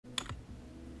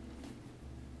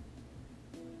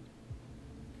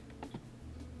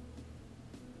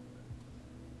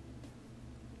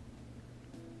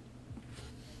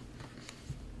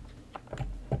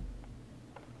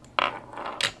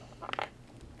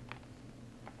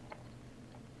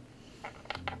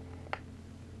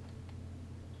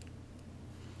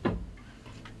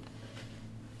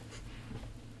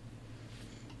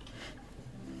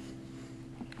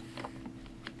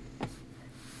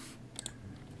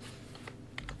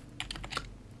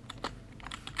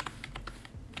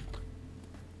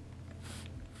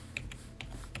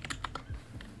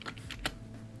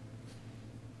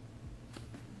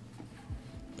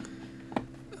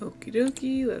Okie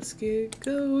dokie, let's get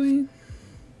going.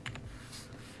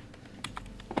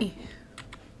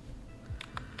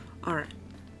 Alright.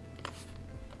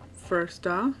 First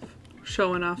off,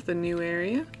 showing off the new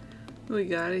area. We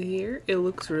got it here. It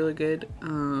looks really good.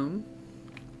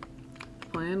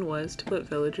 Plan was to put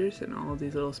villagers in all of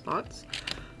these little spots,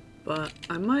 but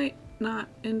I might not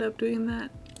end up doing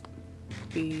that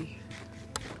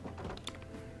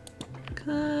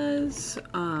because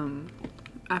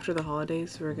after the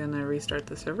holidays we're gonna restart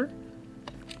the server,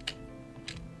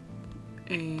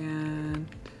 and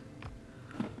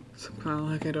so kind of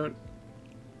like I don't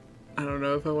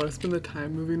know if I want to spend the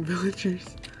time moving villagers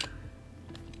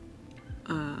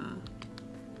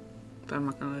that I'm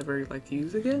not gonna ever like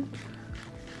use again.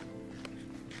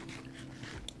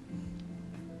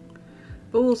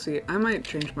 But we'll see. I might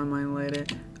change my mind later.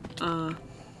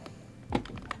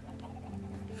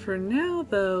 For now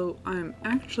though, I'm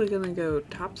actually gonna go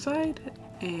topside,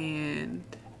 and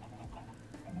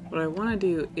what I want to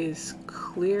do is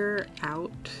clear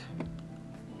out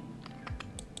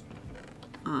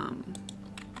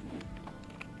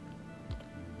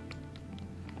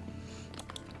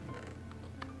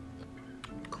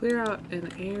an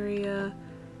area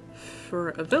for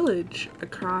a village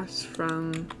across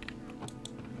from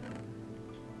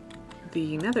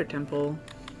the Nether Temple.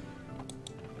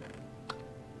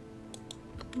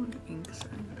 What inks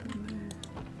are in there?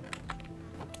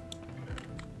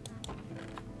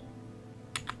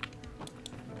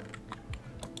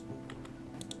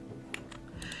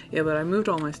 Yeah, but I moved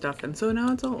all my stuff, and so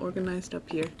now it's all organized up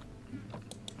here.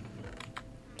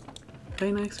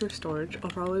 Very nice for storage. I'll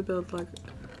probably build like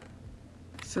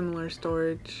similar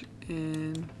storage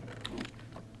in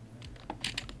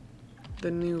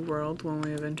the new world when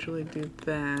we eventually do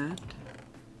that.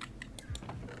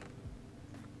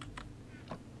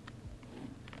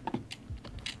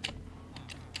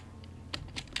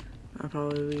 I'll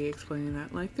probably be explaining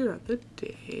that like throughout the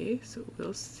day, so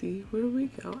we'll see where we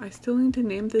go. I still need to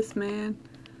name this man.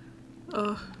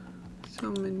 Oh,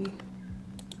 so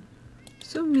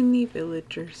many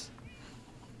villagers.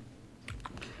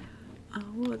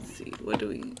 Let's see, what do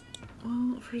we...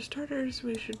 Well, for starters,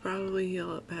 we should probably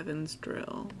heal up Heaven's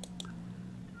Drill.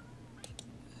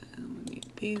 And we need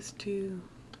these two.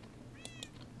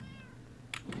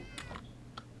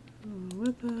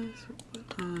 With us, we'll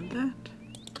put on that.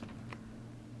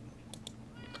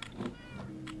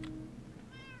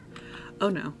 Oh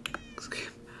no.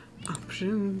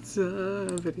 Options,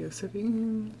 video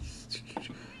settings.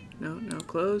 No,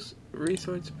 close.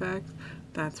 Resource packs.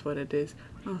 That's what it is.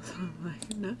 Also,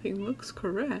 like, nothing looks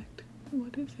correct.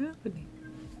 What is happening?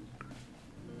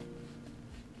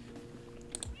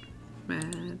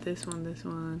 Man, this one, and this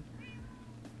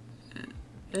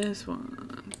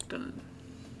one. Done.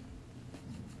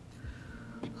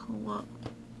 Hello.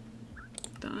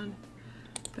 Done.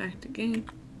 Back to game.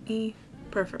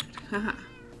 Perfect. Haha.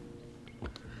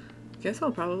 Guess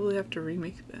I'll probably have to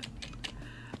remake that.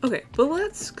 Okay, but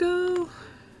let's go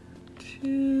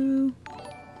to...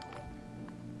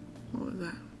 What was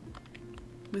that?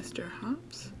 Mr.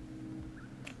 Hops?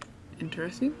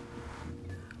 Interesting.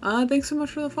 Thanks so much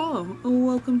for the follow.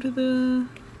 Welcome to the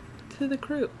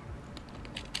crew.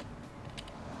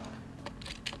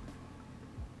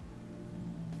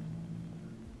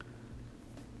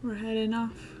 We're heading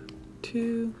off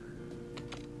to...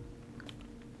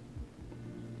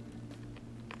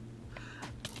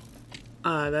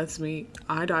 that's me.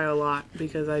 I die a lot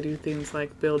because I do things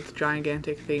like build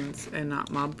gigantic things and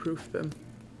not mob-proof them.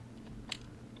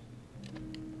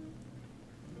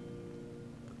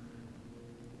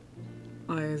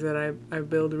 Like I said, I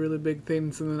build really big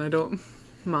things and then I don't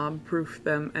mob-proof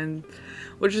them, and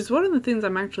which is one of the things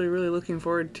I'm actually really looking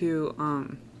forward to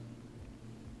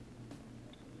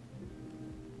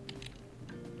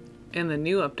in the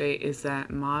new update, is that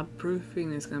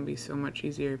mob-proofing is going to be so much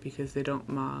easier because they don't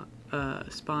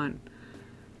spawn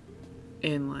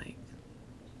in like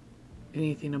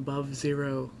anything above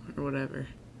 0 or whatever.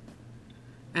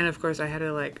 And of course I had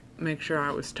to like make sure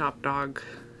I was top dog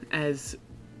as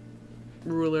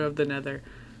ruler of the Nether,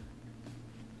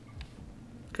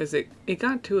 because it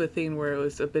got to a thing where it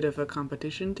was a bit of a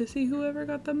competition to see whoever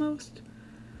got the most,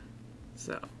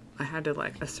 so I had to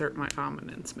like assert my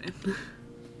dominance, man.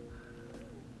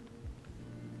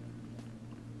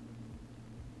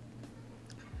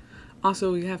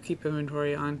 Also, we have keep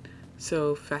inventory on,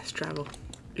 so fast travel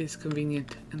is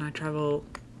convenient, and I travel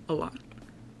a lot.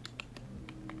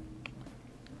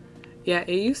 Yeah,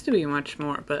 it used to be much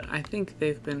more, but I think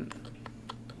they've been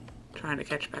trying to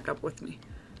catch back up with me.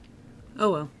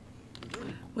 Oh well.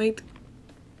 Wait.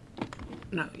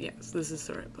 No, yes, this is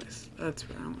the right place. That's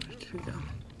where I wanted to go.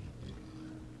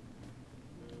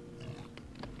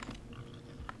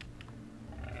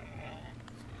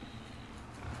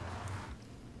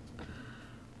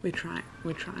 We try.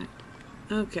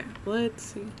 Okay, let's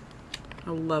see.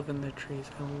 I'm loving the trees.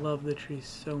 I love the trees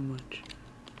so much.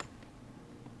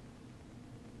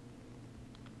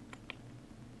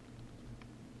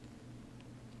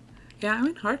 Yeah, I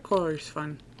mean, hardcore is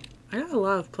fun. I got a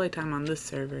lot of playtime on this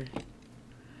server.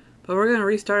 But we're gonna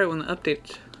restart it when the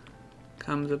update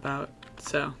comes about,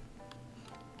 so.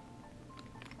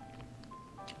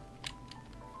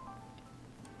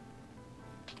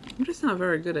 I'm just not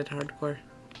very good at hardcore.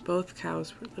 Both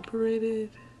cows were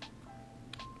liberated.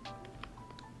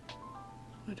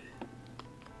 What?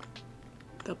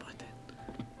 The button.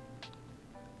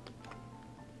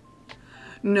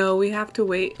 No, we have to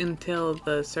wait until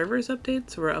the servers update,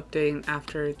 so we're updating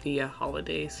after the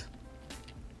holidays.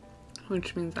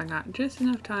 Which means I got just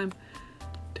enough time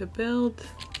to build,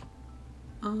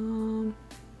 to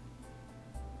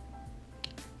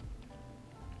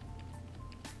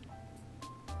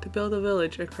build a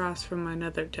village across from my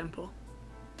nether temple.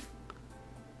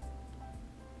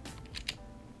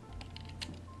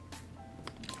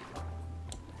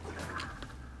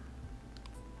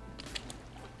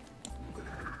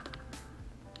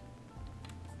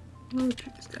 Oh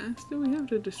jeez guys, do we have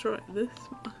to destroy this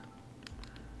one?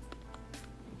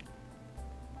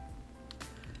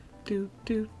 Do.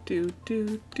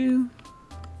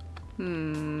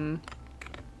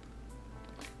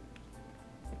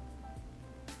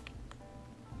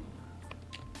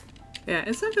 Yeah,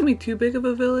 it's not gonna be too big of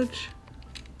a village.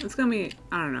 It's gonna be,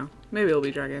 I don't know, maybe it'll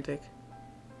be gigantic.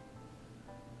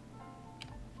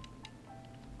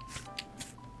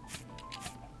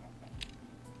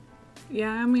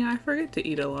 Yeah, I mean, I forget to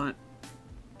eat a lot.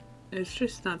 It's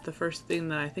just not the first thing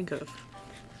that I think of.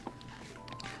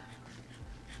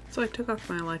 So I took off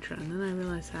my elytra, and then I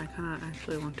realized that I kind of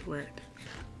actually want to wear it.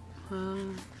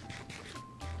 I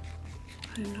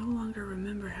no longer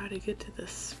remember how to get to the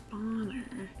spawner.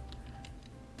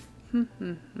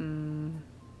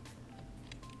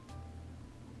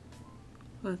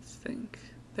 Let's think.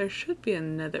 There should be a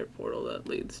nether portal that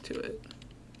leads to it.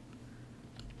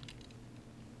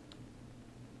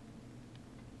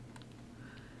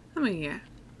 I mean, yeah.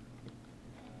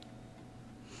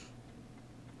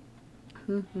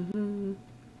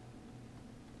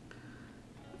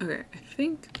 Okay, I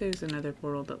think there's another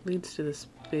portal that leads to this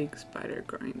big spider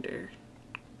grinder.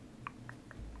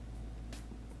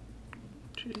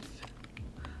 Jeez.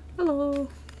 Hello!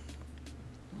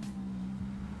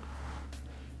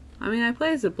 I mean, I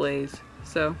play as a blaze,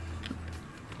 so...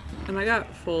 And I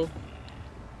got full...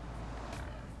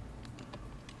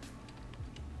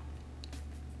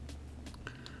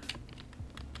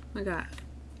 I got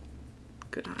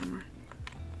good armor.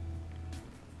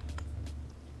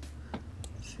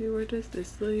 Let's see, where does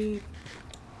this lead?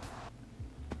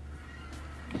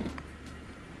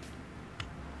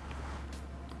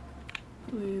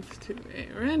 Leads to a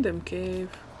random cave.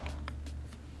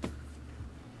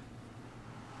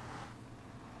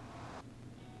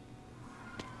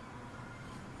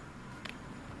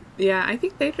 Yeah, I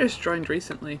think they just joined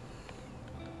recently.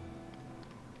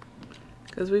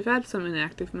 Because we've had some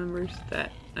inactive members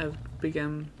that have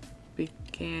began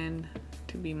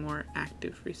to be more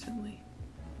active recently.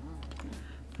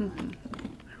 I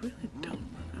really don't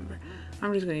remember.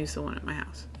 I'm just going to use the one at my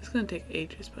house. It's going to take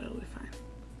ages, but it'll be fine.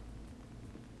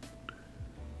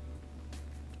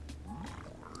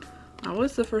 I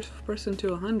was the first person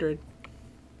to 100.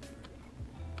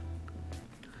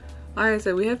 Like I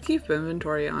said, we have keep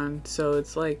inventory on, so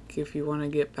it's like if you want to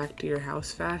get back to your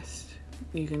house fast,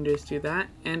 you can just do that.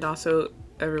 And also,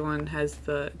 everyone has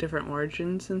the different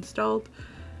origins installed,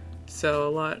 so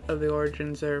a lot of the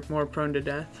origins are more prone to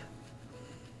death.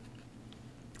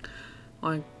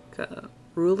 Like,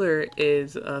 Ruler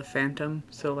is a phantom,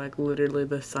 so like literally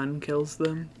the sun kills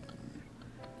them.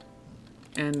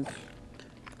 And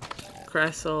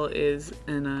Cressel is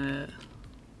in a...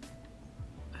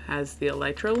 has the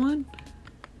Elytra one.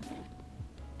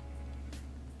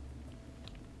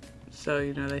 So,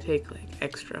 you know, they take like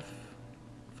extra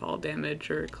fall damage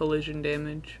or collision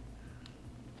damage.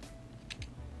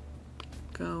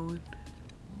 Going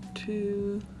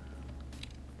to...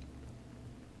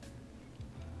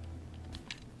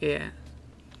 Yeah.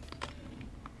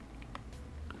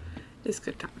 It's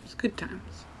good times, good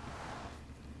times.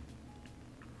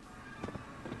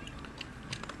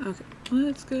 Okay,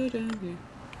 let's go down here.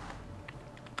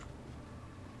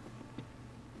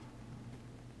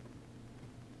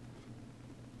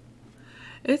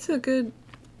 It's a good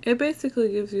It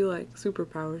basically gives you like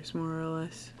superpowers more or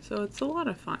less, so it's a lot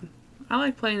of fun. I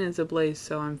like playing as a blaze,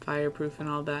 so I'm fireproof and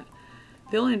all that.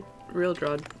 The only real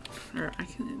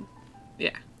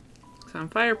yeah. So I'm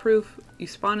fireproof, you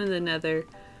spawn in the nether,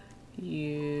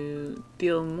 you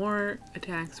deal more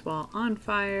attacks while on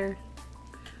fire,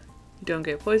 you don't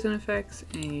get poison effects,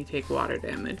 and you take water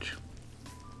damage.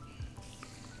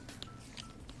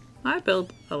 I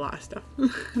build a lot of stuff,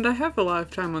 and I have a lot of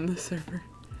time on this server.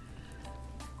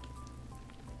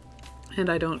 And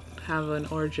I don't have an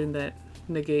origin that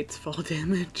negates fall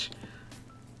damage.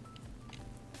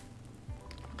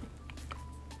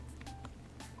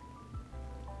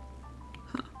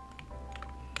 Huh.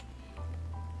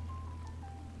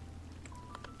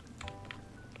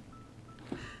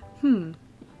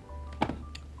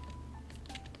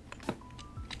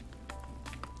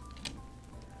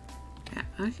 Yeah,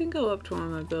 I can go up to one of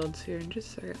my builds here in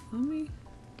just a second. Let me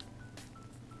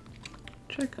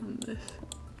check on this.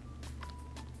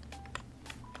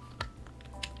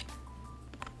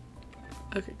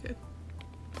 Okay, good.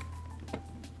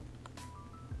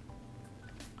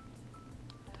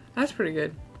 That's pretty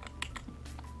good.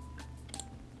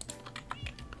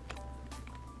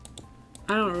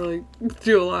 I don't really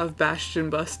do a lot of bastion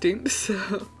busting,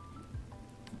 so...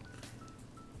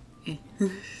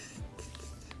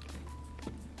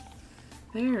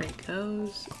 There it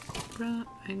goes. Bruh,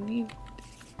 I need...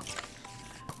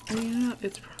 Well, you know,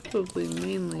 it's probably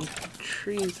mainly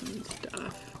trees and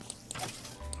stuff.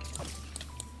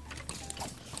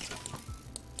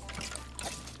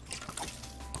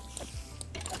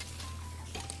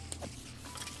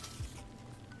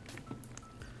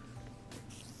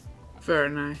 Very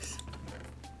nice.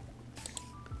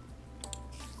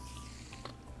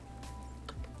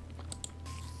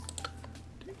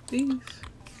 Take these.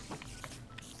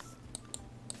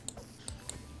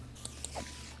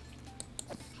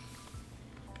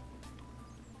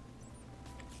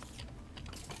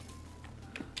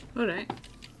 Alright.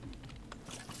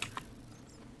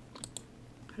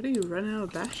 How do you run out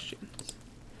of bastions?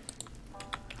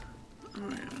 Oh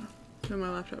my god. So my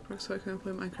laptop broke, so I couldn't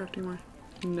play Minecraft anymore.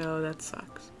 No, that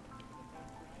sucks.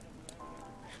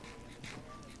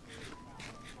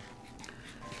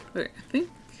 Okay, I think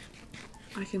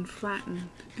I can flatten,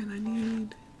 and I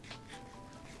need...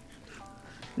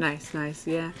 Nice, nice,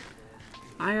 yeah.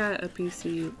 I got a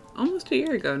PC almost a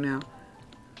year ago now.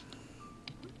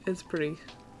 It's pretty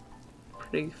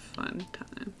fun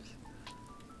times.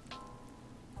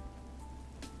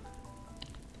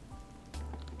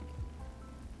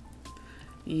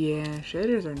 Yeah,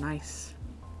 shaders are nice.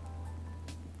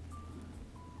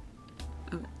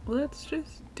 Okay, let's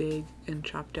just dig and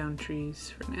chop down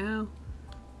trees for now.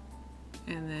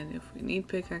 And then if we need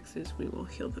pickaxes, we will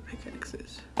heal the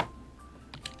pickaxes.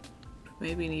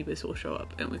 Maybe Nebus will show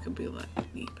up and we can be like,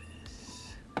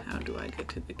 Nebus, how do I get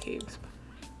to the caves?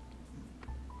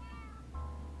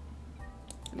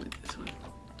 Give me this one.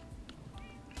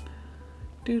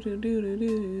 Do do do do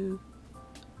do.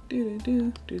 Do do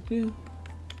do do do.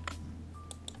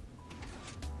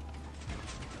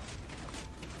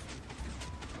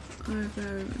 I've had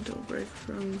a mental break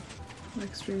from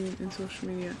like streaming and social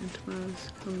media, and tomorrow's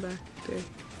comeback day.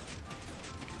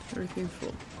 Everything's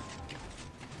full.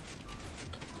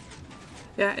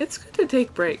 Yeah, it's good to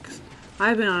take breaks.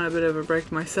 I've been on a bit of a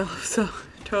break myself, so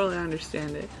I totally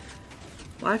understand it.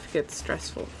 Life gets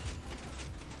stressful.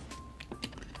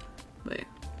 But yeah.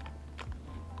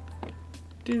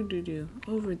 Do.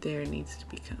 Over there needs to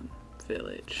become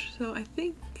village. So I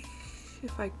think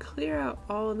if I clear out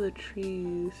all the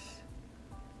trees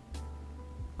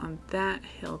on that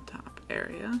hilltop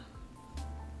area.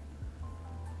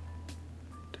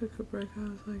 Took a break, I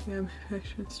was like, yeah, maybe I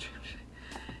should stream.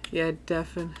 Yeah,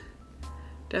 definitely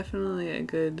a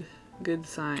good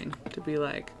sign to be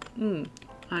like,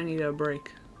 I need a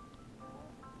break.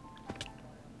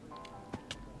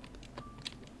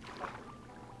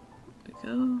 There we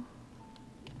go.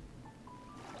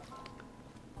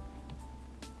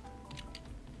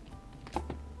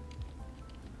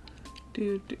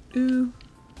 Do.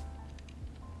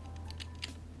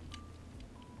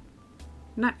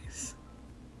 Nice.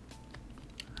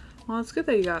 Well, it's good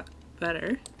that you got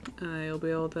better. You'll be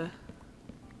able to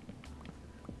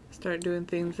start doing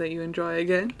things that you enjoy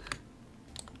again.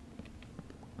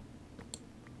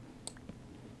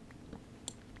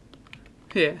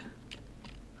 Yeah.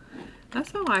 That's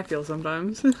how I feel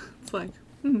sometimes. It's like,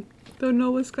 don't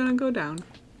know what's gonna go down.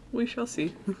 We shall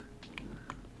see.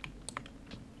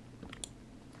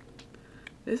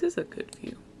 This is a good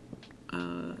view.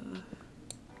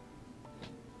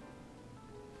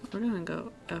 We're gonna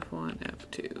go F1,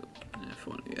 F2, and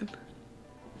F1 again.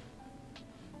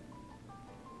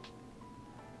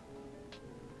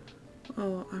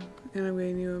 Oh, I'm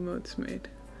getting new emotes made.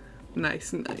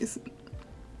 Nice, nice.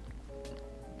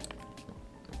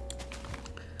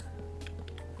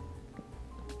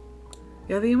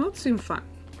 Yeah, the emotes seem fun.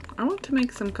 I want to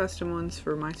make some custom ones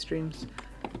for my streams,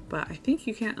 but I think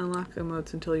you can't unlock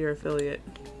emotes until you're affiliate.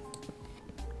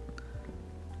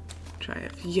 Which I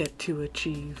have yet to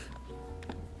achieve.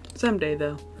 Someday,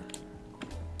 though.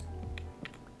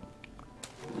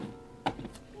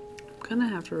 I'm gonna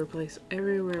have to replace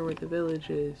everywhere where the village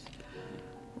is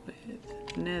with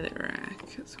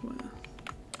netherrack as well.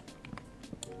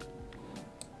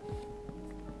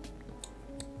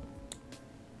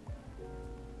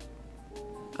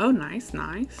 Oh, nice,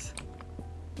 nice.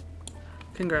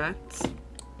 Congrats.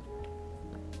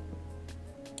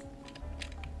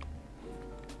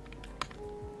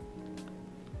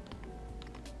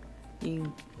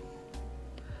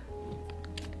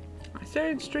 I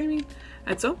started streaming.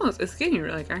 It's getting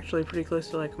like actually pretty close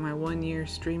to like my 1-year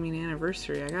streaming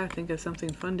anniversary. I gotta think of something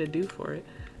fun to do for it.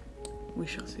 We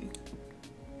shall see.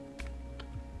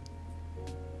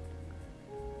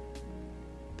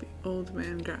 The old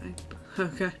man grind. Oh,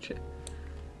 gotcha.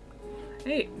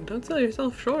 Hey, don't sell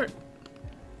yourself short.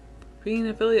 Being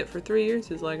an affiliate for 3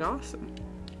 years is like awesome.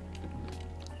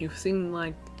 You've seen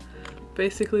like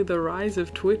basically the rise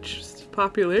of Twitch's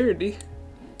popularity.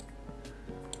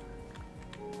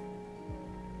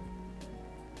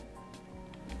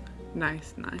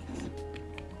 Nice, nice.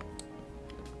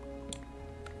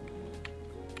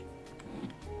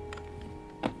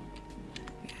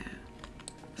 Yeah.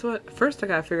 So first I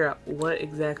gotta figure out what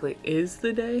exactly is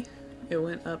the day. It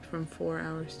went up from 4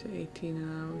 hours to 18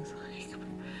 and I was like,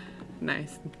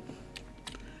 nice.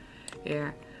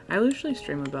 Yeah, I usually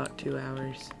stream about 2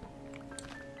 hours.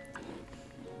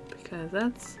 Because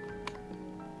that's...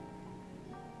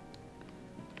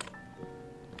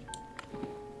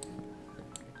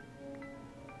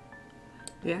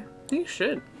 Yeah, you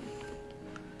should.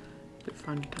 Be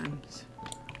fun times.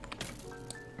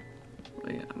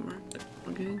 We got marked up.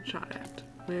 We're getting shot at.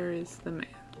 Where is the man?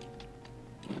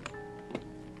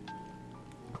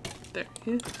 There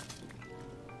he is.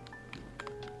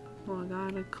 Well, I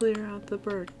gotta clear out the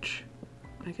birch.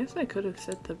 I guess I could have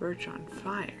set the birch on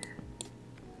fire.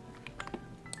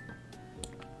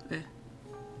 Eh.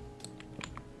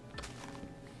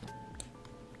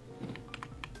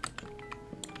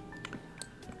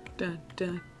 Dun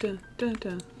dun dun dun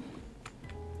dun.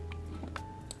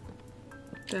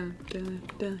 Dun dun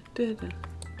dun dun dun.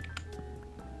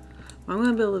 Well, I'm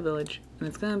gonna build a village, and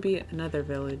it's gonna be another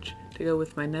village to go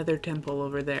with my nether temple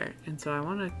over there. And so I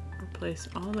want to replace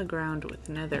all the ground with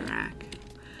netherrack.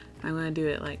 I'm gonna do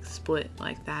it like split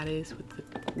like that is with the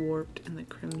warped and the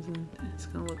crimson, and it's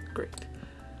gonna look great.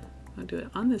 I'll do it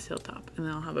on this hilltop, and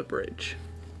then I'll have a bridge.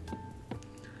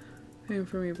 Same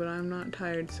for me, but I'm not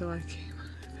tired, so I came on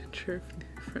an adventure of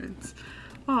new friends.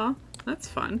 Aw, that's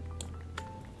fun.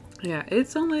 Yeah,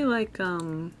 it's only like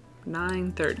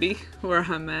 9:30 where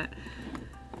I'm at.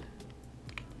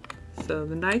 So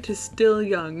the night is still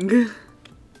young.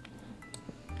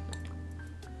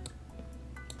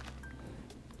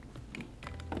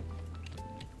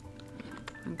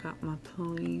 I got my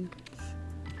plants.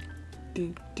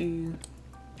 Do do.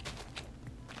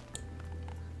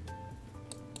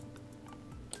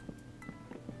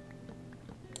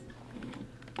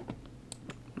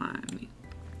 Mommy.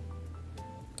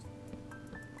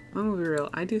 I'm gonna be real,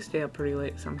 I do stay up pretty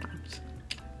late sometimes.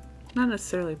 Not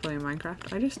necessarily playing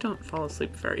Minecraft, I just don't fall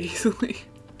asleep very easily.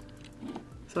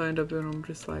 So I end up doing them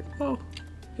just like, oh,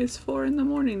 it's 4 in the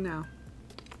morning now.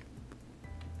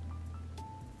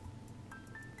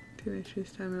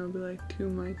 Teenage's time, it'll be like 2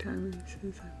 my time, and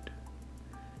he says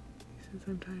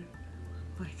I'm tired.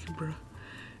 I'm like, bro,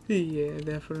 yeah,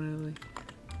 definitely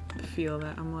feel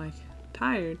that. I'm like,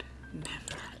 tired?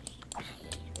 Never.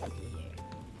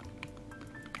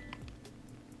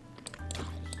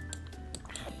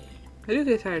 I do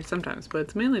get tired sometimes, but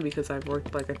it's mainly because I've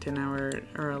worked like a 10-hour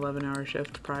or 11-hour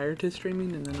shift prior to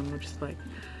streaming, and then I'm just like,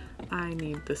 I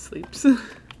need the sleeps.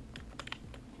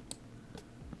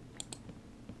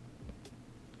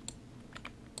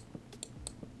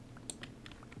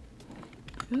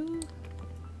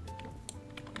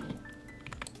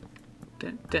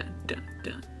 Dun, dun, dun,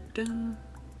 dun, dun.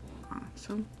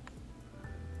 Awesome.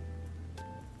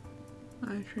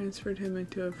 I transferred him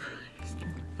into a variety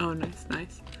stream. Oh, nice,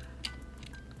 nice.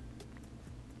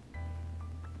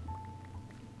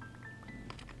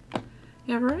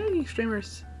 Yeah, variety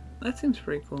streamers, that seems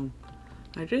pretty cool.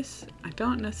 I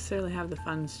don't necessarily have the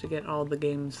funds to get all the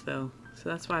games though, so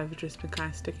that's why I've just been kind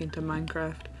of sticking to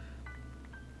Minecraft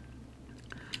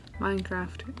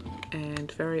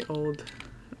and very old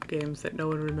games that no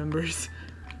one remembers.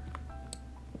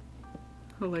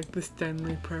 Like the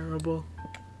Stanley Parable.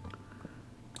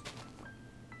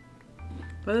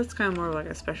 But that's kind of more like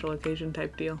a special occasion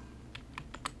type deal.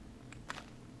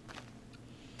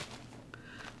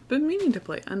 Been meaning to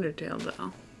play Undertale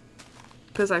though.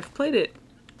 Because I've played it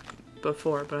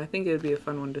before, but I think it would be a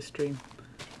fun one to stream.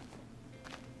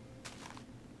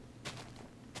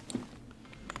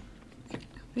 Okay,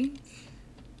 I think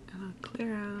I'll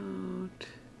clear out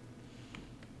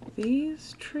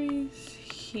these trees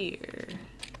here.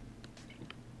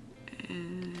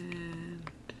 And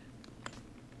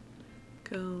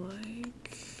go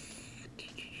like,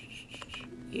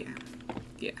 yeah.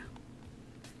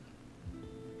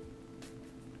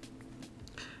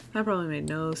 That probably made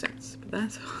no sense, but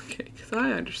that's okay, because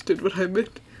I understood what I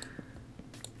meant.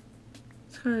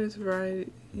 This car is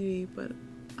variety, but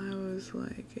I was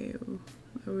like, ew,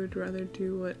 I would rather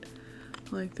do what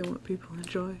I like than what people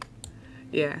enjoy.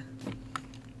 Yeah.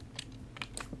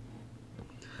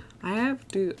 I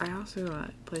also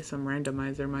play some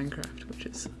randomizer Minecraft, which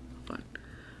is fun.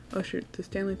 Oh shoot, the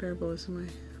Stanley Parable is my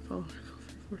follower,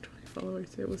 420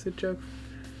 followers. It was a joke.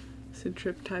 It's a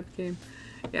trip type game.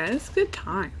 Yeah, it's good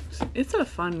times. It's a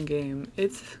fun game.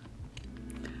 It's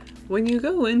when you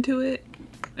go into it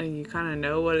and you kind of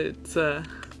know what it's like,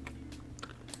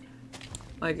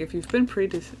 if you've been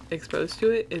exposed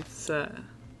to it, it's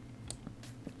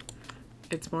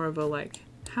more of a like,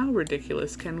 how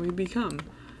ridiculous can we become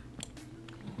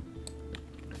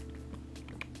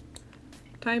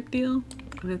type deal.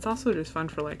 And it's also just fun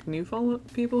for like new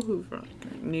people who are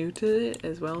like, new to it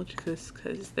as well,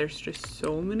 because there's just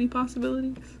so many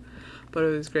possibilities. But it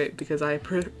was great because I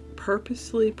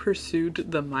purposely pursued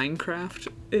the Minecraft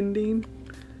ending.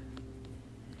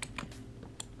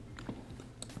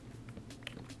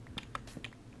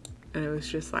 And it was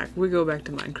just like, we go back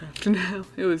to Minecraft now.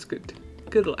 It was good.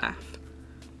 Good laugh.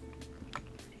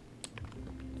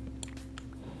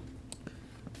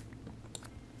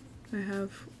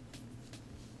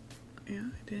 I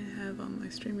didn't have on my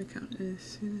stream account, and as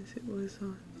soon as it was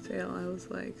on sale, I was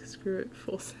like, screw it,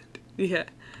 full set. Yeah,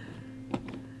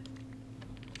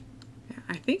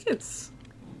 I think it's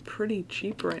pretty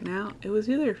cheap right now. It was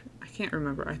either, I can't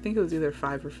remember, I think it was either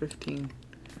 5 or 15.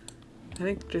 I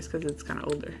think just because it's kind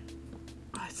of older.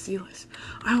 Oh, it's Zealous.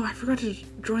 Oh, I forgot to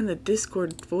join the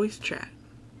Discord voice chat.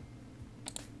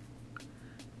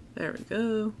 There we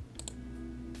go.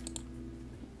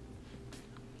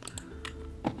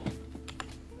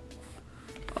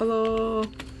 Hello.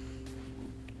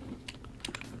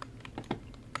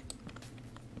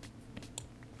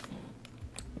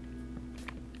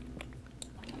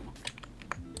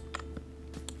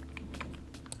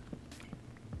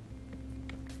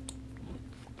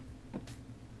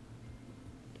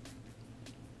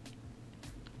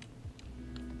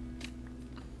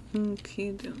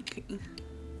 Okie dokie.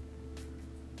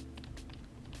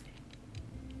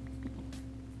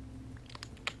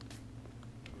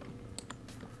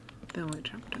 Then we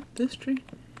chopped up this tree.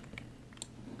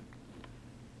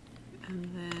 And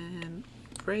then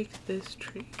break this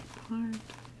tree apart.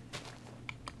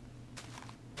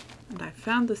 And I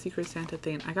found the Secret Santa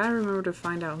thing. I gotta remember to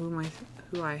find out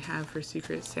who I have for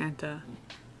Secret Santa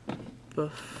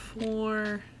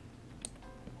before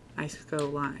I go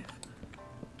live.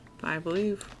 But I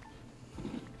believe,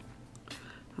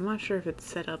 I'm not sure if it's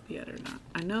set up yet or not.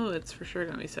 I know it's for sure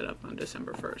gonna be set up on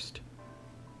December 1st.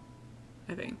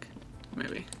 I think.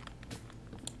 Maybe.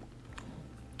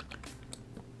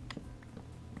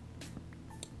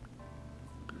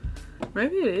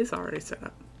 Maybe it is already set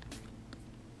up.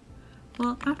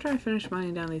 Well, after I finish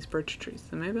mining down these birch trees,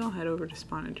 then maybe I'll head over to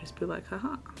spawn and just be like,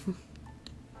 haha.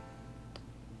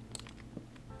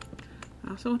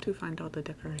 I also want to find all the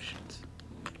decorations.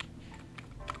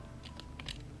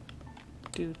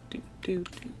 Do.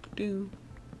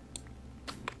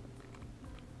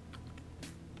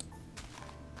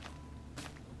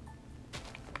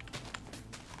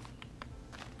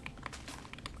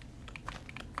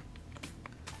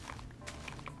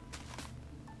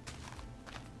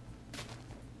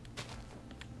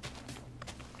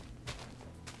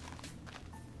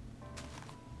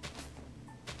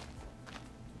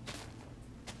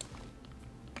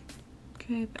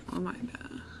 Okay,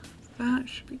 that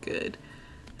should be good.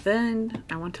 Then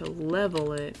I want to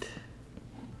level it,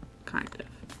 kind of.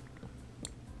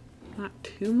 Not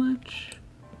too much.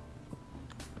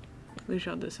 We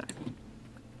shall decide.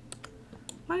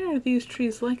 Why are these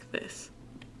trees like this?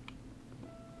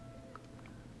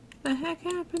 The heck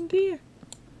happened here?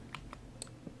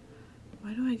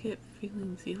 Why do I get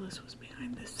feeling Zealous was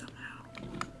behind this somehow?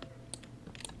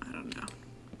 I don't know.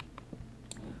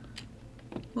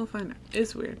 We'll find out.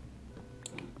 It's weird.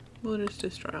 We'll just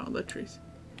destroy all the trees.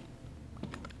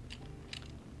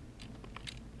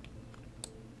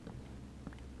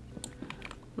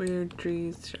 Weird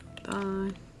trees shall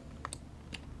die.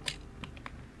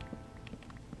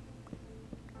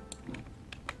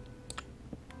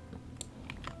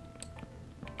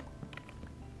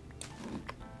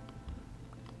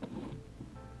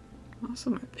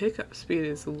 Also, my pickup speed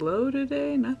is low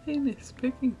today. Nothing is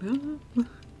picking up.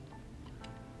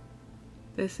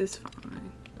 This is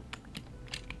fine.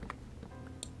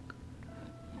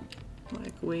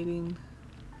 Like waiting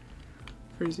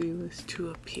for Zealous to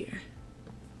appear.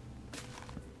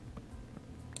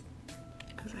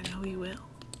 Because I know he will.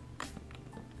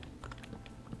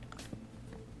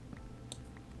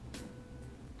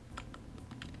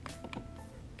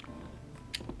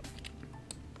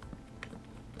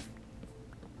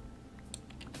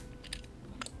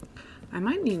 I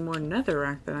might need more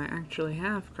netherrack than I actually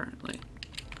have currently.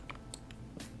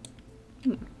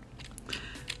 Do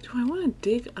I want to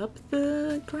dig up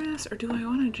the grass, or do I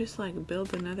want to just like build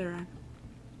the netherrack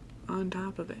on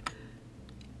top of it?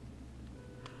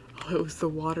 Oh, it was the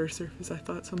water surface. I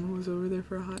thought someone was over there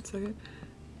for a hot second.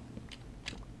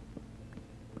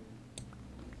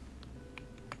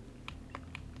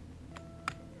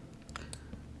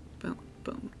 Boom,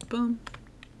 boom, boom.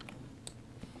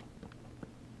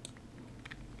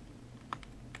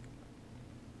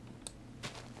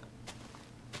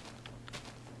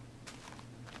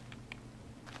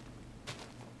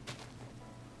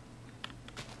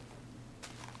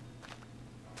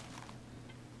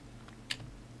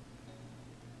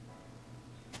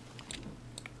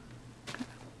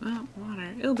 Well,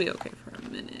 water. It'll be okay for a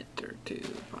minute or two,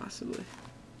 possibly.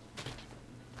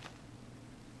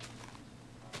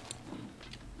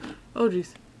 Oh,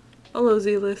 jeez. Hello,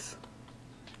 Zealous.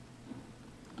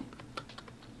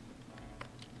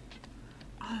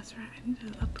 Oh, that's right. I need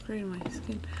to upgrade my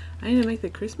skin. I need to make the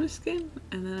Christmas skin,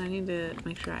 and then I need to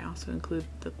make sure I also include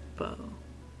the bow.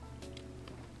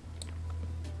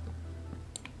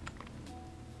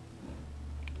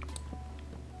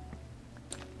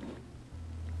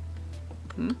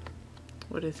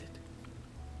 What is it?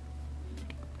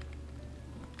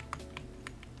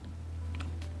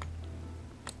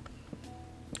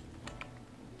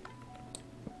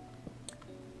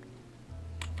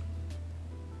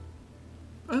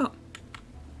 Oh.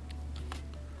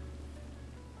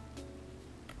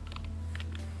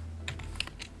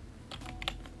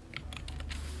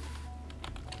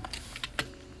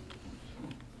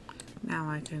 Now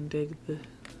I can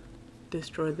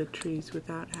destroy the trees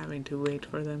without having to wait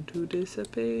for them to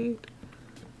dissipate.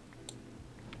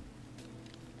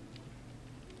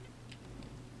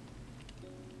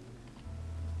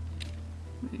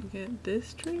 Let me get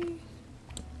this tree.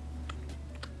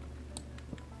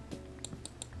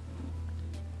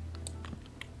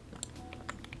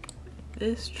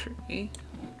 This tree.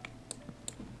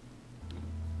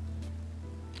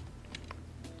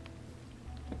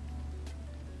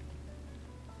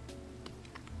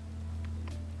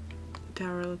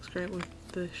 Tower looks great with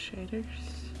the shaders.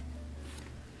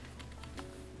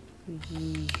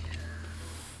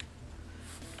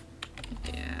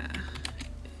 Yeah,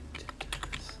 it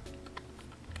does.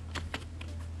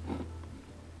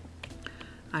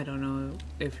 I don't know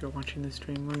if you're watching the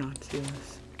stream or not,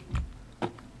 Zealous.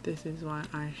 This is why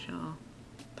I shall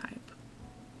type.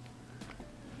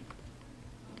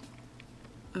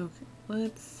 Okay,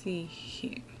 let's see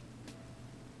here.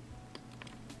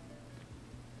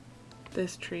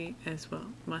 This tree as well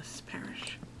must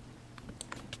perish.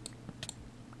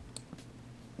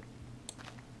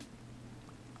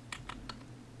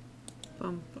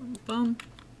 Bum, bum, bum.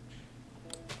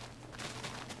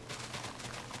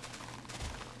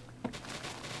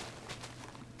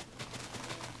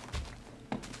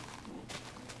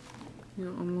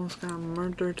 You almost got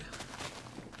murdered.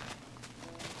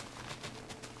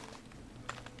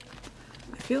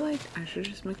 I feel like I should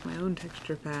just make my own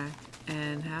texture pack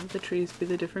and have the trees be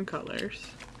the different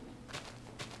colors.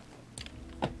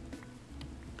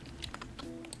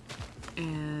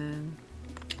 And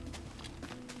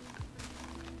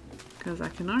because I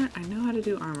know how to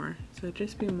do armor, so it'd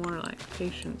just be more like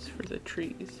patience for the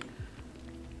trees.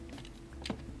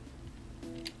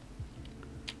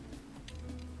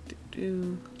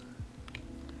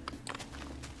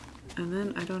 And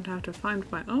then I don't have to find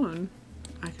my own.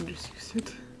 I can just use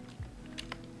it.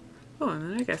 Oh,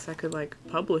 and then I guess I could like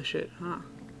publish it, huh?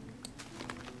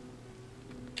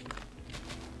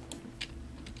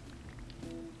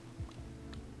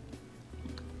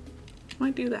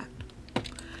 Might do that.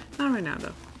 Not right now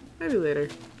though. Maybe later.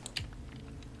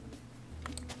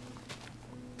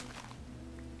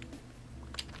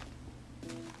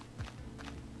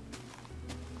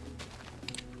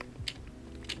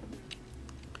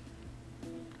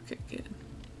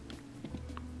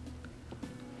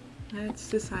 let's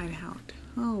decide how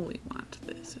tall we want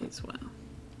this as well.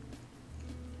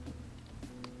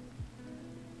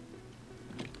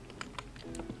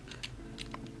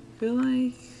 I feel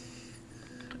like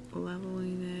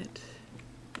leveling it.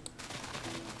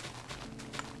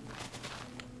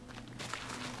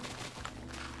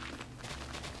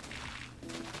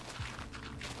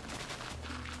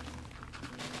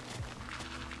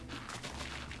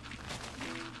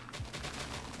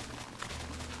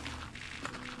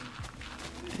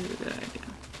 Is a good idea.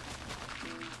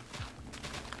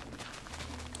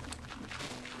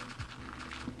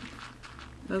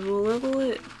 But we'll level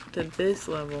it to this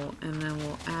level and then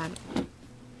we'll add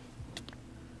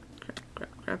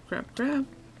crap.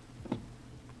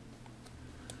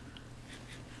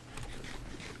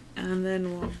 And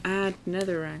then we'll add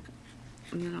netherrack.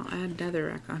 And then I'll add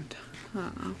netherrack on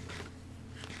top.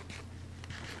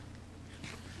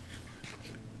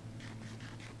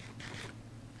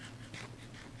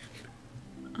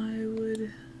 I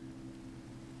would,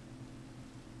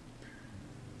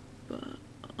 but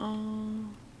all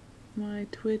my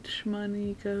Twitch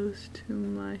money goes to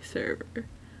my server,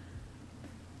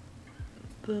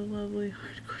 the lovely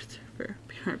hardcore server,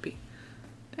 BRB.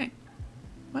 Dang,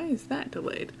 why is that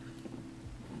delayed?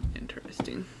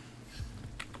 Interesting.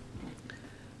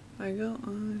 If I go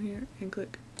on here and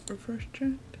click refresh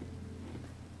chat.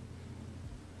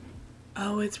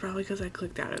 Oh, it's probably because I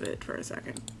clicked out of it for a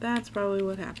second. That's probably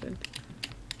what happened.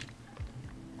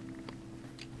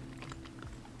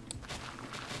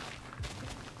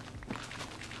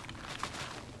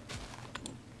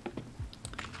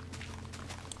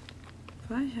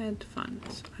 If I had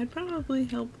funds, I'd probably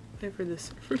help pay for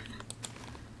this server.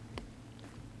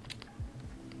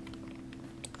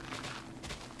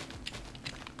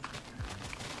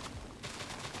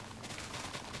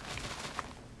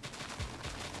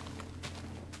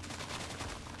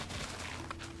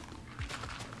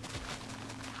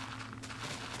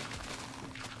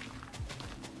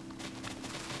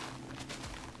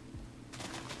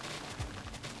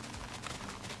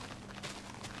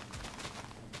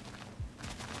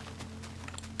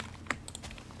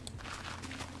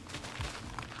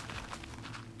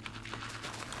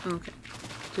 Okay,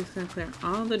 just gonna clear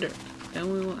all the dirt,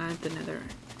 then we will add the netherrack.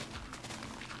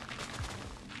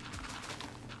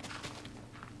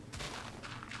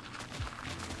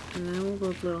 And then we'll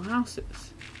build little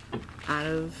houses out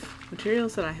of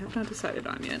materials that I have not decided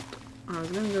on yet. I was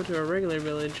gonna go to a regular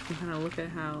village and kind of look at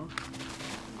how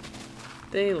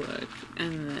they look,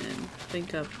 and then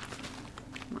think up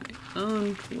my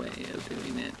own way of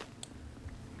doing it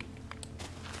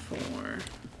for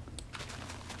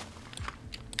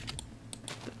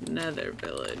another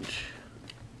village.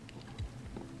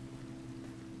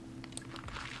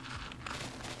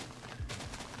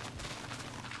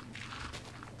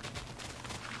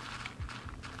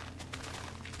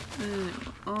 And it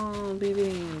will all be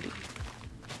dandy.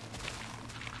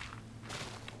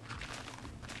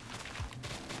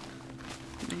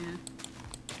 Man,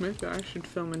 maybe I should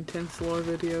film intense lore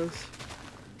videos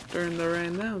during the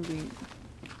rain. That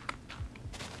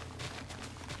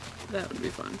would be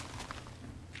fun.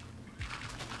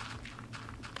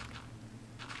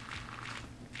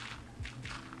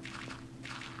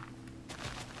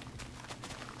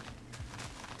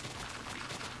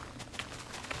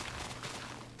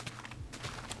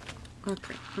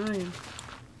 Okay,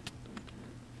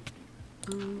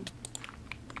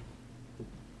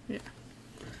 yeah.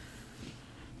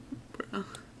 Bro. I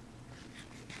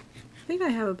think I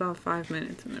have about 5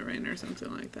 minutes in the rain or something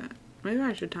like that. Maybe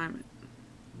I should time it.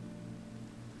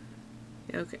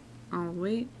 Yeah, okay. I'll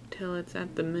wait till it's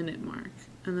at the minute mark,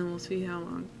 and then we'll see how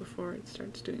long before it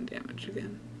starts doing damage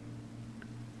again.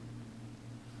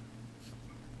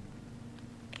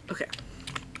 Okay.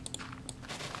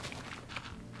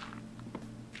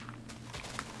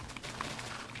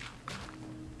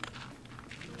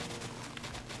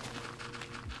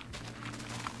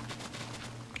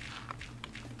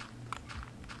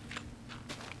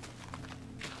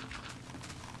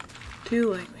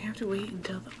 Too late. We have to wait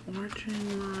until the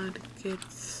origin mod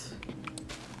gets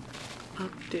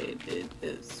updated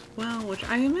as well, which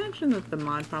I imagine that the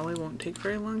mod probably won't take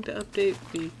very long to update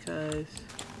because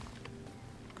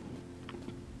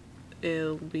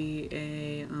it'll be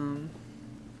a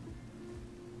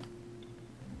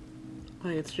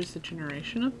like it's just a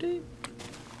generation update.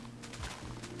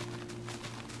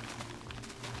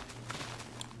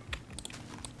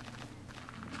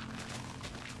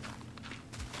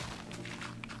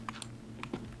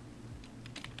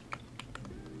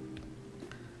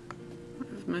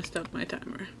 Messed up my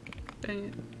timer. Dang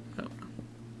it. Oh.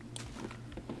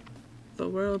 The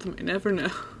world may never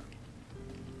know.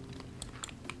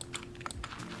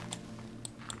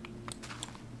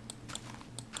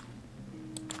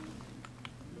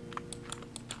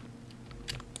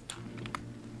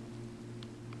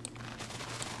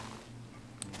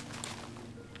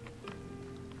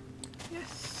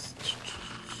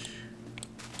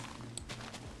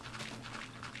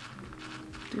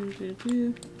 Do do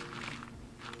do.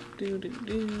 Do do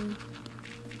do.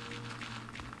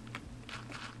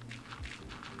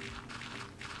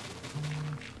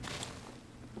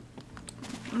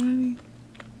 Alrighty.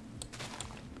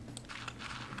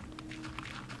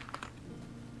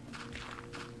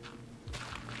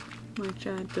 My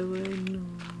chat doing no.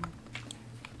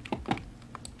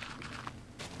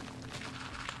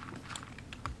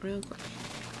 Real quick.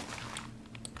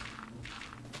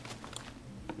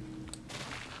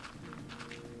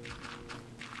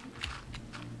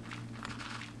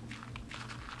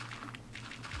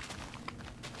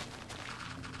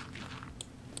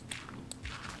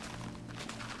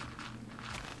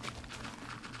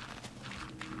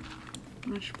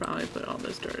 I should probably put all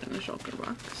this dirt in the shulker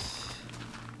box.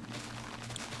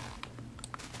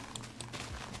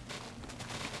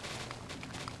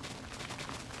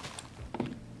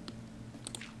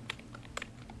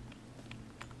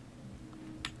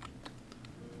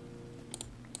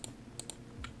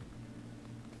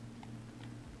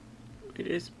 We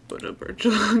just put a birch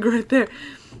log right there,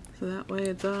 so that way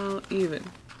it's all even.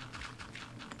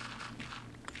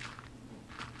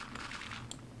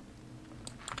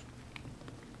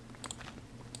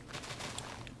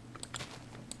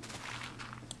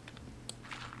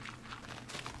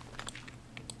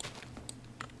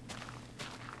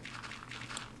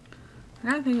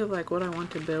 I gotta think of like what I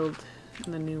want to build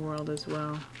in the new world as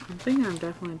well. I'm thinking I'm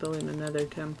definitely building another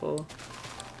temple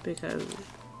because,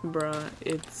 bruh,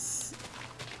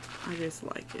 I just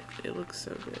like it. It looks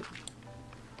so good.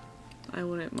 I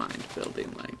wouldn't mind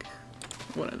building like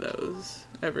one of those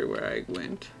everywhere I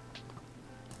went.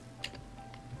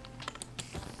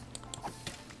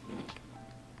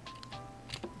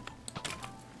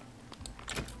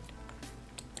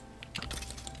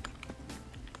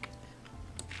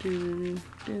 Do,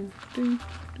 do, do,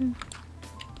 do.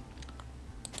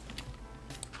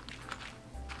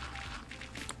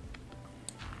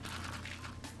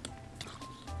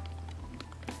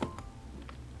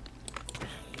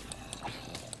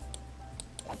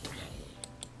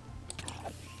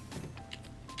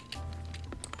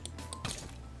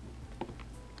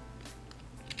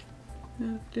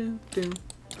 Do, do, do.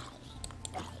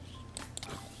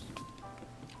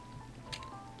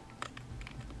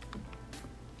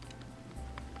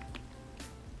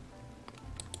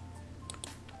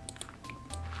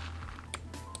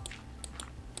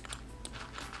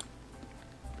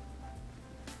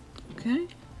 Okay,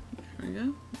 there we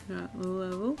go. We got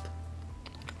leveled.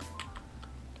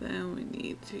 Then we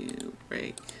need to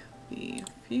break the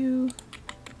few.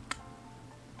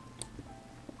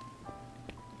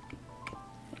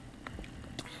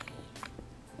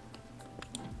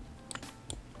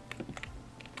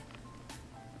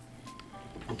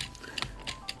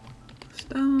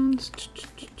 Stones.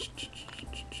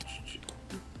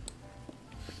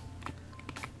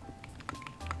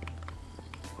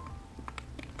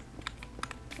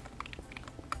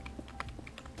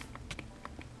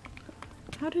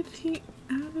 How did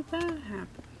that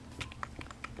happen?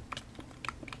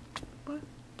 What?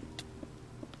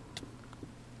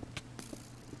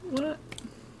 What?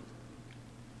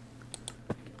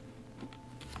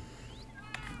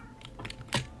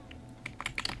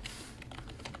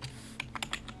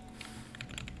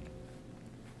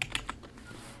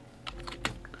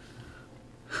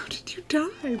 How did you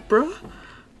die, bruh?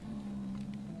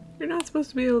 You're not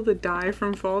supposed to be able to die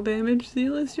from fall damage,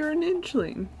 unless you're an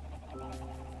inchling.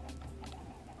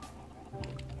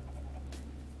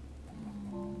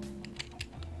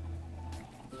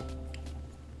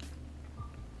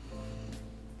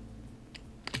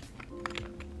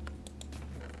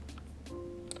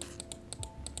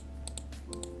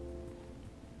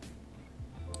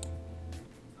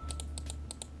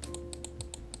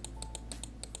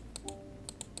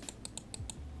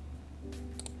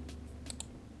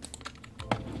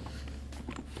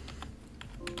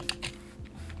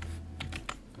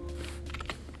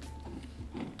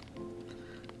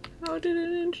 How did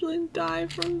an inchling die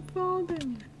from fall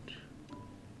damage?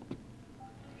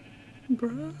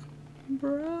 Bruh.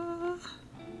 Bruh.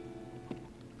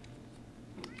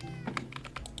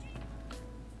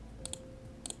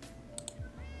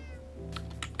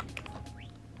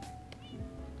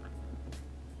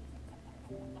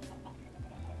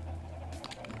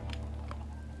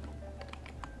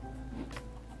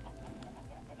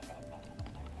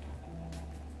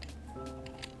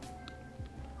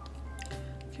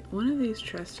 One of these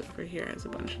chests over here has a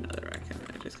bunch of netherrack in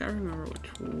it. I just gotta remember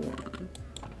which one.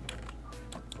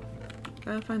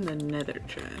 Gotta find the nether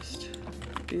chest.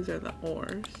 These are the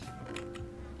ores.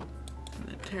 And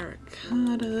the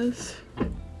terracottas.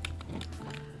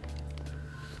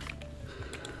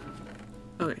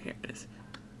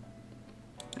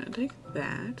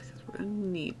 that, because we're going to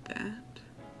need that.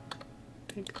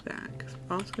 Take that, because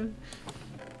we're also going to...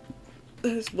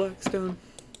 There's blackstone.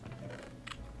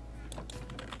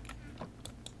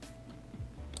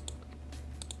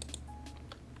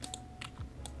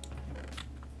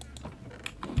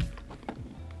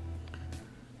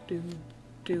 Do.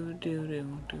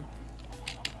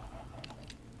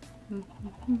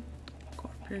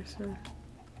 Core piercer.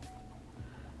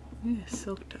 Yeah,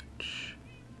 silk touch.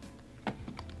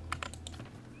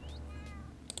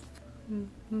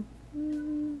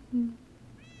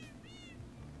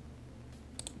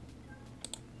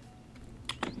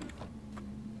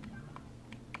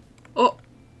 Oh!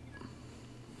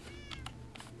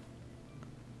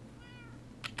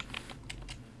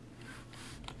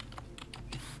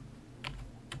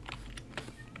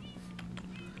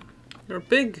 You're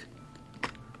big.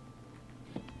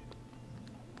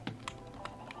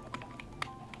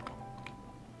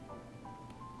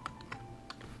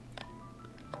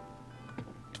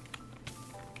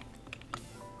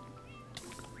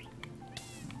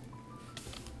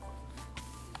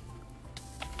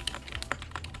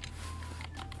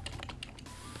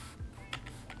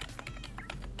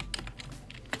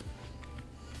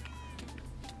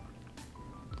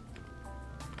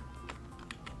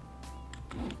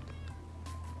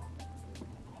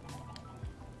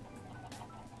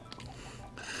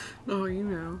 Oh, you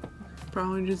know,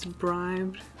 probably just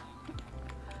bribed,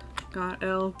 got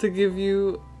L to give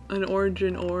you an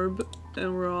origin orb,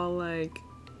 and we're all like,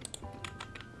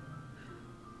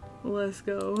 let's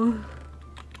go.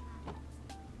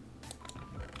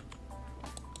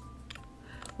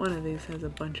 One of these has a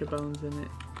bunch of bones in it.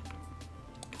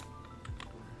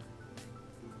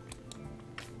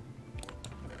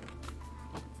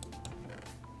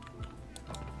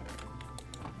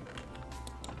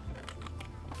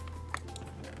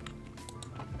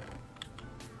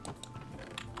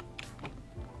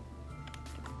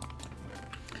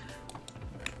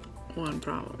 One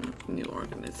problem with the new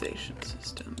organization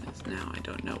system is now I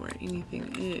don't know where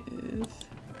anything is.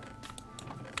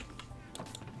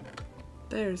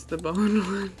 There's the bone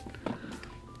one.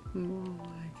 More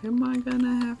like, am I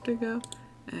gonna have to go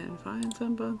and find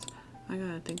some bones? I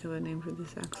gotta think of a name for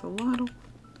this axolotl.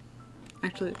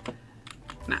 Actually,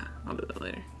 nah, I'll do that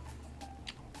later.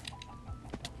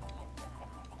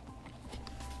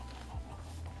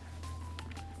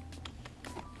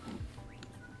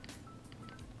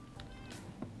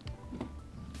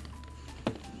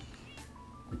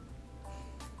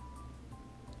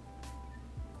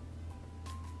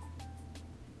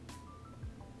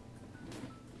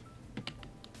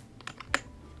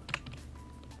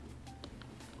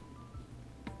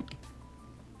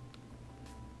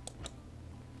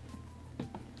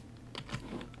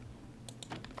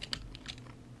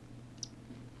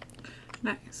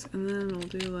 Nice, and then we'll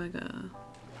do like a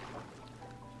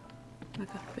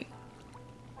thing.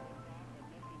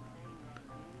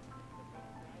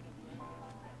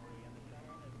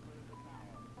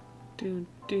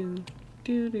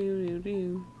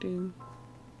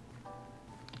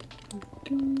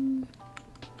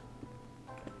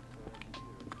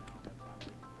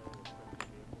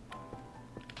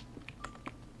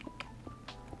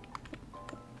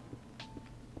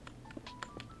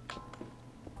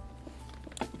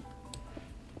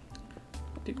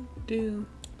 Do.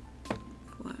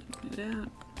 Flatten it out.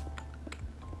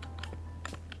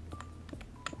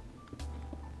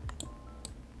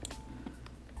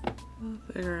 I'll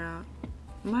figure out.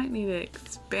 Might need to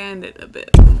expand it a bit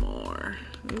more.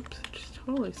 Oops, just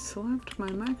totally slapped my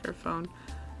microphone.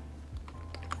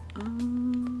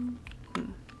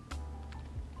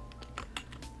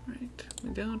 Right, we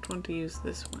don't want to use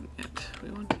this one yet. We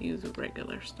want to use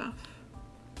regular stuff.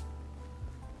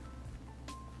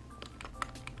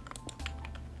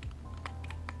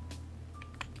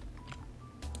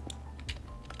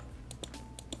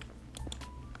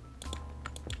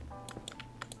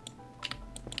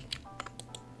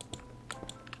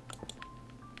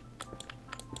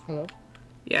 Hello?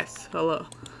 Yes, hello.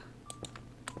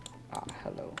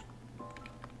 Hello.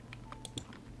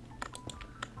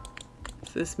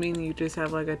 Does this mean you just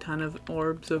have like a ton of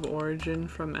orbs of origin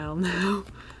from L now?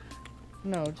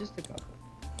 No, just a couple.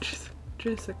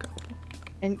 Just a couple.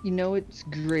 And you know it's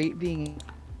great being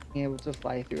able to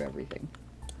fly through everything.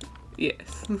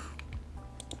 Yes.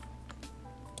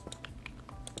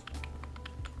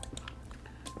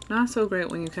 Not so great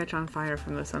when you catch on fire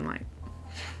from the sunlight.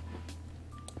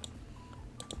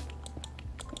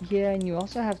 Yeah, and you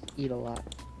also have to eat a lot.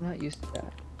 I'm not used to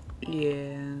that.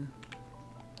 Yeah.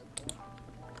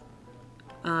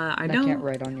 I And don't... I can't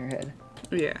write on your head.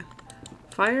 Yeah.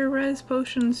 fire res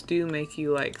potions do make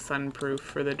you like sunproof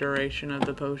for the duration of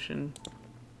the potion.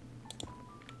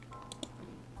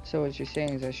 So what you're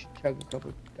saying is I should chug a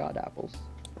couple god apples.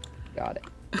 Got it.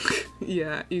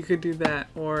 Yeah, you could do that,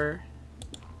 or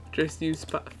just use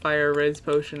fire res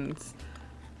potions.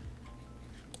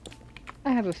 I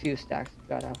have a few stacks of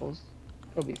god apples.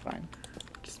 It'll be fine.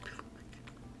 Just be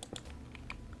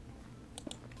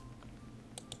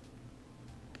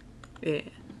like... Yeah.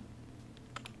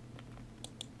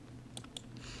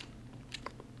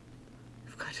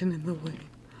 I've gotten in the way.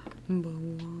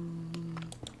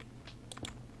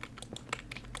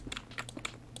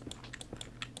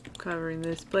 Covering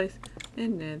this place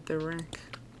in netherrack.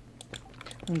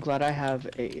 I'm glad I have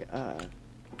a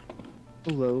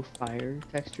low fire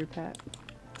texture pack.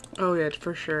 Oh yeah,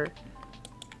 for sure.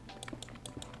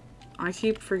 I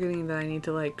keep forgetting that I need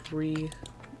to like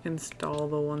reinstall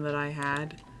the one that I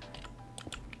had.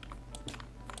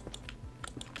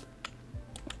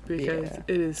 Because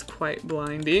it is quite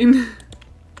blinding.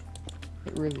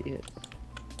 It really is.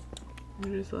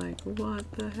 You're just like, what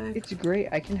the heck? It's great.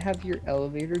 I can have your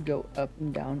elevator go up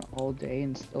and down all day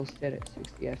and still sit at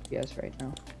 60 FPS right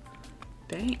now.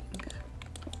 Dang.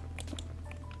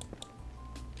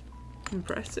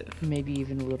 Impressive. Maybe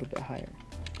even a little bit higher.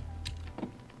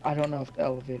 I don't know if the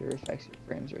elevator affects your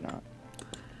frames or not.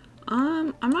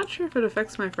 I'm not sure if it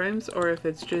affects my frames or if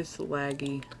it's just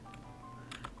laggy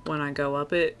when I go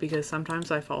up it, because sometimes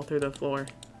I fall through the floor.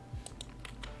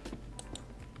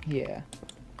 Yeah.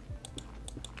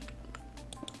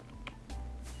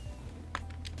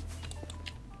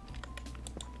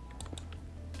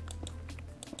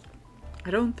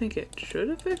 I don't think it should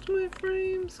affect my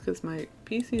frames because my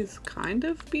PC is kind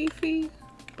of beefy,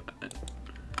 but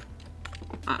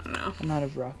I don't know. I'm out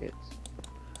of rockets.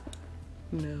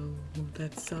 No,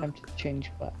 that sucks. Time to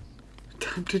change class.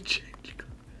 Time to change class.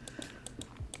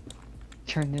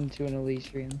 Turned into an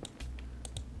Elysian.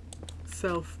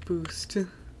 Self-boost.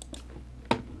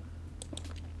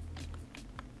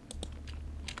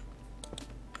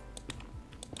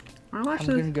 I'm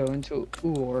gonna go into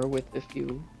war with a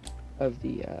few of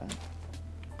the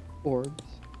orbs.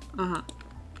 Uh-huh.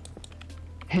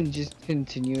 And just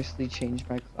continuously change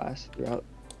my class throughout,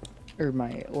 or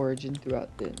my origin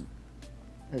throughout the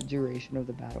duration of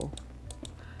the battle.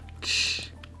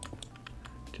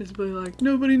 Just be like,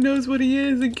 nobody knows what he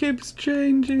is, it keeps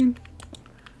changing.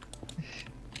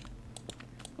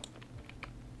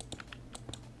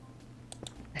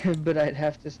 But I'd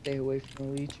have to stay away from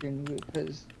Elysian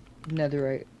because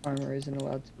netherite armor isn't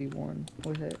allowed to be worn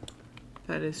with it.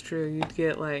 That is true. You'd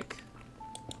get like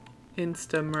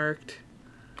insta-murked.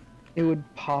 It would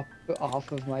pop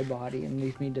off of my body and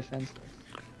leave me defenseless.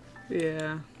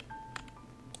 Yeah.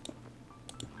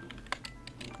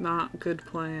 Not good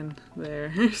plan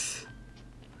there.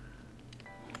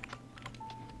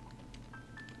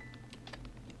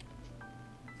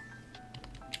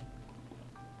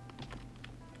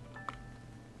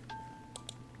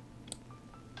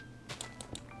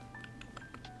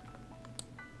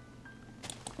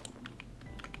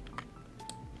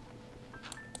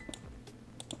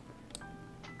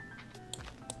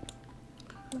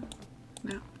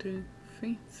 Now doing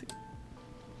fancy.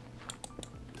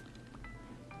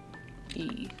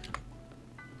 E.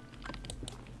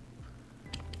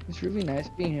 It's really nice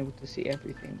being able to see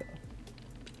everything though.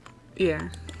 Yeah.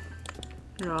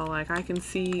 You're all like, I can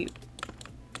see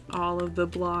all of the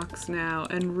blocks now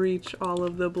and reach all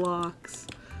of the blocks.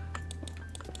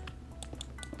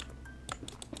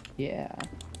 Yeah.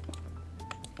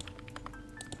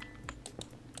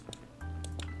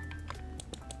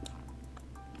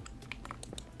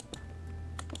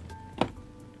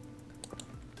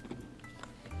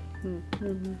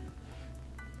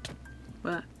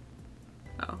 What?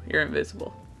 Oh, you're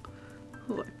invisible.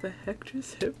 What the heck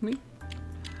just hit me?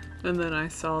 And then I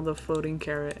saw the floating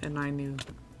carrot and I knew.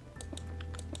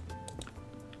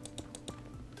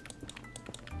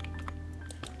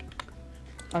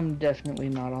 I'm definitely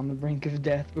not on the brink of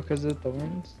death because of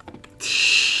thorns.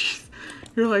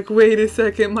 You're like, wait a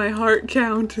second, my heart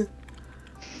count.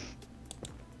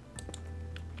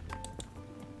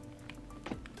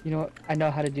 You know what? I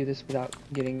know how to do this without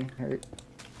getting hurt.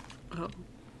 Oh.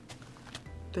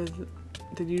 Did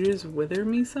you just wither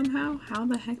me somehow? How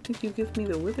the heck did you give me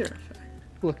the wither effect?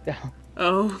 Look down.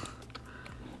 Oh.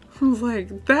 I was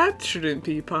like, that shouldn't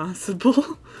be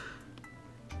possible.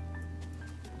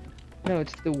 No,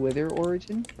 it's the wither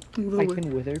origin. I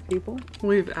can wither people.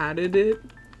 We've added it.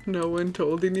 No one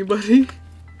told anybody.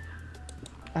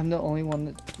 I'm the only one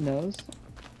that knows.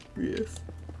 Yes.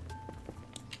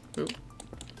 Oh.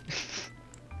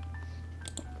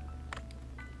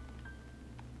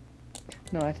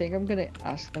 No, I think I'm gonna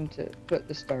ask them to put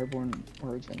the Starborn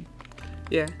origin.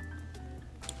 Yeah.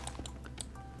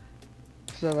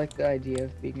 Because I like the idea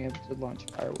of being able to launch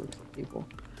fireworks at people.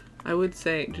 I would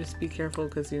say just be careful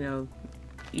because, you know,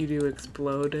 you do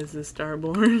explode as the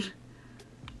Starborn.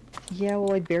 Yeah,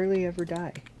 well, I barely ever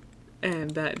die.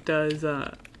 And that does,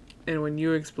 and when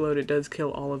you explode, it does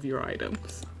kill all of your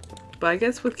items. But I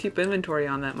guess with keep inventory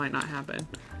on, that might not happen.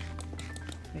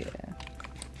 Yeah.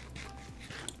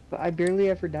 But I barely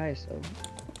ever die, so...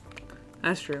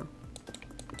 That's true.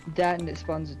 That and it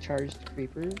spawns a charged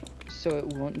creeper, so it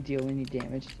won't deal any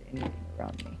damage to anything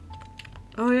around me.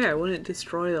 Oh yeah, it wouldn't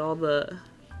destroy all the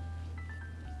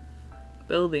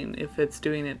building if it's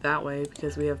doing it that way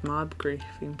because we have mob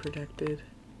griefing protected.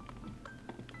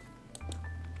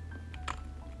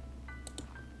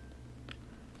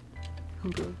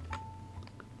 Okay.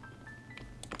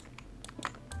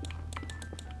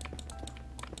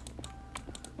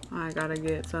 I gotta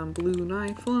get some blue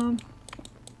knife from.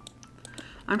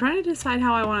 I'm trying to decide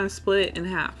how I want to split it in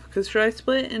half. Because should I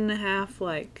split it in half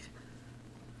like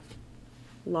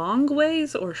long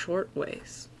ways or short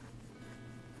ways?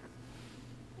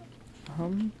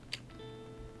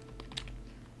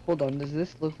 Hold on, does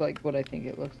this look like what I think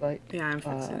it looks like? Yeah, I'm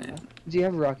fixing it. Do you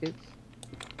have rockets?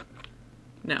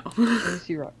 No. Let me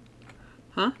see rockets.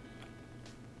 Huh?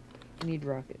 I need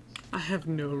rockets. I have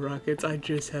no rockets, I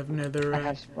just have netherite. I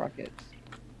have some rockets.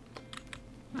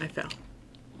 I fell.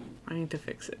 I need to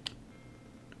fix it.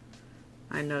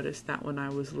 I noticed that when I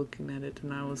was looking at it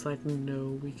and I was like,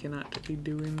 no, we cannot be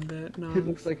doing that. No. It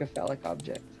looks like a phallic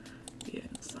object.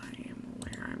 Yes, I am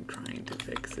aware. I'm trying to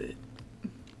fix it.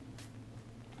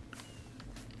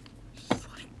 Just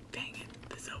like, dang it,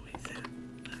 this always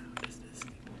happens. How does this...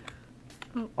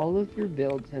 Oh. All of your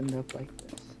builds end up like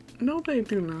this. No, they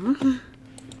do not.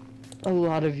 A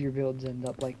lot of your builds end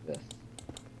up like this.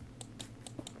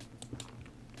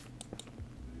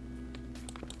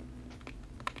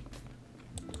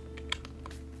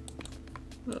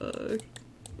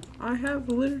 I have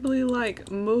literally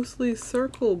like mostly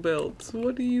circle builds.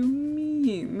 What do you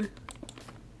mean?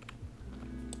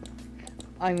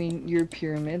 I mean, your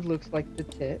pyramid looks like the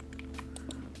tip.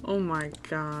 Oh my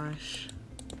gosh.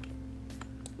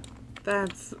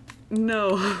 That's...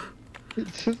 no.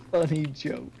 It's a funny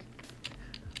joke.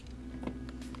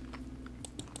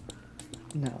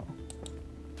 No.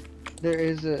 There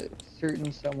is a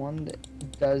certain someone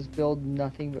that does build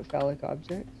nothing but phallic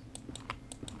objects.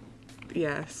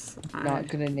 Yes. Not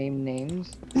gonna name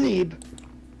names. Neeb!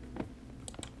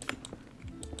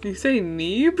 You say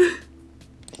Neeb?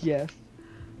 Yes.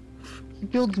 He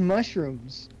builds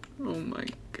mushrooms. Oh my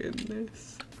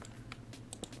goodness.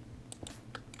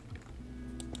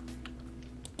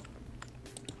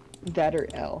 That or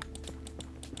L.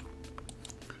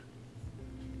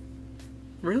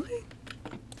 Really?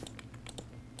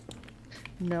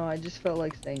 No, I just felt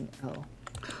like saying L.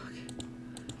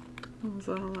 I was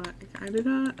all like, I did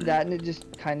not. That and it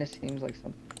just kind of seems like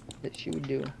something that she would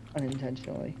do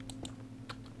unintentionally.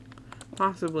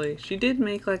 Possibly. She did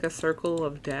make like a circle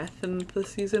of death in the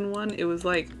season 1. It was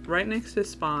like right next to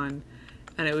spawn.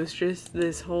 And it was just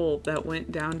this hole that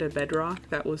went down to bedrock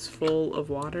that was full of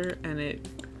water. And it,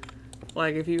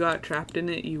 like if you got trapped in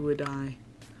it, you would die.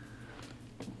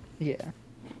 Yeah.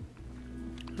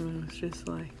 And it was just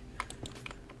like...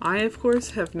 I, of course,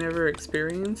 have never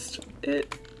experienced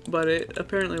it. But it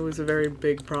apparently was a very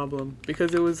big problem.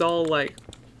 Because it was all like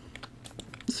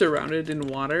surrounded in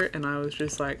water. And I was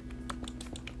just like...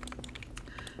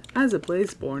 As a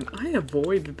Blazeborn, I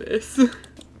avoid this.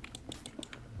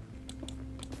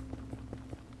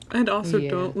 And also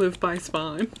don't live by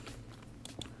spawn.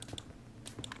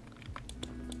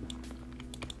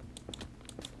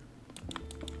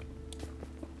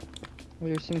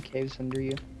 There's some caves under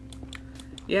you.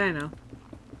 Yeah, I know.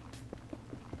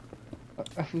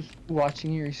 I was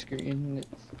watching your screen and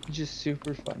it's just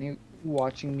super funny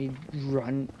watching me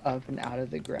run up and out of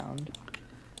the ground.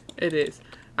 It is.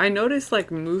 I noticed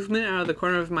like movement out of the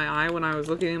corner of my eye when I was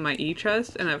looking in my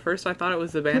e-chest, and at first I thought it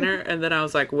was the banner, and then I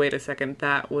was like, wait a second,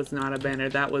 that was not a banner,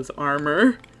 that was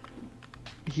armor.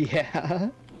 Yeah.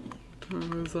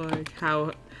 I was like,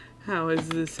 how is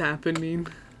this happening?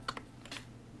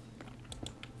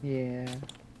 Yeah.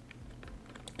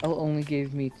 Elle only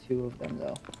gave me 2 of them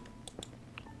though.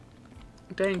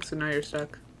 Dang, so now you're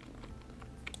stuck.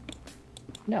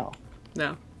 No.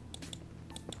 No.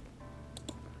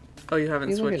 Oh, you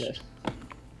haven't switched.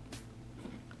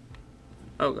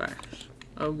 Oh gosh.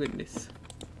 Oh goodness.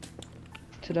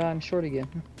 Ta-da, I'm short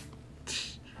again.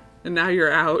 And now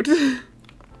you're out.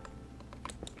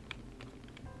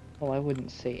 Well, I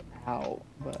wouldn't say out,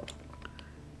 but...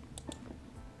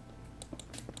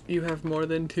 You have more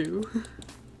than 2?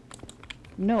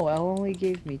 No, Elle only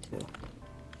gave me 2.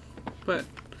 But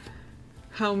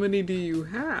how many do you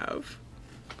have?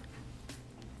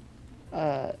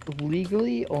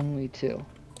 Legally only 2.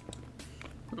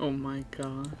 Oh my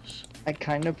gosh. I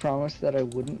kind of promised that I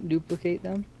wouldn't duplicate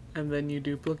them, And then you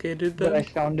duplicated but I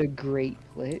them? found a great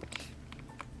glitch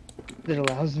that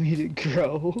allows me to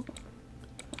grow.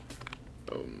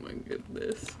 Oh my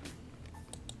goodness.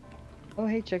 Oh,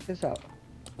 hey, check this out.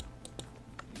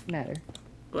 Matter.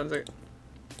 1 second.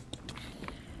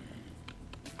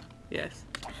 Yes.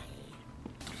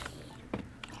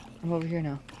 I'm over here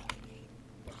now.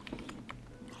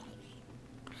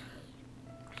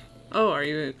 Oh, are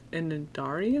you an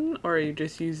Endarian? Or are you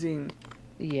just using...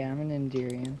 Yeah, I'm an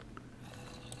Endarian.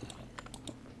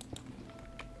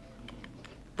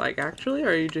 Like, actually? Or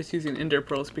are you just using Ender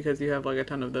Pearls because you have, like, a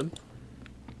ton of them?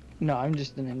 No, I'm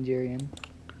just an Endarian.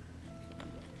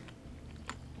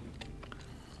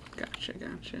 Gotcha,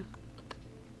 gotcha.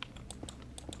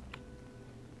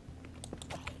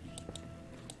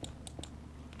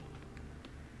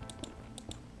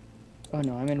 Oh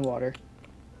no, I'm in water.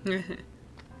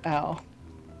 Ow.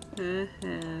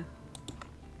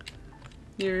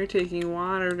 You're taking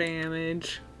water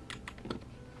damage.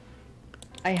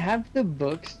 I have the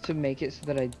books to make it so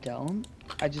that I don't.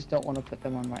 I just don't want to put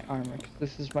them on my armor, because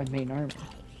this is my main armor.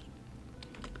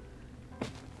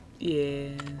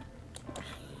 Yeah.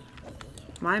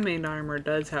 My main armor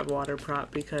does have water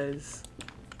prop because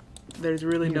there's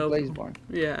really You're no... Blazeborn.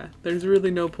 Yeah, there's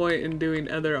really no point in doing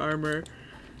other armor.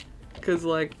 Because,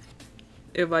 like,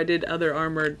 if I did other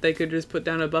armor, they could just put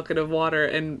down a bucket of water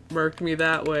and murk me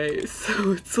that way.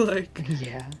 So it's like...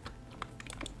 Yeah.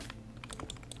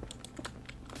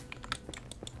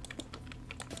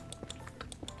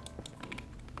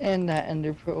 And that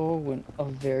Ender Pearl went a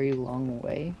very long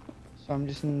way, so I'm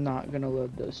just not gonna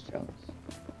load those chunks.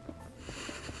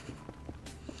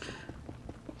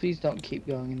 Please don't keep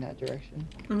going in that direction.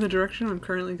 In the direction I'm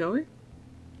currently going?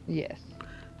 Yes.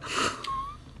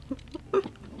 Why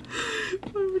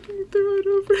would you throw it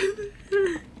over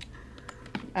there?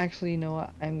 Actually, you know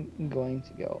what? I'm going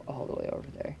to go all the way over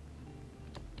there.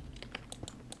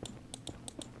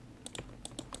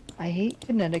 I hate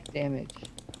kinetic damage.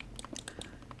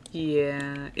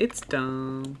 Yeah, it's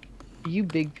dumb. You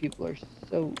big people are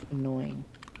so annoying.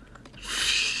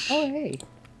 Oh, hey.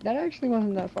 That actually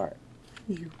wasn't that far.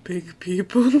 You big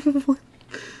people.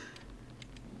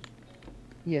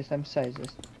 Yes, I'm sizes.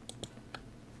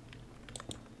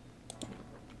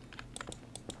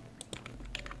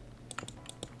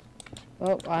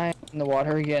 Oh, I'm in the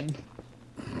water again.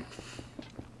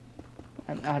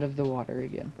 I'm out of the water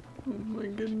again. Oh my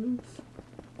goodness.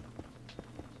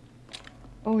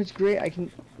 Oh, it's great. I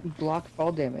can block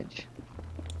fall damage.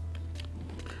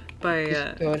 By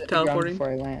Just go to the ground teleporting?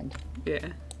 before I land. Yeah.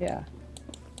 Yeah.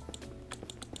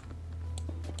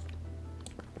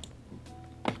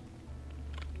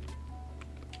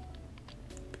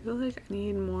 I feel like I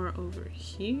need more over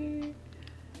here.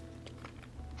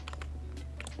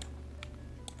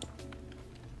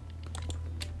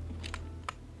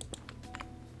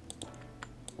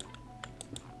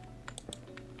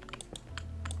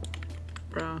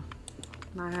 Bro,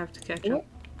 I have to catch up.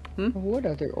 What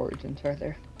other origins are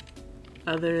there?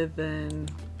 Other than,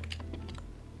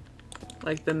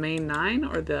 like, the main 9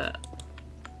 or the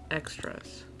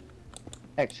extras?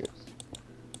 Extras.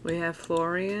 We have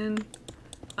Florian,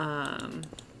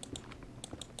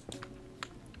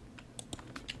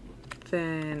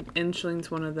 then Inchling's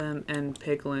one of them, and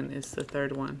Piglin is the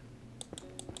 3rd one.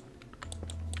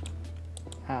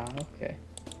 Ah, okay.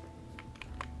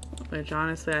 Which,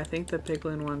 honestly, I think the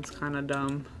Piglin one's kind of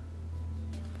dumb.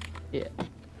 Yeah.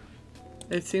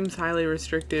 It seems highly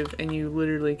restrictive, and you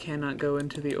literally cannot go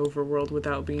into the overworld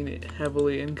without being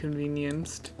heavily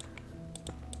inconvenienced.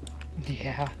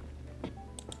 Yeah.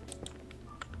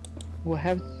 What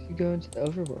happens if you go into the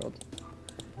overworld?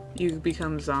 You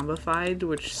become zombified,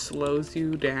 which slows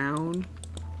you down.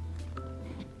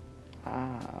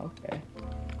 Ah, okay.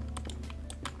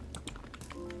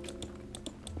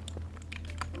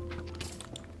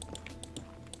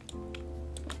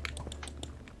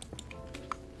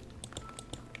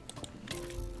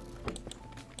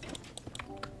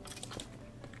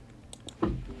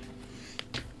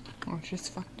 Which is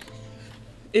fun.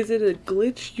 Is it a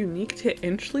glitch unique to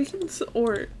Inchlings,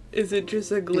 or is it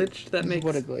just a glitch that makes...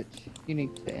 What a glitch.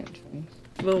 Unique to Inchlings.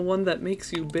 The one that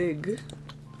makes you big?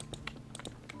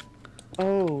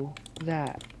 Oh,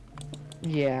 that.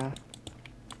 Yeah.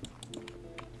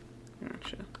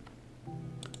 Gotcha.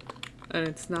 And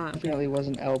it's not... Apparently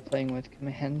wasn't Elle playing with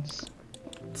commands.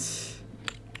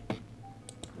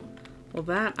 Well,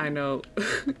 that I know.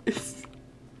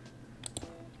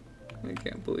 I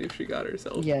can't believe she got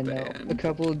herself Yeah, banned. no. A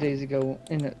couple of days ago,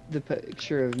 the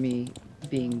picture of me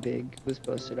being big was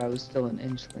posted. I was still an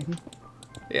inchling.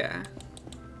 Yeah.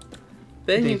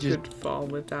 Then They you just could fall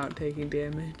without taking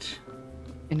damage.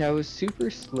 and I was super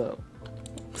slow.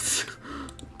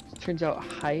 Turns out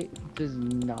height does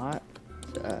not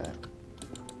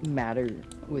matter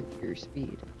with your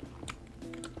speed.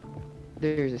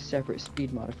 There's a separate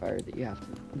speed modifier that you have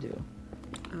to do.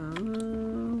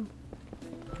 Oh.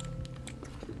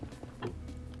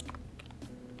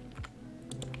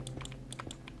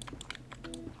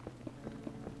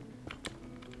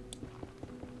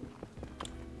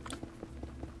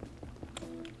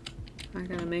 I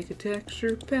gotta make a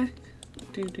texture pack.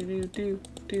 Do do do do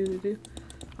do do do.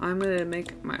 I'm gonna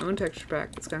make my own texture pack.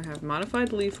 It's gonna have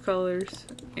modified leaf colors,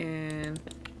 and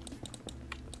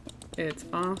it's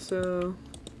also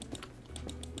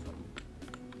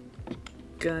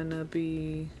gonna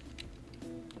be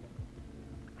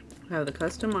have the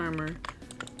custom armor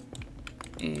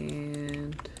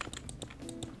and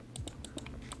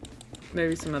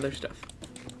maybe some other stuff.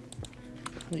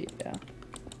 Yeah.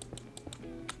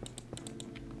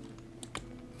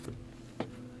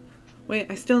 Wait,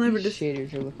 I still never These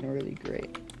shaders are looking really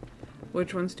great.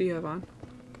 Which ones do you have on?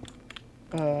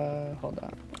 Hold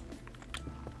on.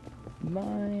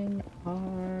 Mine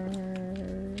are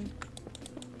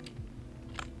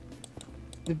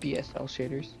the BSL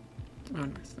shaders. Oh,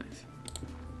 nice, nice.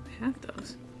 I have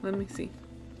those. Let me see.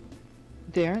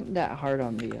 They aren't that hard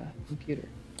on the computer.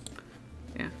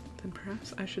 Yeah, then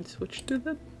perhaps I should switch to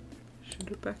the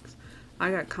shader packs.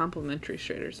 I got complementary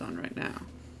shaders on right now.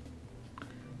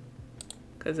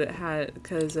 Cause it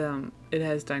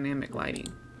has dynamic lighting.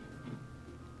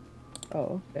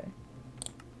 Oh, okay.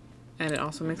 And it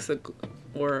also makes the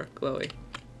aura glowy.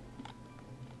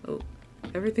 Oh,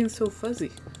 everything's so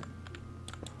fuzzy.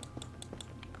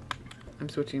 I'm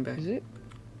switching back. Is it?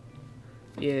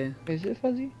 Yeah. Is it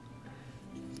fuzzy?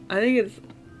 I think it's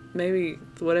maybe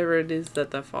whatever it is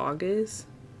that the fog is.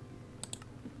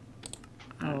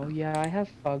 Oh, yeah, I have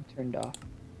fog turned off.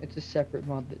 It's a separate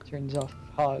mod that turns off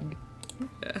fog.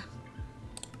 Yeah.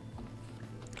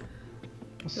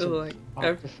 So like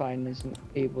Optifine isn't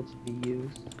able to be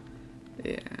used.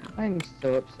 Yeah. I'm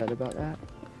so upset about that.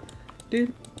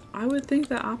 Dude, I would think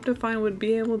that Optifine would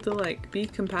be able to like be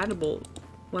compatible.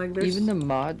 Like there's Even the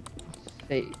mod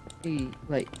say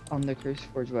like on the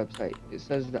CurseForge website, it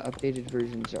says the updated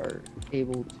versions are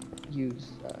able to use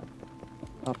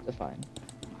Optifine.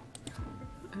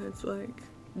 it's like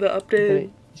the But updated.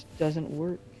 it just doesn't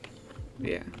work.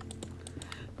 Yeah.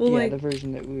 Well, Yeah, like the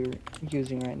version that we're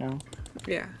using right now.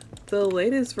 yeah, the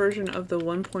latest version of the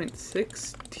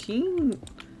 1.16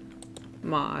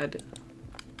 mod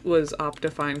was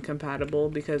Optifine compatible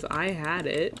because I had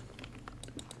it.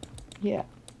 Yeah.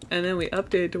 And then we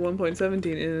updated to 1.17 and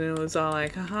it was all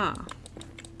like, haha.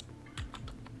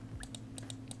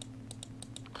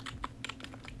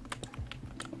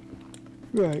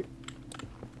 Right.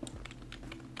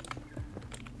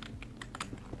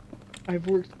 I've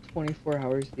worked 24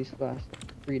 hours these last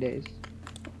 3 days.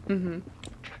 Mm-hmm.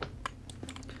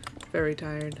 Very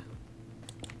tired.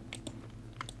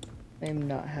 I am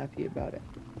not happy about it.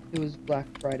 It was Black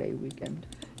Friday weekend.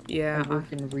 Yeah. I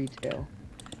work in retail.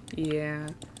 Yeah.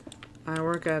 I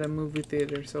work at a movie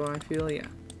theater, so I feel ya.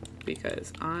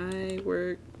 Because I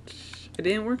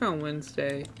didn't work on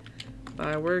Wednesday, but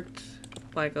I worked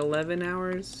like 11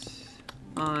 hours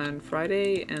on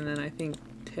Friday, and then I think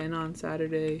 10 on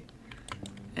Saturday,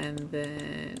 and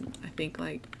then I think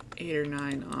like 8 or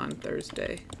 9 on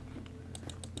Thursday.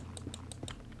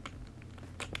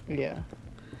 Yeah.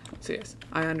 So yes,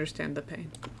 I understand the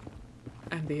pain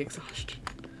and the exhaustion.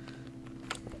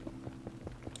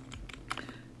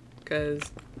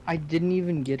 Because I didn't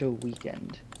even get a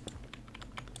weekend.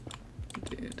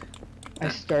 dude. I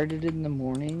started in the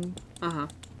morning Uh-huh.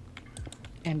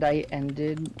 and I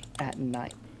ended at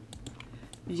night.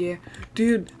 Yeah.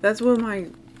 Dude, that's what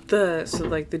so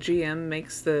like the GM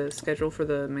makes the schedule for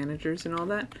the managers and all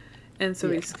that. And so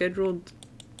Yeah. he scheduled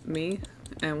me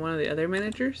and one of the other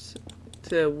managers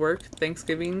to work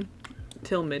Thanksgiving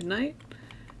till midnight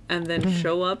and then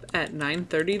show up at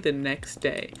 9:30 the next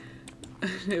day.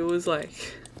 It was like,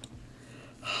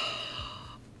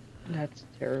 That's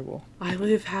terrible. I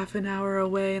live half an hour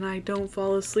away and I don't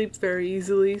fall asleep very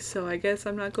easily, so I guess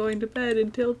I'm not going to bed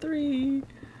until 3.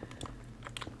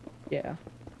 Yeah.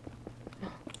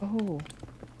 Oh.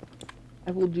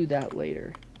 I will do that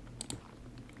later.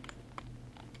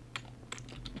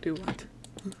 Do what?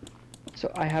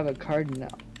 So I have a card now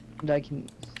and I can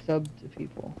sub to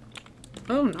people.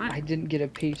 Oh, I nice. didn't get a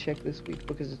paycheck this week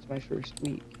because it's my first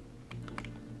week.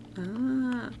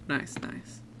 Ah, nice,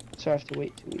 nice. So I have to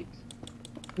wait 2 weeks.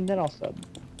 And then I'll sub.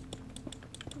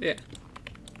 Yeah.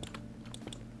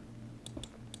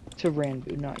 To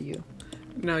Ranbu, not you.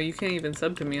 No, you can't even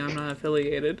sub to me. I'm not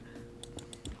affiliated.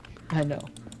 I know.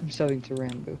 I'm subbing to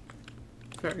Ranbu.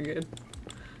 Very good.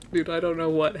 Dude, I don't know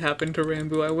what happened to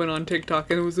Rambo. I went on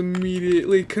TikTok and was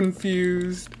immediately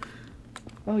confused.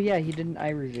 Oh yeah, he did an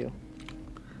eye review.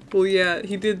 Well, yeah,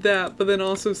 he did that, but then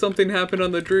also something happened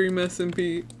on the Dream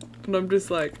SMP. And I'm just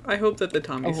like, I hope that the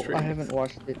Tommy stream. I haven't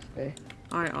watched it today.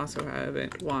 I also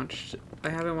haven't watched. I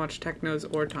haven't watched Techno's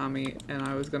or Tommy, and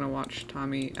I was gonna watch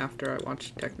Tommy after I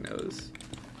watched Techno's.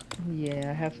 Yeah,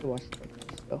 I have to watch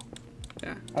it still.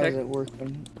 Yeah. I was at work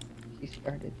when he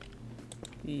started.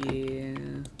 Yeah.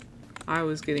 I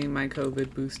was getting my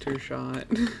COVID booster shot.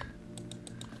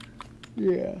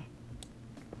 Yeah.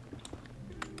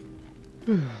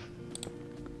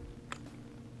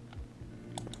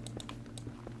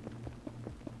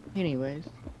 Anyways,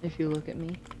 if you look at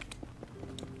me.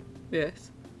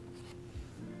 Yes.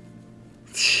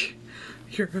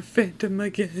 You're a phantom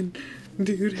again.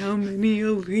 Dude, how many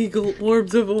illegal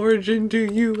orbs of origin do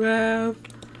you have?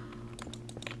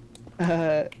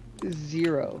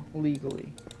 0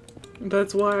 legally.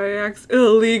 That's why I asked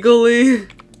illegally.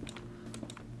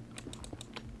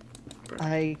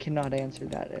 I cannot answer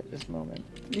that at this moment.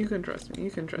 You can trust me.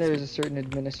 You can trust There's me. a certain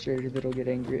administrator that'll get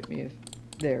angry at me if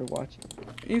they're watching.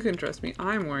 You can trust me.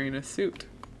 I'm wearing a suit.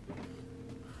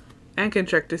 And can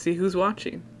check to see who's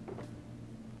watching.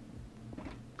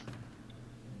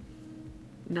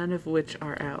 None of which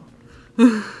are L.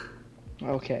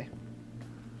 Okay.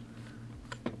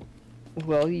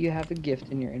 Well, you have a gift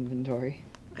in your inventory.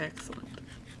 Excellent.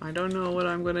 I don't know what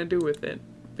I'm gonna do with it.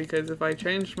 Because if I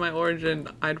changed my origin,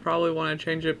 I'd probably want to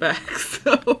change it back,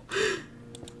 so...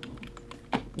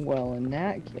 Well, in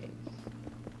that case...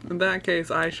 In that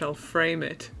case, I shall frame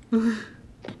it.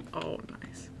 Oh,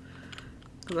 nice.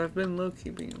 Because I've been low-key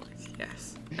being like,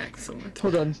 yes, excellent.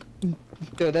 Hold on.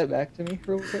 Throw that back to me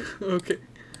real quick. Okay.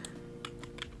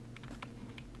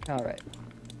 Alright.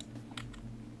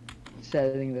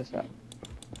 Setting this up.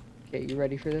 Okay, you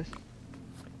ready for this?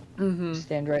 Mm-hmm.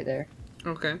 Stand right there.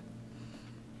 Okay.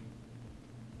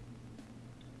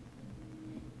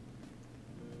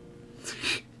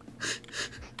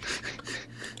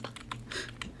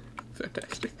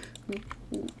 Fantastic.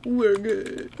 We're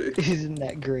good. Isn't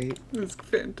that great? It's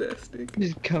fantastic.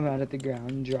 Just come out at the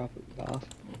ground and drop it off.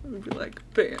 It'd be like,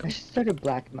 bam. I should start a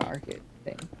black market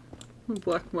thing.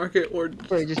 Black market or...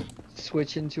 Where I just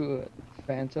switch into a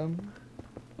phantom.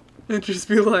 And just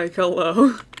be like,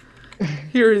 hello.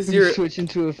 Here is your... Switch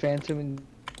into a phantom and...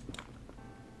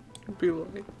 Be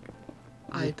like,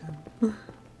 item.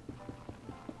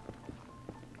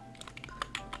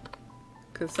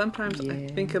 Because sometimes I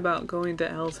think about going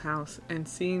to Elle's house and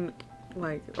seeing,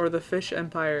 like, or the Fish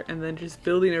Empire, and then just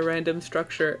building a random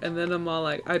structure, and then I'm all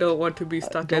like, I don't want to be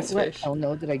stuck as Don't fish. let Elle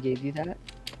know that I gave you that.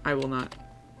 I will not.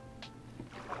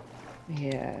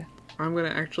 Yeah. I'm gonna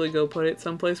actually go put it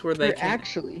someplace where they Or can.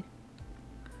 actually...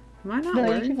 Am I not No, you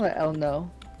worried? can let Elle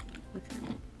know.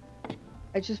 Okay.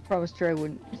 I just promised her I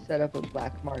wouldn't set up a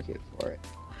black market for it.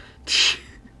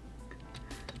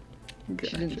 Gotcha.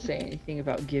 She didn't say anything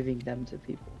about giving them to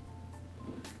people.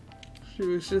 She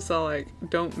was just all like,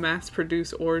 don't mass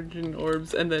produce origin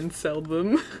orbs and then sell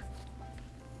them.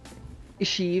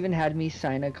 She even had me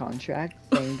sign a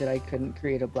contract saying that I couldn't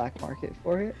create a black market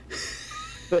for it.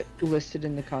 But listed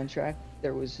in the contract,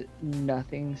 there was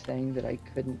nothing saying that I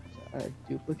couldn't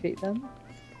duplicate them.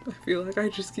 I feel like I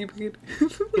just keep getting...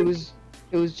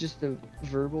 It was just a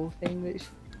verbal thing that she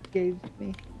gave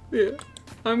me. Yeah.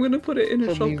 I'm gonna put it in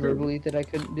a Told me shulker. verbally that I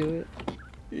couldn't do it.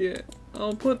 Yeah.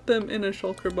 I'll put them in a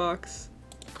shulker box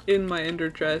in my ender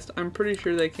chest. I'm pretty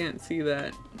sure they can't see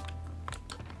that.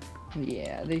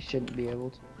 Yeah, they shouldn't be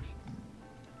able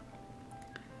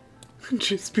to.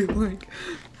 Just be like...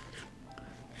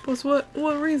 Plus, what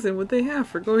reason would they have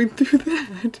for going through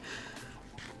that?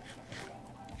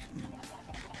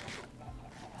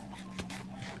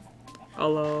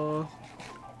 Hello.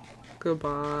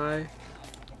 Goodbye.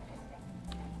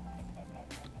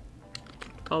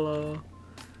 Hello.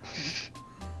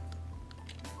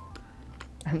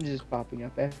 I'm just popping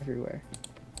up everywhere.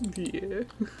 Yeah.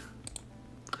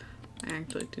 I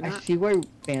actually do I not. see why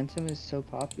Phantom is so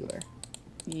popular.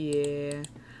 Yeah.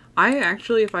 I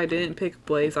actually, if I didn't pick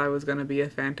Blaze, I was gonna be a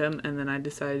Phantom, and then I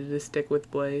decided to stick with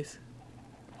Blaze.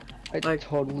 I Like-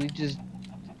 totally just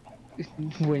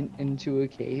went into a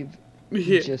cave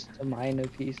Yeah. just to mine a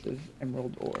piece of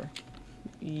emerald ore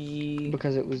Yeah.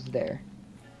 because it was there.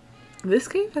 This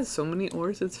cave has so many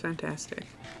ores, it's fantastic.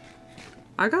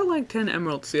 I got like 10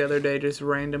 emeralds the other day just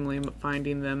randomly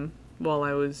finding them while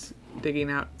I was digging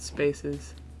out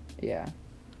spaces. Yeah.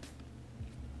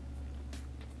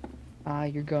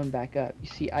 You're going back up. You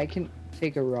see, I can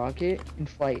take a rocket and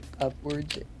fly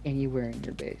upwards anywhere in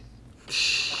your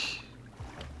base.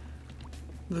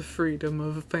 The freedom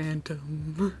of a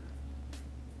phantom.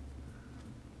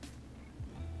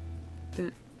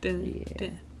 Dun, dun, Yeah.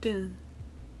 dun, dun.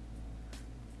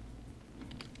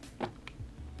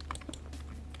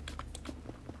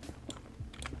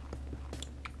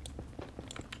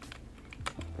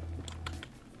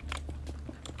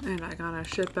 And I gotta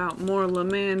ship out more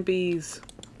Leman bees.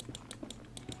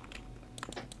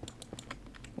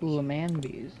 Leman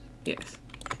bees. Yes.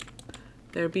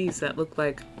 They're bees that look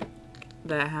like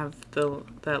that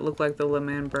look like the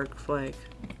Lemanberg flag.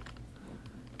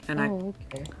 And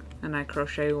I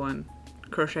crochet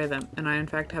them. And I in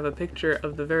fact have a picture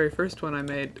of the very first one I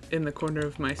made in the corner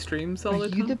of my streams all the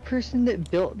time. Are you the person that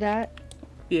built that?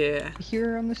 Yeah.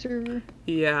 Here on the server?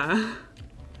 Yeah.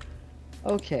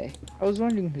 Okay. I was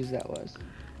wondering whose that was.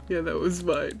 Yeah, that was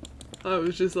mine. I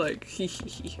was just like, hee hee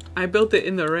hee. I built it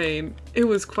in the rain. It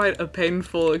was quite a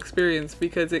painful experience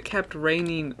because it kept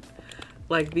raining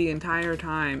like the entire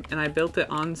time, and I built it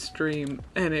on stream,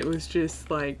 and it was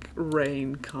just like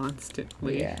rain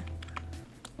constantly. Yeah.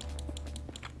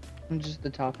 I'm just the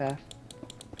top half.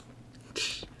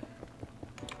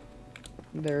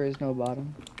 There is no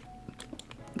bottom.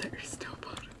 There is no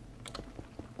bottom.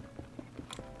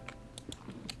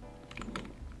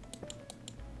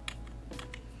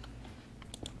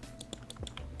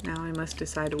 Now I must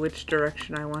decide which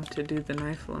direction I want to do the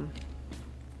knifelum.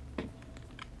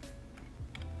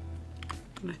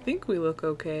 I think we look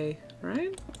okay,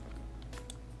 right?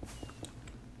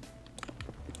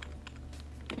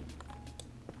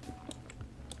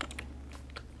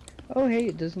 Oh hey,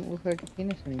 it doesn't look like a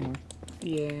penis anymore.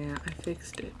 Yeah, I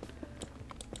fixed it.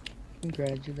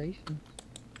 Congratulations.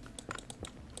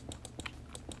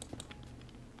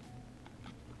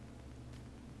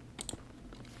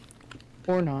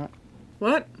 Or not.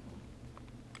 What?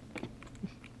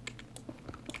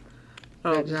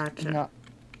 Oh, That just gotcha. Not...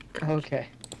 Gotcha. Okay.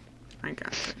 I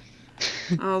gotcha.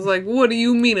 I was like, what do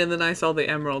you mean? And then I saw the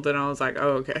emerald and I was like,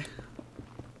 oh, okay.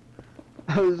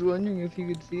 I was wondering if you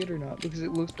could see it or not, because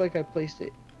it looks like I placed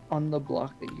it on the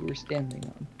block that you were standing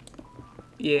on.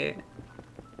 Yeah.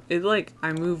 It like,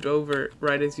 I moved over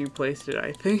right as you placed it,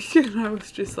 I think. And I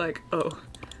was just like, oh.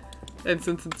 And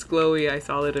since it's glowy, I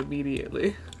saw it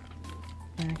immediately.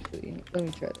 Actually, let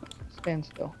me try this. Stand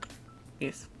still.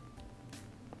 Yes.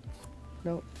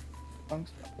 Nope. Wrong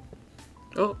spot.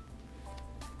 Oh.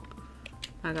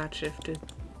 I got shifted.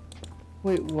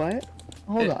 Wait, what?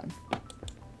 Hold on.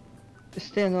 Just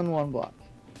stand on one block.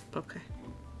 Okay.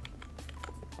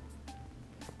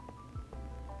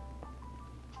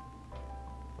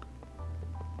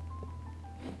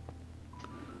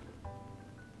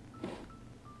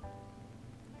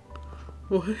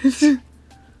 What?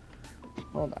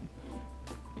 Hold on.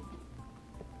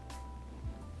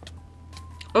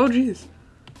 Oh, jeez.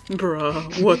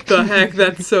 Bruh, what the heck?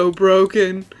 That's so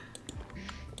broken.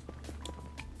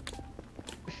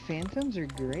 Phantoms are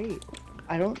great.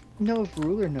 I don't know if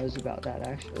Ruler knows about that,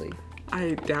 actually.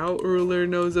 I doubt Ruler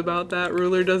knows about that.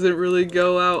 Ruler doesn't really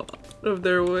go out of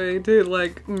their way to,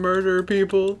 like, murder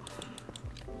people.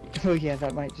 Oh yeah,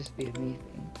 that might just be a me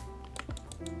thing.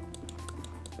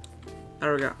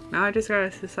 There we go. Now I just gotta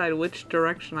decide which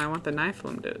direction I want the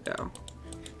knifelum to go.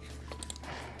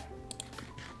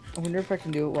 I wonder if I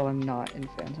can do it while I'm not in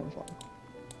Phantom form.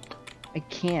 I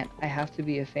can't. I have to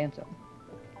be a Phantom.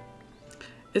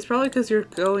 It's probably because you're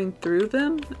going through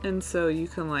them, and so you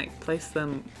can, like, place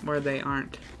them where they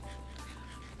aren't.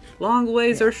 Long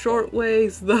ways or short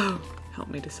ways, though. Help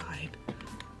me decide.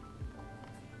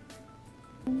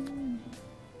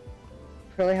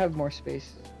 Probably have more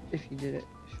space if you did it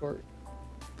short.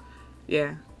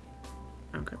 Yeah.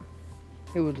 Okay.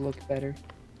 It would look better.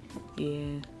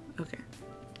 Yeah. Okay.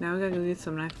 Now we gotta go get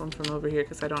some knifelum from over here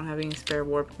because I don't have any spare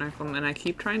warped knifelum, and I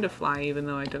keep trying to fly even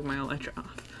though I took my elytra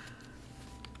off.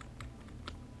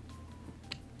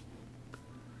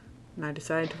 And I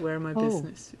decided to wear my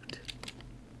business suit.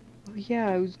 Oh yeah,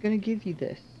 I was gonna give you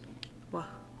this. Wow.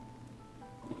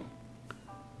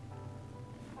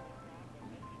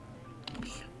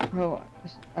 Oh,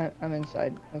 I'm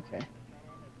inside. Okay.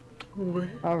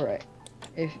 Where? Alright.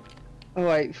 Oh,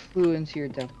 I flew into your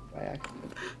temple by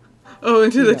accident. Oh,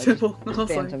 into the Yeah, temple. just I was like,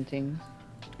 Phantom things.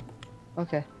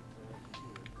 Okay.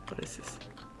 what is this?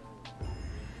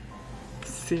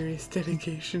 Serious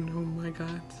dedication. Oh my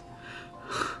god.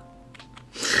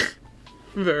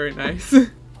 Very nice.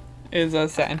 Is a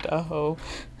Santa ho.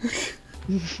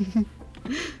 This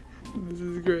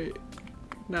is great.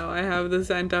 Now I have the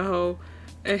Santa ho,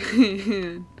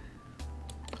 and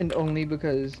only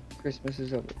because Christmas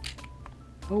is over.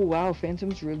 Oh wow,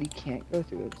 phantoms really can't go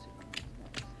through it.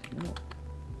 No.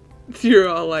 you're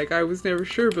all like, I was never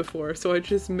sure before, so I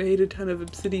just made a ton of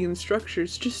obsidian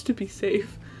structures just to be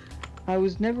safe. I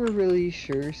was never really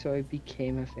sure, so I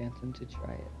became a phantom to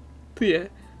try it. Yeah.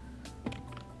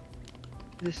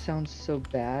 This sounds so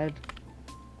bad.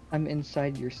 I'm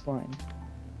inside your slime.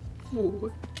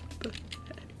 What the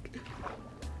heck?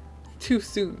 Too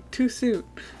soon. Too soon.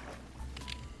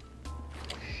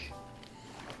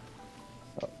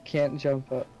 Oh, can't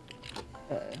jump up.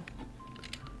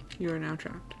 You are now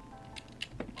trapped.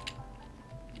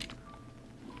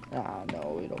 Ah,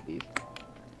 no, it'll be fine.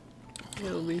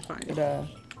 It'll be fine. But,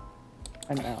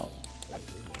 I'm out.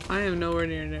 I am nowhere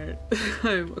near there.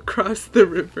 I'm across the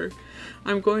river.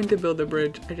 I'm going to build a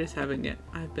bridge. I just haven't yet.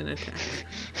 I've been attacked.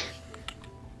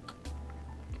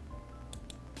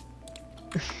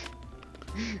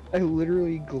 I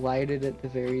literally glided at the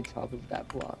very top of that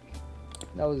block.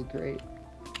 That was great.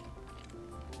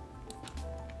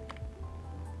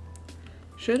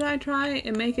 Should I try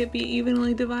and make it be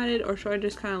evenly divided, or should I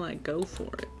just kind of like go for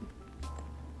it?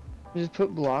 Just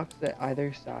put blocks at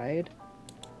either side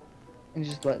and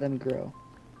just let them grow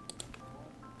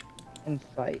and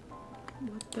fight.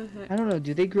 What the heck? I don't know,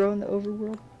 do they grow in the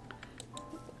overworld?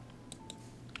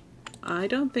 I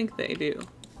don't think they do.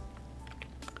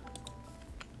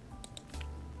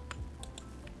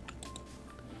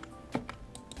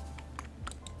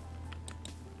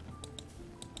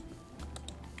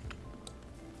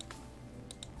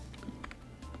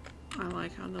 I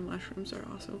like how the mushrooms are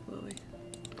also glowy.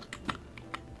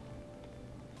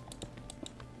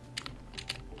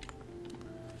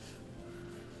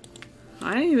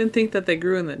 I didn't even think that they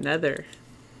grew in the nether,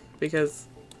 because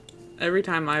every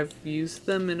time I've used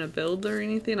them in a build or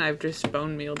anything, I've just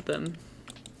bone mealed them.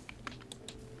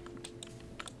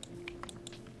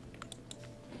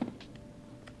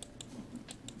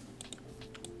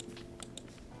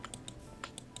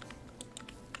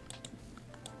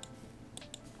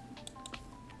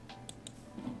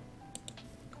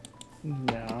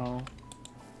 No.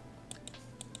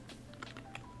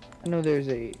 I know there's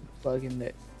a plugin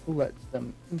that lets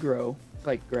them grow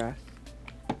like grass.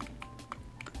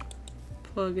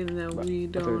 Plugin that But we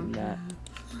other don't than that- have.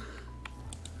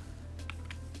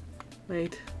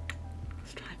 Wait.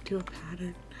 Let's try to do a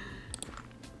pattern.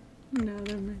 No,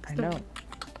 they're mixed I know. up.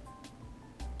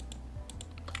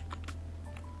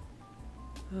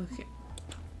 Okay.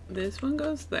 This one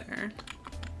goes there.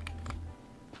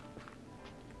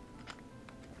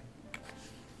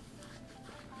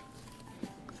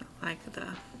 So like the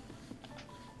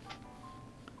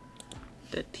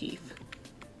teeth.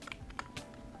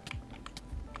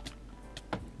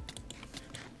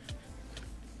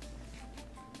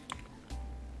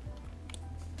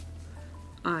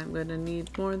 I'm gonna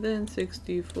need more than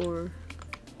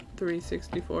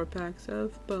 364 packs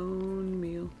of bone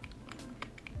meal.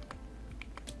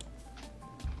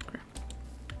 Crap.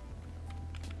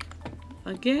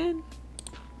 Again?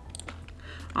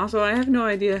 Also, I have no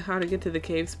idea how to get to the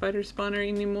cave spider spawner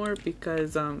anymore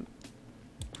because the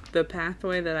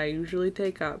pathway that I usually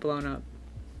take got blown up.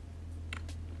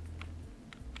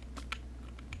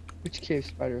 Which cave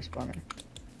spider spawner?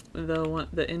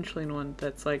 The inchling one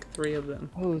that's like 3 of them.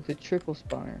 Oh, the triple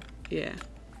spawner. Yeah.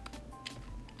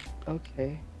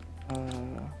 Okay.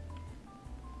 But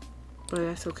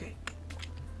that's okay.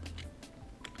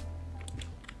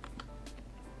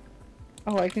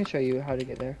 Oh, I can show you how to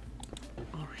get there.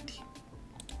 Alrighty.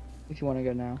 If you want to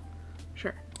go now.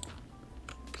 Sure.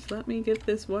 Just let me get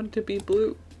this one to be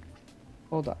blue.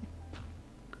 Hold on.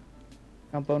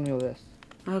 Now bone meal this.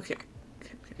 Okay.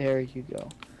 There you go.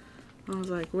 I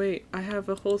was like, wait, I have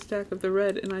a whole stack of the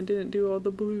red and I didn't do all the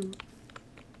blue.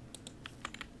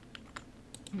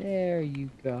 There you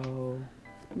go.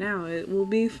 Now it will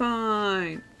be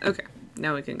fine. Okay,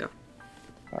 now we can go.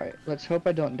 Alright, let's hope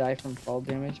I don't die from fall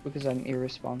damage because I'm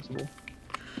irresponsible.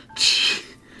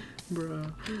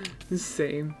 Bruh.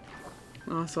 Same.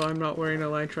 Also, I'm not wearing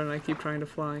elytra and I keep trying to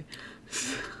fly.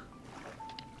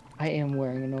 I am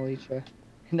wearing an elytra.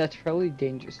 And that's probably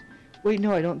dangerous. Wait,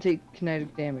 no, I don't take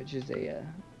kinetic damage as a,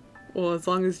 Well, as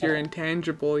long as you're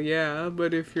intangible, yeah.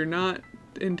 But if you're not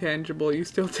intangible, you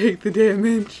still take the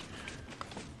damage.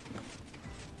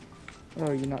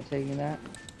 Oh, you're not taking that?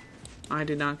 I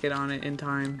did not get on it in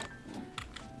time.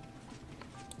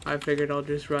 I figured I'll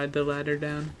just ride the ladder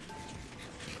down.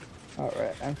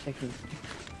 Alright, I'm taking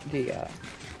the,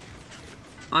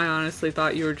 I honestly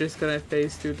thought you were just gonna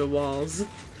phase through the walls.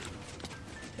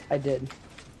 I did.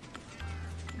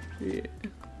 Yeah.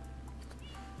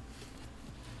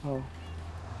 Oh.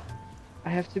 I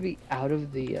have to be out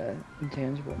of the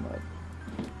intangible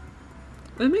mode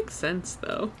That makes sense,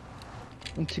 though.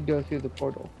 and to go through the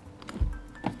portal.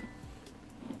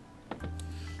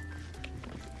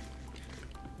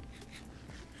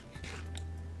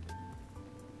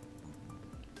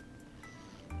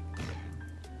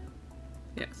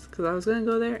 Yes, because I was gonna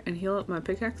go there and heal up my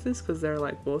pickaxes because they're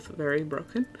like both very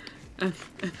broken. And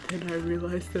then I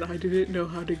realized that I didn't know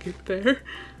how to get there.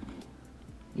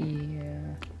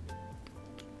 Yeah.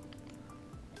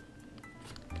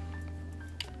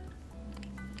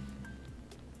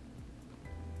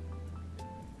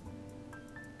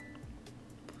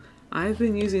 I've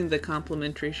been using the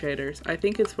complementary shaders. I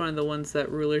think it's one of the ones that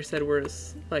Ruler said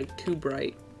was like too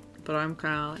bright. But I'm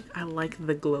kind of like, I like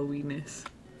the glowiness.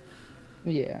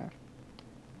 Yeah.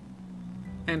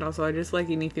 And also I just like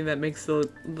anything that makes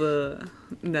the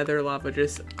nether lava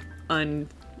just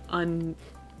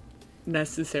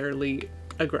unnecessarily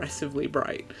aggressively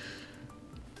bright.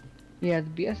 Yeah, the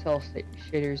BSL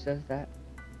shaders does that.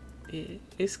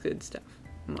 It's good stuff.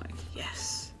 I'm like,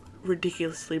 yes,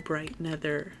 ridiculously bright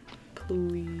nether,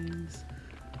 please.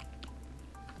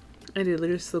 And it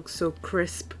just looks so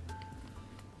crisp.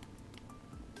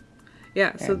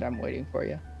 Yeah, so And I'm waiting for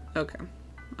you. okay,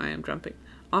 I am jumping.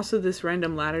 Also, this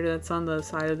random ladder that's on the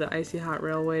side of the icy hot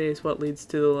railway is what leads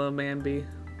to the little man bee.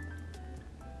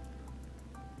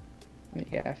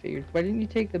 Yeah, I figured. Why didn't you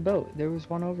take the boat? There was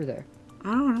one over there.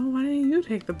 I don't know, why didn't you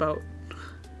take the boat?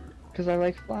 Because I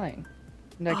like flying.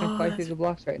 And I can fly through that's- the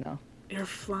blocks right now. You're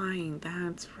flying,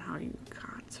 that's how you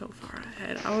got so far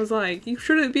ahead. I was like, you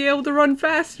shouldn't be able to run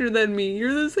faster than me,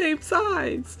 you're the same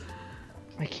size.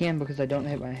 I can because I don't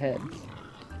hit my head.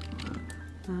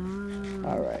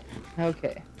 Alright.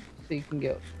 Okay. So you can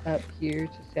go up here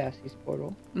to Sassy's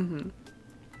portal. Mm-hmm.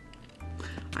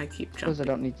 I keep Because I jumping.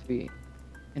 don't need to be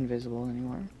invisible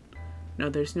anymore. No,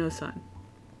 there's no sun.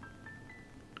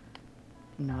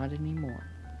 Not anymore.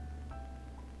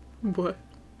 What?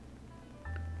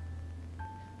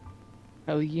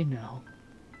 Oh, you know.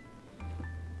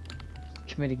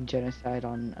 Committing genocide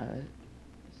on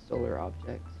solar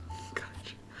objects.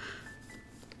 Gotcha.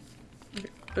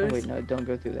 Oh wait, no, don't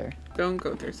go through there. Don't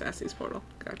go through Sassy's portal.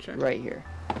 Gotcha. Right here.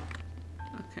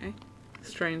 Okay.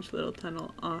 Strange little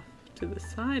tunnel off to the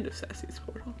side of Sassy's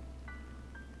portal.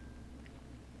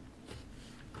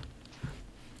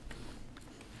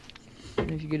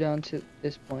 And if you go down to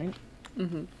this point,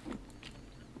 Mm-hmm.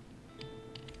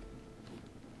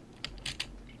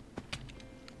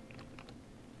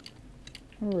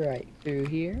 right through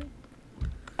here.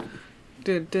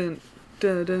 Dun dun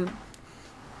dun dun.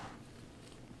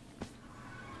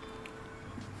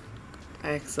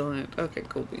 Excellent. Okay,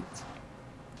 cool beans.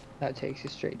 That takes you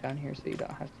straight down here so you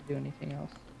don't have to do anything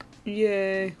else.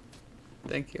 Yay.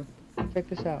 Thank you. Check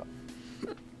this out.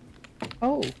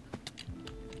 Oh!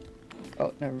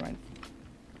 Oh, never mind.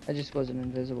 I just wasn't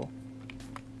invisible.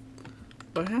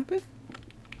 What happened?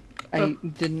 I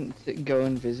didn't go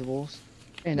invisible,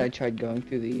 and I tried going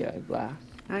through the glass,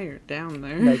 Now you're down but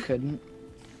there. I couldn't.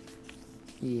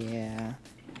 Yeah.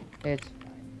 It's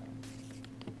fine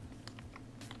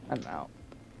though. I'm out.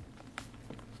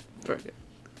 Very good.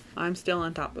 I'm still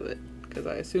on top of it because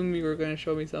I assumed you were going to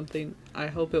show me something. I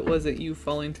hope it wasn't you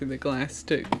falling through the glass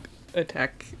to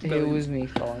attack. It was me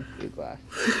falling through the glass.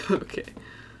 Okay.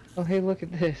 Oh, hey, look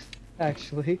at this.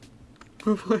 Actually,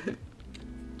 What?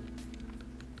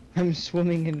 I'm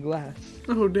swimming in glass.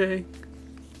 Oh dang.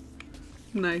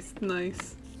 Nice,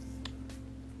 nice.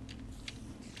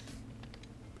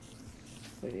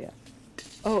 But yeah.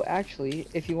 Oh, actually,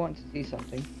 if you want to see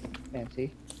something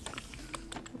fancy,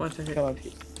 One second. come up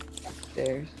here.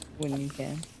 Upstairs when you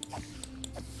can.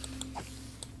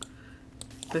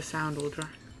 The sound will dry.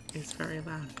 It's very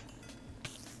loud.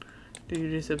 Did you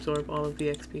just absorb all of the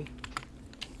XP?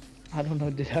 I don't know,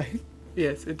 did I?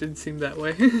 Yes, it did seem that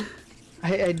way.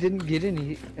 I didn't get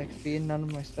any XP and none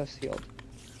of my stuff's healed.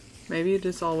 Maybe it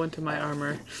just all went to my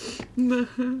armor.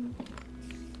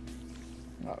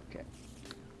 Okay.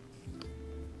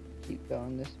 Keep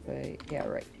going this way. Yeah,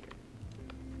 right here.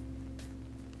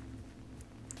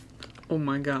 Oh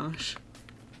my gosh.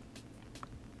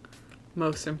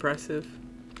 Most impressive.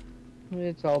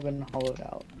 It's all been hollowed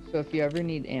out. So if you ever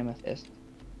need amethyst,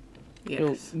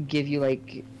 Yes. it'll give you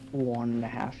like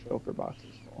 1.5 shulker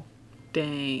boxes full.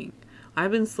 Dang.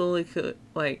 I've been slowly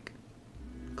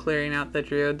clearing out the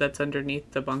geode that's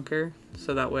underneath the bunker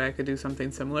so that way I could do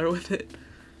something similar with it.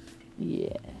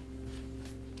 Yeah.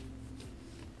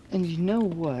 And you know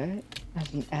what?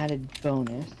 As an added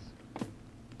bonus.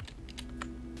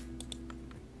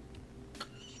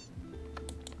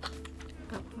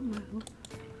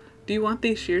 Do you want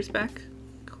these shears back?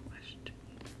 Question.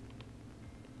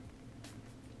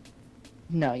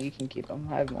 No, you can keep them.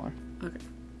 I have more. Okay.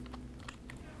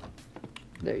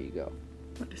 There you go.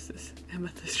 What is this?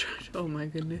 Amethyst charge. Oh my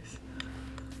goodness.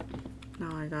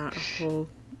 Now I got a whole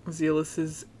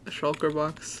Zealous's shulker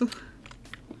box.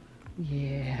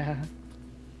 Yeah.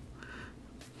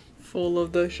 Full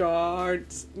of the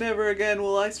shards. Never again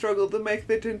will I struggle to make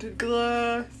the tinted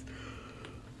glass.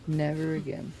 Never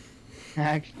again.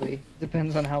 Actually,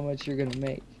 depends on how much you're gonna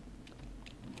make.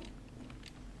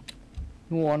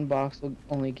 One box will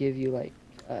only give you like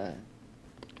a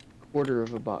quarter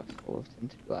of a box full of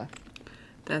tinted glass.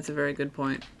 That's a very good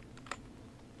point.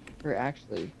 Or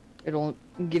actually, it'll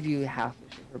give you half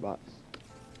a sugar box.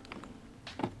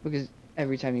 Because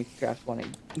every time you craft one, it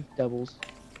doubles.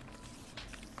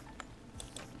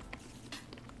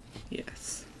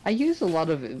 Yes. I use a lot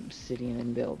of obsidian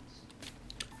in builds.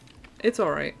 It's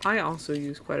alright. I also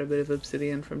use quite a bit of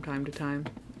obsidian from time to time.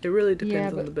 It really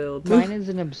depends on the build. Mine is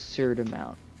an absurd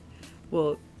amount.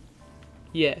 Well,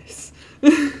 yes.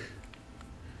 I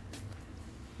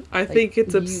Like, think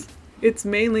it's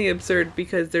mainly absurd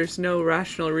because there's no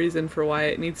rational reason for why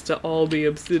it needs to all be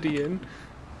obsidian.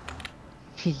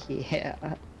 Yeah.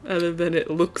 Other than it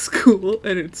looks cool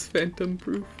and it's phantom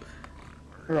proof.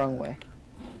 Wrong way.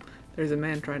 There's a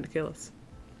man trying to kill us.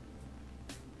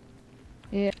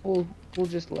 Yeah, we'll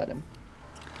just let him.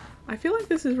 I feel like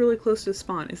this is really close to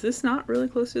spawn. Is this not really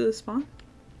close to the spawn?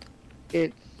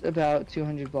 It's about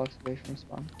 200 blocks away from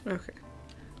spawn. Okay.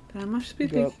 Then I must be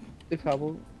Go up thinking the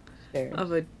cobble stairs.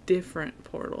 of a different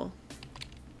portal.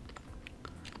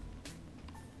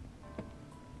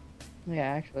 Yeah,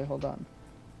 actually, hold on.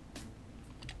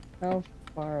 How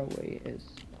far away is...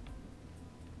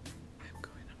 I'm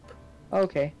going up.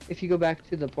 Okay, if you go back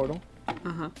to the portal.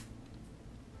 Uh-huh.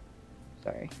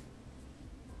 Sorry.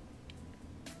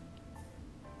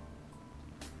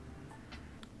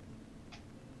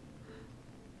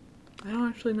 I don't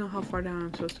actually know how far down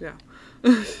I'm supposed to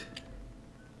go.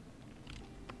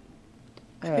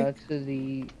 To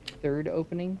the third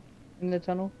opening in the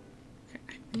tunnel. Okay,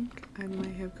 I think I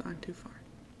might have gone too far.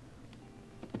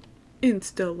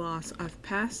 Insta loss. I've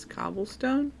passed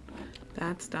cobblestone.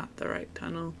 That's not the right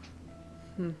tunnel.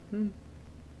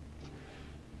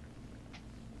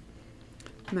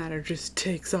 Matter just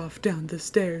takes off down the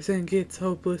stairs and gets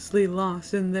hopelessly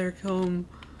lost in their home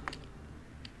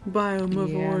biome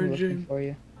of Yeah, I'm looking origin. for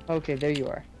you. Okay, there you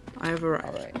are. I have arrived.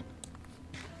 Alright.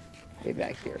 Way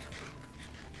back here.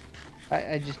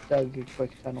 I just dug a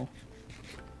quick tunnel.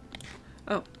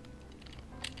 Oh.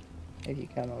 If you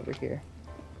come over here.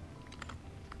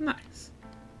 Nice.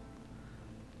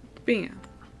 Bam.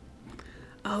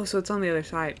 Oh, so it's on the other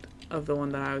side of the one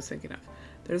that I was thinking of.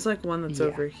 There's like one that's Yeah.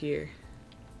 over here.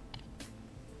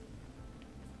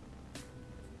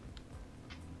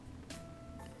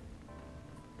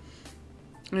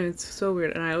 And it's so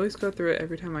weird, and I always go through it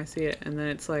every time I see it, and then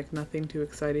it's like nothing too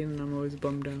exciting, and I'm always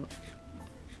bummed out.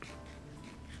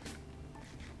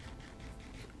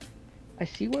 I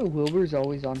see why Wilbur's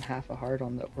always on half a heart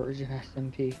on the Origin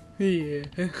SMP.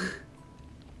 Yeah.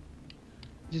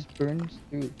 Just burns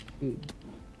through food.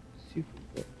 Super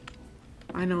quick.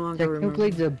 I no longer remember.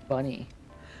 Technically, the bunny.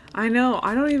 I know.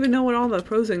 I don't even know what all the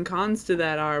pros and cons to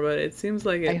that are, but it seems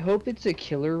like it. I hope it's a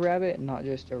killer rabbit, not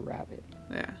just a rabbit.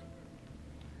 Yeah.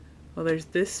 Well, there's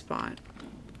this spot.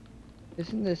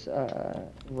 Isn't this,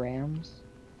 Rams?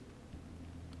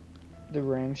 The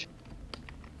ram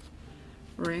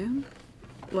Ram?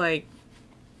 Like,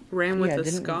 ram with Yeah, a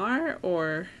didn't- scar,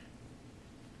 or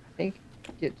I think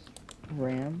it's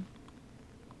ram.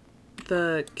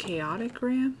 the chaotic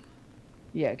ram?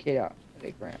 Yeah,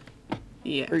 chaotic ram.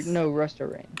 Yes. Or, no,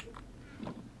 Restorain.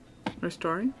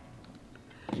 Restoring?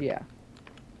 Yeah.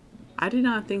 I did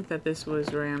not think that this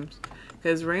was rams.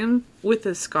 Because ram with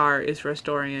a scar is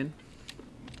Restorian.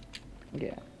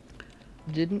 Yeah.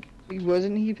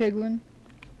 Wasn't he Piglin?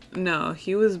 No,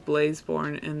 he was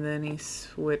Blazeborn, and then he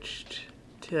switched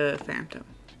to Phantom.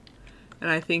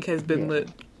 And I think has been Yeah.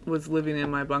 was living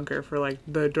in my bunker for like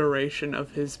the duration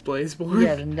of his Blazeborn.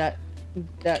 Yeah, then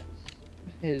that's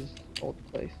his old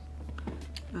place.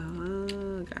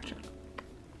 Gotcha.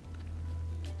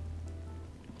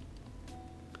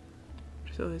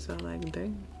 So it's a like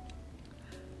thing.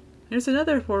 There's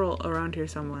another portal around here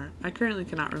somewhere. I currently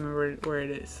cannot remember where it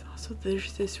is. Also,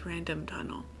 there's this random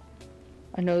tunnel.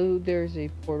 I know there's a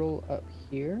portal up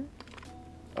here.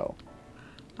 Oh.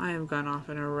 I have gone off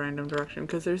in a random direction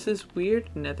because there's this weird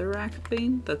netherrack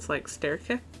thing that's like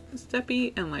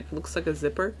staircase-steppy and like looks like a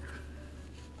zipper.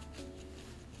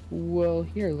 Well,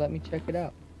 here, let me check it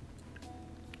out.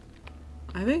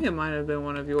 I think it might have been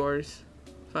one of yours,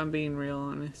 if I'm being real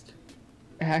honest.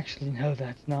 Actually, no,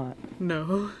 that's not.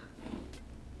 No.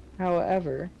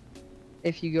 However,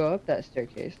 if you go up that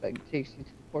staircase, that takes you to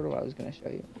the portal I was going to show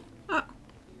you. Oh.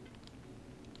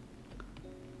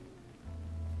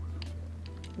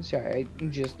 Sorry, I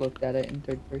just looked at it in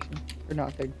third person. Or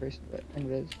not third person, but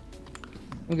invis.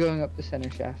 I'm going up the center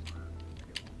shaft.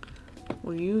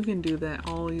 Well, you can do that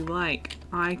all you like.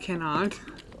 I cannot.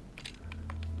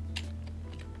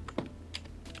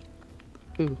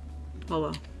 Ooh.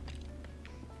 Hello.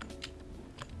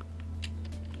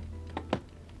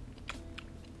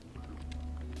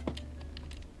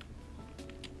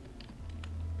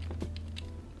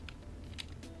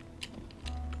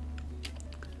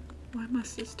 Why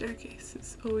must the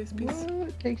staircases always be Well,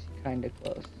 it takes you kind of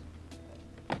close.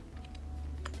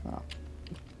 Well,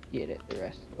 get it the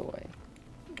rest of the way.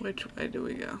 Which way do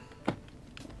we go?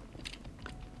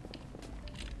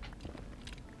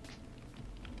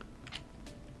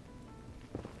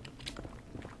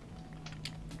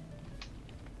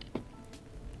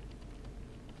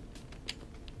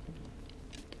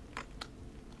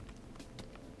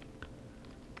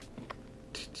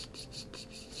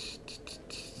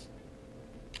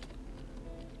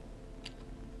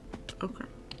 Okay.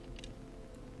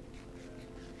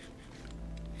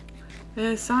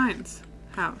 There's signs.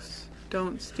 House.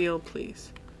 Don't steal,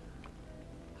 please.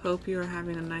 Hope you are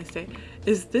having a nice day.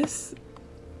 Is this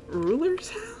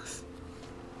Ruler's house?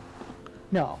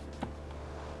 No.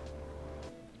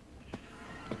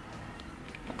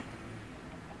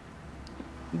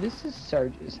 This is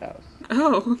Sarge's house.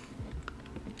 Oh.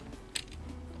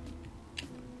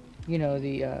 You know,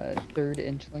 the third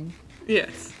inchling.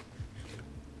 Yes.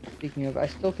 Speaking of, I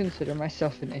still consider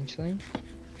myself an inchling.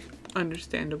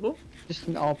 Understandable. Just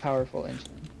an all-powerful inchling.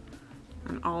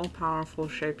 An all-powerful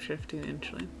shape-shifting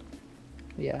inchling.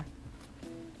 Yeah.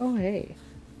 Oh, hey.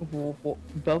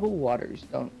 Bubble waters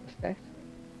don't affect me.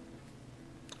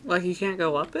 Like you can't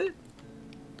go up it?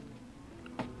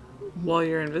 While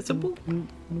you're invisible?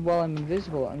 While I'm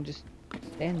invisible, I'm just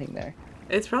standing there.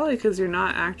 It's probably because you're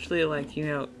not actually like, you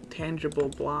know, tangible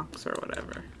blocks or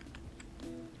whatever.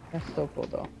 That's so cool,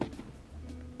 though.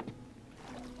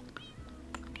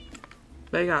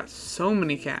 They got so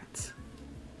many cats.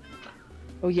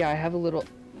 Oh, yeah, I have a little...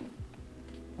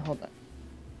 Hold on.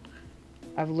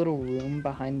 I have a little room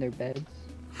behind their beds.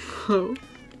 Oh.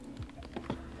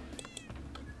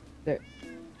 Their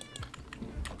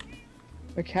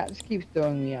cats keep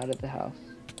throwing me out of the house.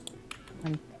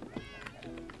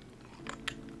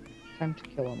 Time to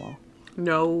kill them all.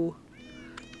 No.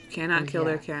 You cannot kill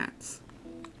their yeah. cats.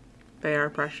 They are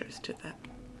precious to them.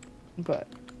 But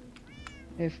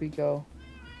if we go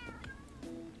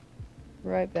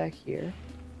right back here,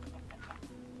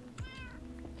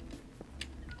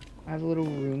 I have a little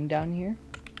room down here.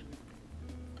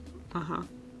 Uh-huh.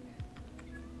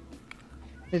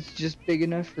 It's just big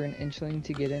enough for an inchling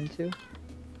to get into.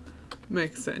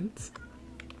 Makes sense.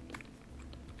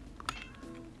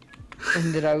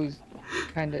 And that I was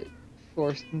kind of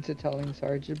forced into telling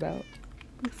Sarge about.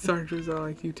 Sarge was all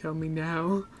like, you tell me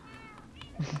now.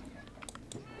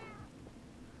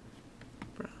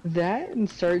 That and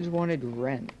Sarge wanted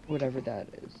rent, whatever that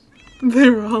is. They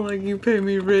were all like, you pay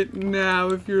me rent now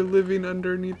if you're living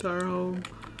underneath our home.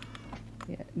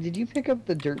 Yeah. Did you pick up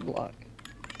the dirt block?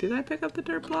 Did I pick up the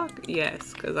dirt block?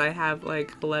 Yes, because I have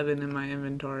like 11 in my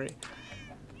inventory.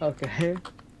 Okay.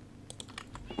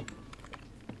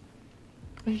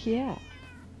 But yeah.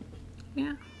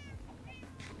 Yeah.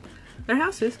 Their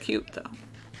house is cute though.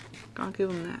 Gotta give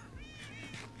them that.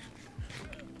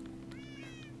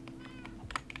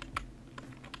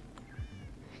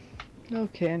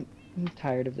 Okay, I'm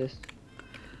tired of this.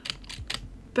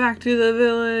 Back to the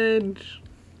village!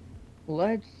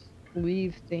 Let's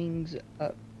leave things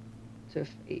up to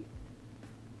fate.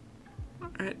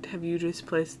 Alright, have you just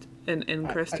placed an end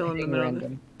crystal in the hitting middle of it?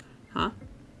 random. Huh?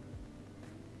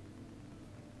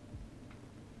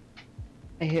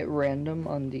 I hit random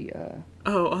on the,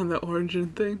 Oh, on the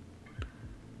origin thing?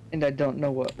 and I don't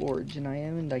know what origin I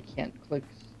am, and I can't click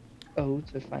O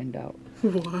to find out.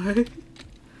 Why?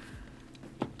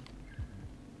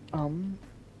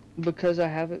 Because I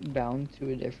have it bound to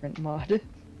a different mod.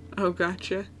 Oh,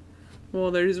 gotcha.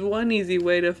 Well, there's one easy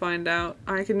way to find out.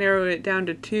 I can narrow it down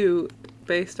to 2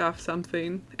 based off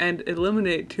something, and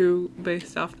eliminate 2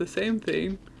 based off the same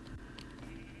thing.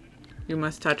 You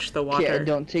must touch the water. Yeah,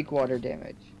 don't take water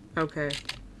damage. Okay.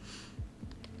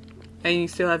 And you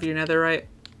still have your netherite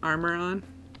armor on?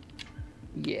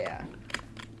 Yeah.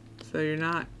 So you're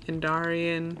not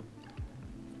Endarian,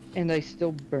 And I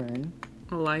still burn.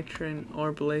 Elytran,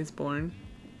 or Blazeborn.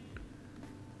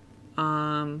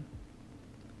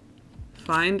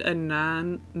 Find a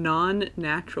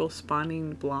non-natural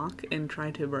spawning block and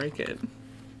try to break it.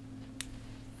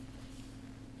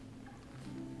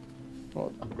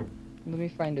 Hold on. Let me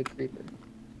find a creeper.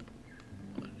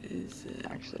 What is it?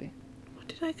 Actually. What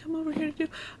did I come over here to do?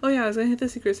 Oh yeah, I was gonna hit the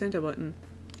Secret Santa button.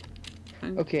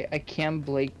 Okay, I can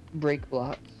break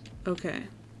blocks. Okay.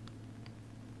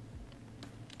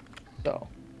 So.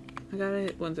 I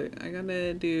gotta, one second, I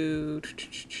gotta do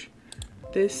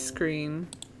this screen.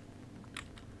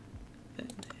 Then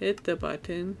hit the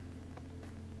button.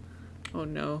 Oh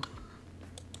no.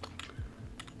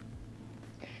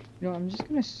 You know, I'm just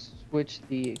gonna switch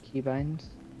the keybinds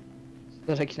so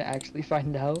that I can actually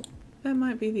find out. That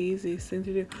might be the easiest thing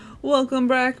to do. Welcome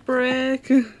back, Brick!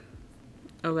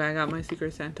 Okay, I got my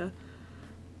Secret Santa.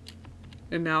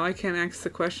 And now I can't ask the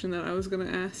question that I was gonna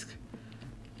ask.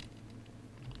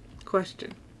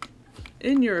 Question.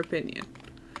 In your opinion,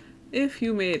 if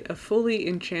you made a fully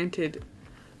enchanted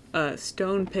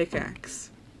stone pickaxe,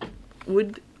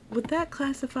 would that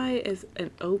classify as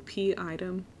an OP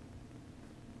item?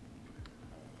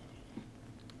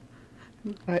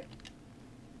 I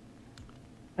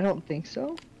don't think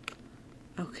so.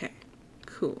 Okay,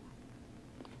 cool.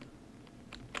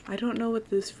 I don't know what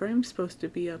this frame's supposed to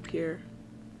be up here,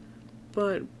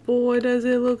 but boy does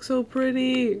it look so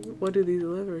pretty. What do these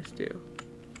levers do?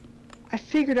 I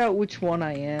figured out which one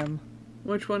I am.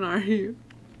 Which one are you?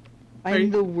 I'm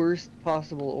the worst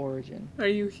possible origin. Are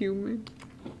you human?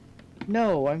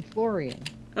 No, I'm Florian.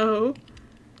 Oh,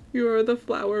 you are the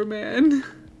flower man.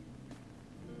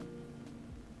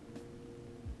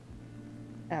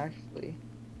 Actually,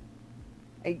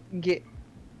 I get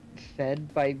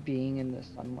fed by being in the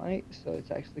sunlight, so it's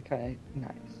actually kind of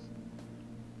nice.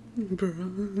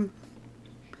 Bruh.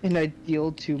 And I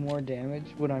deal 2 more damage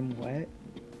when I'm wet.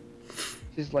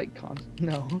 Just like constant.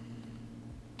 No.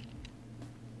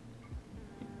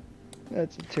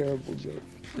 That's a terrible joke.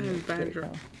 That is bad Right joke.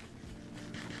 now.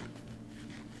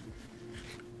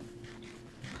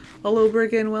 Hello,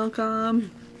 Bricken,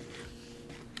 welcome.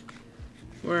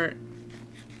 Where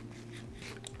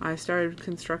I started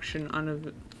construction on a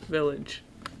village.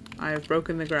 I have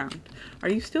broken the ground. Are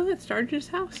you still at Starge's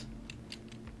house?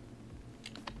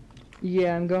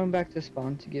 Yeah, I'm going back to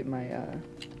spawn to get my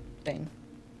thing.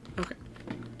 Okay.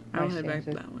 My I'll head back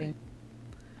Santa that way. thing.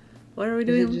 What are we Is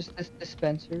doing? it just this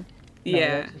dispenser? No,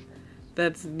 Yeah, that's a-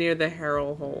 that's near the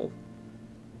Harrow hole.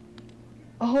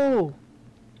 Oh!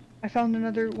 I found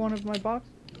another one of my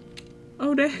boxes.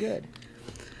 Oh, dang. Good.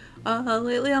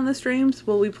 Lately on the streams,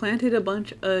 well, we planted a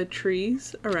bunch of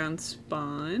trees around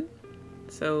spawn.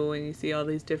 So when you see all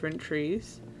these different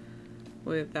trees,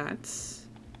 that's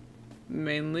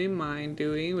mainly mine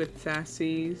doing with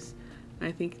Sassy's,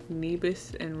 I think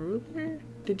Nebus and Ruler.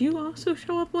 Did you also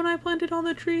show up when I planted all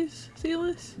the trees,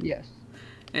 Zealous? Yes.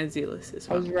 And Zealous as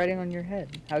I well. was writing on your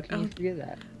head. How can you Oh. forget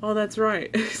that? Oh, that's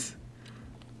right.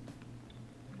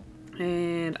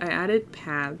 And I added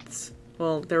paths.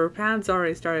 Well, there were paths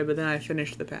already started, but then I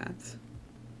finished the paths.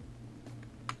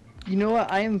 You know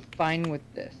what? I am fine with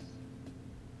this.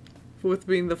 With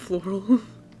being the floral.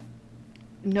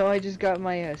 No, I just got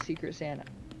my Secret Santa.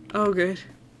 Oh, good.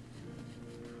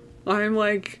 I'm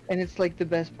like, And it's like the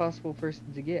best possible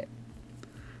person to get.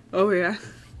 oh yeah.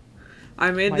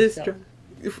 I made Myself.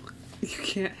 this. You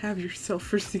can't have yourself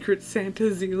for Secret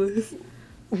Santa, Zealous.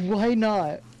 Why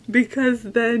not? Because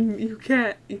then you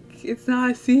can't. It's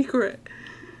not a secret.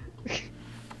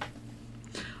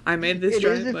 I made this It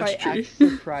is giant if I bush tree. act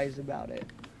surprised about it.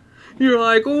 You're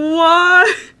like,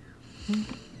 what?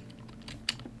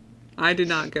 I did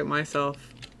not get myself.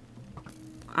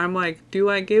 I'm like, do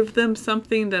I give them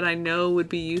something that I know would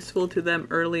be useful to them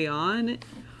early on?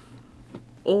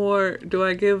 Or do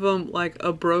I give them like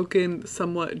a broken,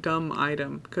 somewhat dumb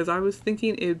item? Because I was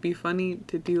thinking it would be funny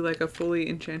to do like a fully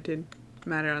enchanted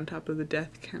matter on top of the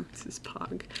death counts as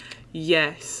Pog.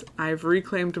 Yes, I've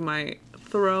reclaimed my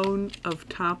throne of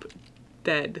top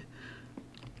dead.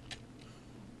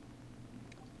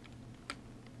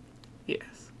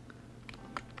 Yes.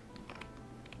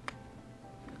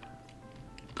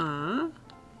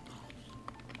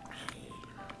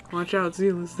 Watch out,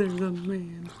 Zealous, there's a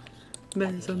man.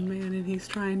 There's a man and he's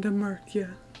trying to murk ya.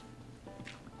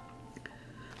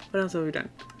 What else have we done?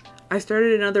 I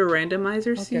started another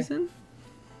randomizer season.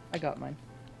 I got mine.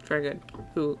 Very good.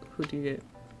 Who do you get?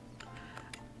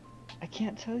 I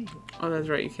can't tell you. Oh, that's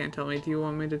right, you can't tell me. Do you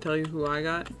want me to tell you who I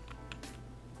got?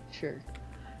 sure.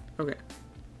 Okay.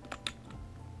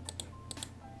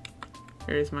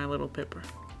 Here's my little pepper.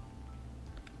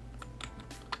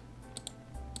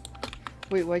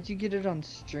 Wait, why'd you get it on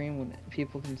stream when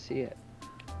people can see it?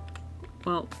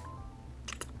 Well,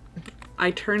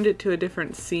 I turned it to a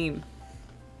different scene.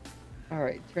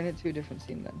 Alright, turn it to a different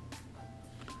scene then.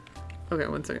 Okay,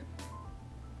 one second.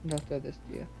 I'll throw this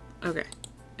to you. Okay.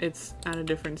 It's at a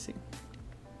different scene.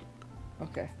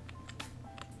 Okay.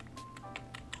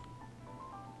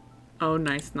 Oh,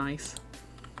 nice, nice.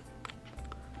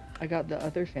 I got the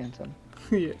other phantom.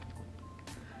 Yeah.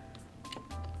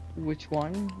 Which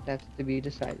one? That's to be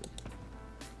decided.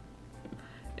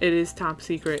 It is top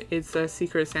secret. It's a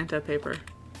secret Santa paper.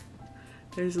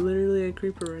 There's literally a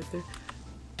creeper right there.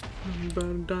 I'm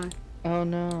about to die. Oh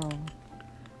no.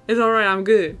 It's alright, I'm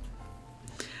good.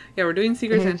 Yeah, we're doing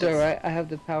secret It's Santas. alright, I have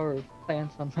the power of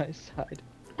plants on my side.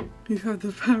 You have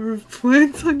the power of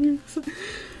plants on your side.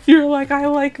 You're like, I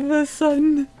like the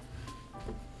sun.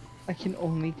 I can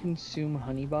only consume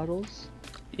honey bottles?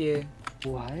 Yeah.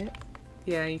 What?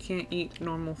 Yeah, you can't eat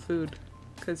normal food.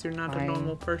 Because you're not a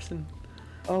normal person.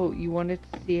 Oh, you wanted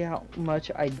to see how much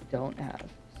I don't have,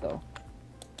 so.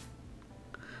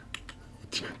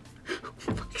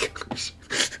 Oh my gosh.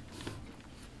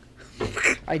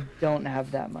 I don't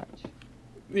have that much.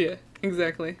 Yeah,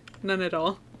 exactly. None at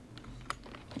all.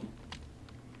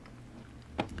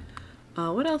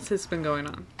 What else has been going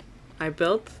on? I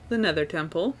built the Nether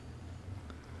Temple.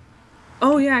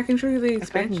 Oh yeah, I can show you the I got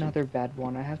expansion. another bad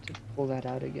one. I have to pull that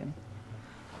out again.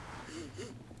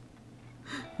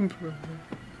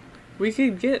 We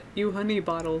could get you honey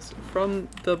bottles from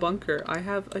the bunker. I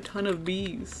have a ton of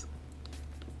bees.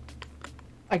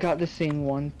 I got the same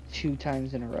one 2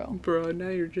 times in a row. Bro, now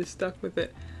you're just stuck with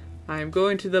it. I'm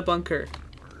going to the bunker.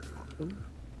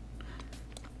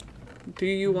 Do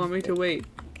you want me to wait?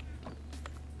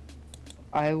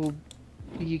 I will.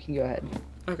 You can go ahead.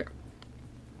 Okay.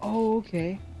 Oh,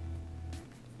 okay.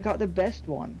 I got the best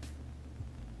one.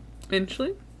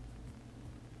 Eventually?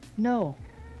 No.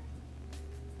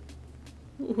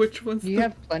 Which one's You the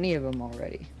have plenty of them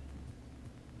already.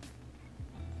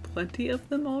 plenty of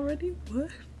them already?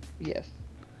 What? Yes.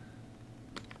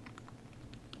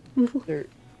 They're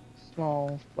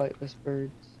small, flightless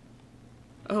birds.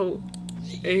 Oh,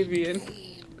 avian.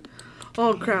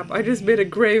 Oh crap, I just made a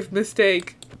grave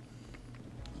mistake.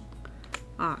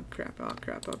 Ah crap, oh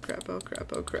crap, oh crap, oh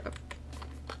crap, oh crap.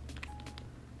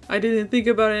 I didn't think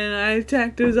about it and I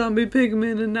attacked a zombie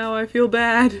pigman and now I feel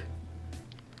bad.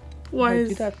 Why I is...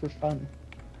 do that for fun.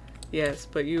 Yes,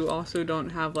 but you also don't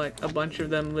have like a bunch of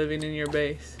them living in your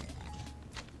base.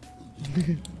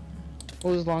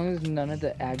 Well, as long as none of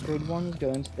the aggroed ones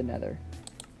go into the nether.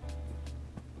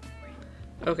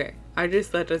 Okay, I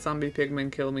just let a zombie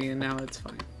pigman kill me and now it's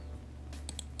fine.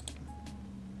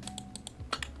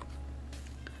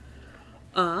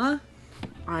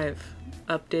 I've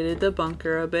updated the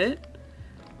bunker a bit.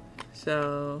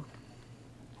 So,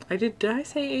 did I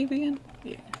say avian?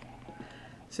 Yeah.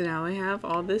 So now we have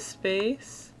all this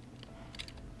space.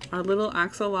 Our little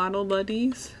axolotl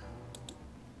buddies.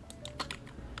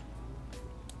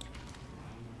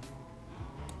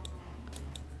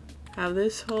 Have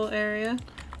this whole area.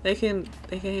 They can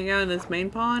hang out in this main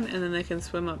pond and then they can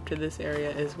swim up to this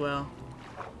area as well.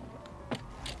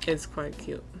 It's quite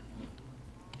cute.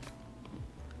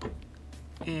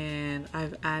 And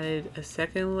I've added a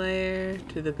second layer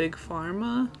to the big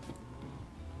pharma.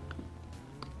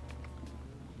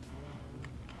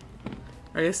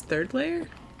 I guess third layer?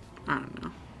 I don't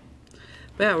know.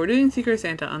 But yeah, we're doing Secret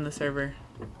Santa on the server.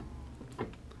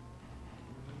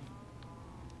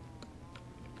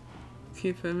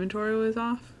 Keep inventory was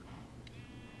off?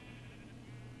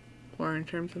 Or in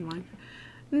terms of mine?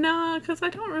 Nah, because I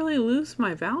don't really lose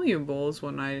my valuables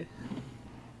when I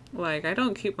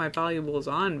don't keep my valuables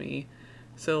on me.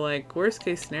 So like, worst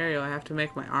case scenario, I have to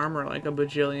make my armor like a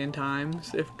bajillion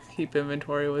times if keep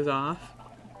inventory was off.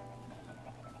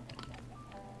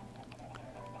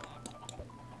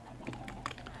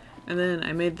 And then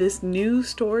I made this new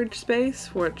storage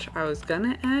space, which I was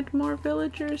gonna add more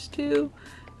villagers to,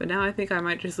 but now I think I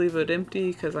might just leave it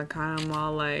empty because I kind of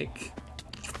all like,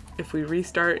 if we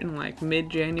restart in like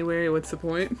mid-January, what's the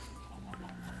point?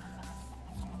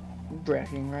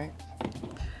 Bragging, right?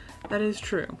 That is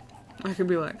true. I could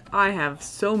be like, I have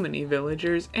so many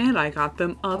villagers and I got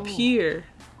them up here.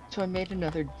 So I made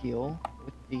another deal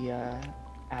with the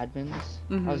admins.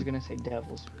 Mm-hmm. I was gonna say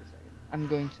devils for a second. I'm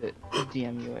going to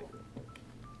DM you it.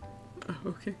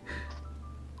 Okay.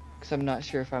 Because I'm not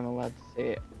sure if I'm allowed to say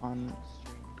it on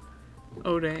stream.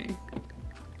 Oh dang.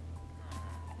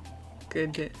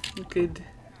 Good.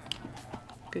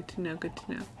 Good to know, good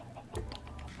to know.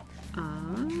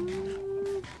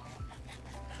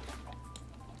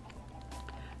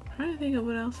 Trying to think of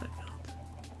what else I built.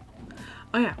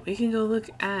 Oh yeah, we can go look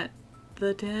at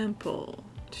the temple.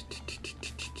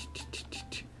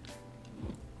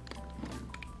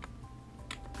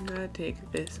 I'm gonna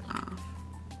take this off.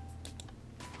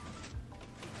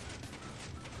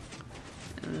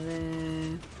 And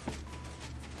then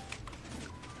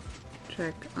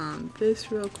check on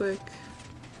this real quick.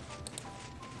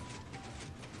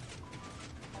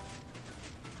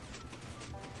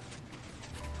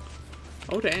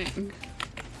 Oh dang.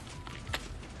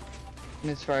 And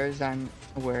as far as I'm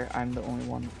aware, I'm the only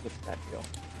one with that deal.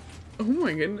 Oh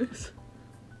my goodness.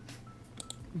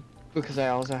 Because I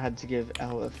also had to give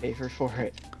Elle a favor for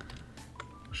it.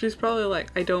 She's probably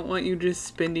like, I don't want you just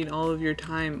spending all of your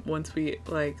time once we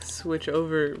like switch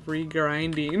over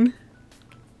regrinding.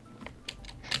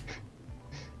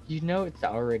 You know it's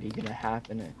already gonna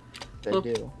happen if I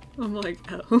do. I'm like,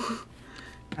 oh.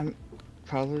 I'm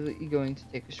probably going to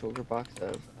take a shoulder box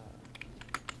of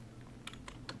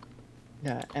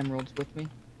emeralds with me.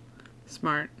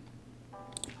 Smart.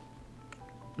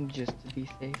 Just to be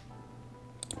safe.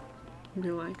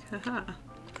 Be like, haha.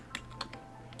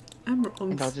 Emeralds.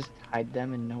 And I'll just hide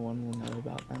them and no one will know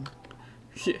about them.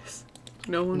 Yes.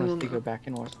 No one will know. Unless they go back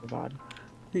and watch the VOD.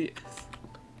 Yes.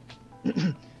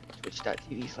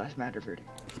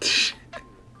 Twitch.tv/matterverdict.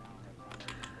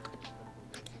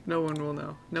 No one will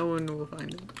know. No one will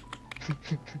find it.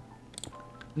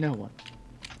 No one.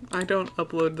 I don't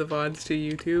upload the VODs to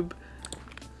YouTube.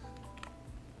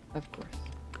 Of course.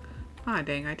 Ah,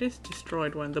 dang, I just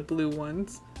destroyed one of the blue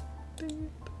ones. Dang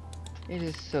it. It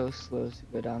is so slow to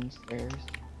go downstairs.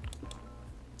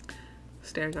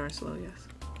 Stairs are slow, yes.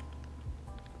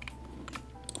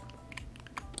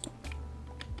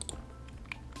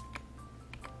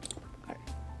 I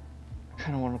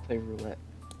kind of want to play roulette.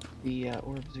 The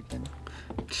orbs again.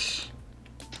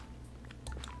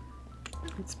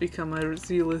 It's become a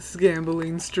zealous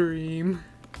gambling stream.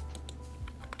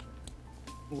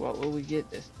 What will we get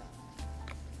this time?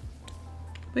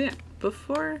 But yeah,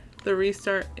 before the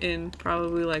restart in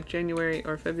probably like January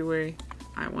or February,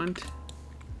 I want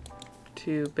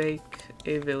to bake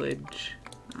a village.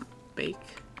 Not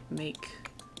bake, make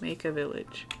a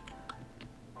village.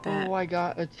 That, Oh, I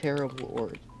got a terrible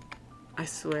orb. I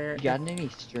swear. You got any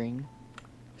string?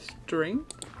 String?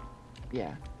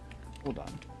 Yeah. Hold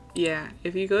on. Yeah,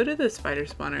 if you go to the spider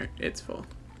spawner, it's full.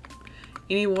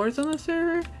 Any wars on the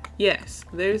server? Yes,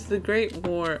 there's the great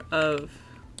war of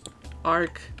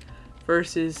Ark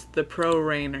versus the pro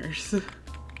Rainers.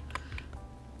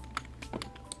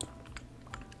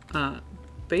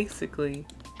 Basically,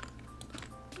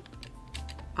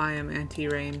 I am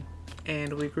anti-rain,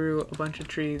 and we grew a bunch of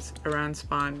trees around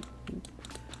spawn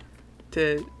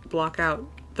to block out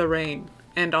the rain,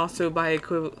 and also by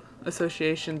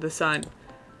association the sun.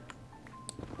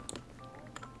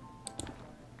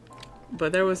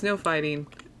 But there was no fighting,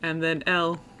 and then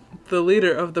Elle, the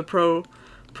leader of the pro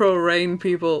rain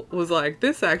people, was like,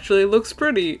 this actually looks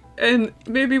pretty, and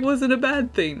maybe wasn't a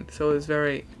bad thing. So it was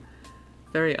very,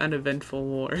 very uneventful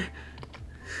war.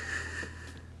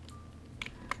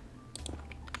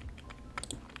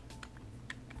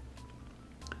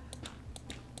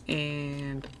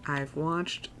 And I've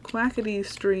watched Quackity's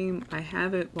stream. I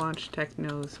haven't watched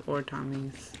Techno's or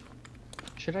Tommy's.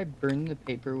 Should I burn the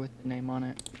paper with the name on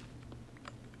it?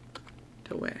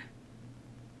 To where?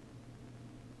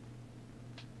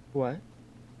 What?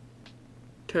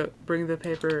 To bring the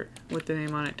paper with the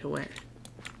name on it to where?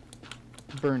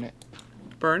 Burn it.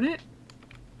 Burn it?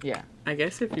 Yeah. I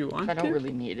guess if you want to. I don't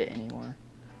really need it anymore.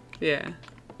 Yeah.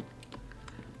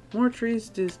 More trees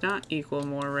does not equal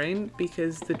more rain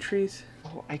because the trees...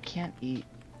 Oh, I can't eat.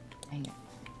 Dang it.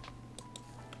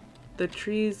 The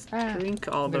trees drink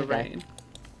all the rain.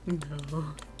 No.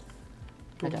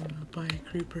 I died. Blown up by a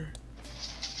creeper.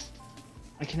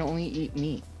 I can only eat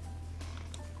meat.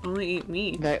 Only eat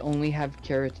meat? I only have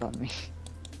carrots on me.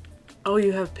 Oh,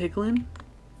 you have piglin?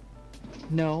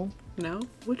 No. No?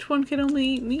 Which one can only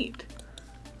eat meat?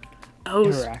 Oh,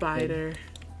 Arachnid. spider.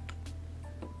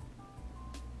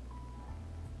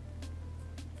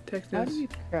 How do you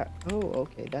craft? Oh,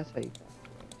 okay, that's how you craft.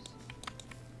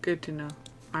 Good to know.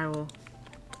 I will.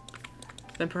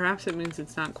 Then perhaps it means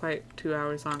it's not quite 2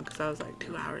 hours long, because I was like,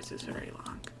 2 hours is very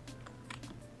long.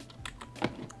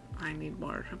 I need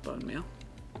more bone meal.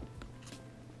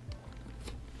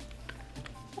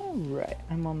 Alright,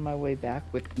 I'm on my way back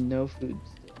with no food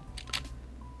still.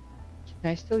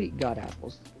 Can I still eat god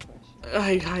apples? Is the question.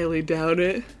 I highly doubt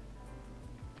it.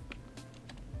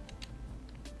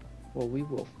 Well, we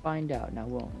will find out now,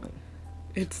 won't we?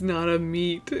 It's not a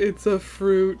meat, it's a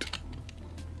fruit.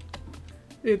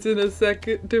 It's in a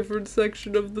different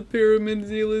section of the pyramid,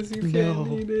 Zealous. You can't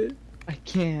eat it. I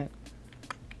can't.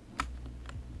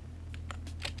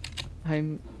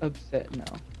 I'm upset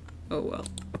now. Oh well.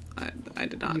 I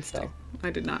did not You stick. fell. I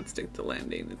did not stick to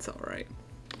landing. It's alright.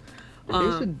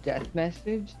 There's a death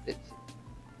message that's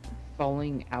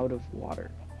falling out of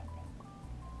water.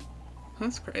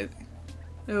 That's crazy.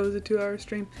 It was a 2-hour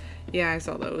stream. Yeah, I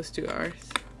saw that it was 2 hours.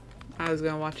 I was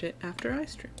gonna watch it after I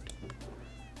streamed.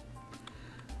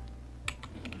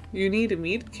 You need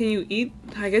meat? Can you eat?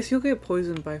 I guess you'll get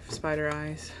poisoned by spider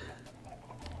eyes.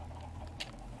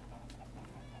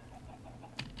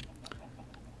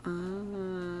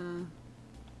 I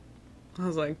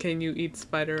was like, can you eat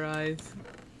spider eyes?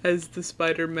 As the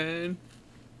Spider-Man.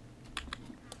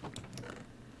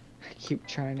 I keep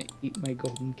trying to eat my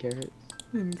golden carrots.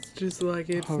 And it's just like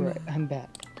it's Alright, I'm back.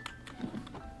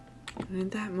 And in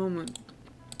that moment,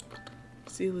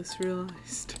 Zealous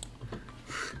realized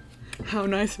how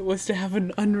nice it was to have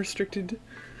an unrestricted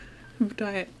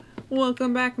diet.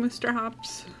 Welcome back, Mr.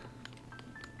 Hops.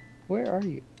 Where are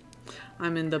you?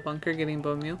 I'm in the bunker getting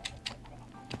bone meal.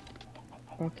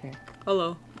 Okay.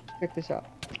 Hello. Check this out.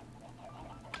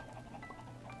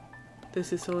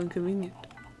 This is so inconvenient.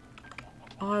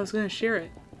 Oh, I was gonna share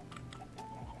it.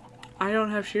 I don't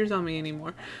have shears on me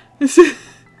anymore. This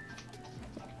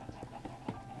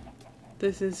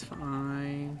is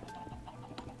fine.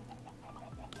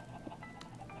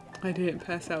 I didn't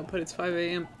pass out, but it's 5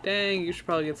 a.m. Dang, you should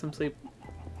probably get some sleep.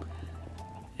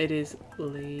 It is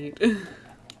late. I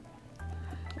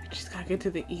just gotta get to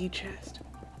the E chest.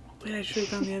 Wait, I should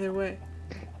have gone the other way.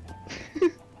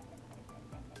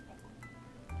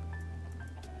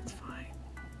 It's fine.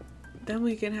 Then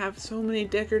we can have so many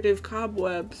decorative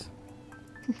cobwebs.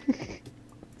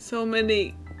 So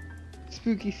many.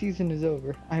 Spooky season is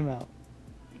over. I'm out.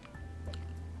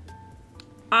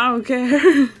 I don't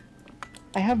care.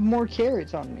 I have more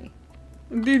carrots on me.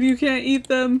 Dude, you can't eat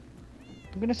them.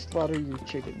 I'm gonna slaughter your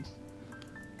chickens.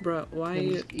 Bruh, why And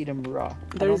you... just eat them raw.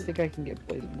 I There's- don't think I can get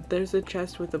poisoned. There's a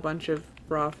chest with a bunch of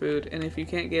raw food, and if you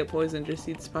can't get poisoned, just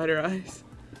eat spider eyes.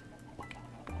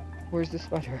 Where's the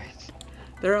spider eyes?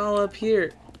 They're all up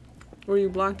here, where you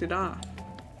blocked it off.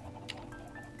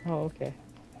 Oh, okay.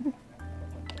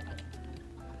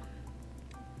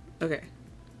 Okay.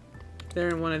 They're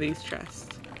in one of these chests.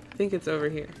 I think it's over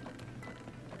here.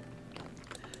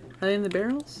 Are they in the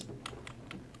barrels?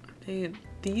 Are they in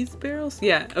these barrels?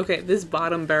 Yeah, okay, this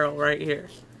bottom barrel right here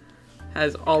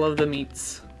has all of the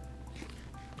meats.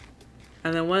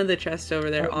 And then one of the chests over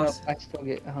there Oh, no, also I still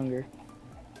get hunger.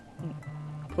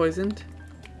 poisoned.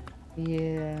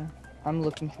 Yeah, I'm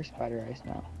looking for spider eyes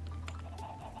now.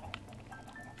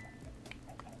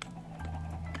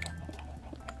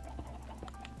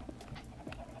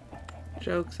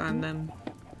 Jokes on them.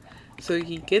 So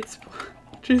he gets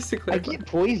just to I clarify. get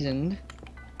poisoned.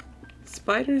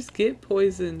 Spiders get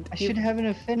poisoned. I should have an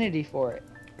affinity for it.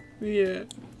 Yeah.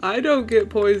 I don't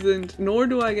get poisoned, nor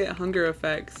do I get hunger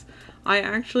effects. I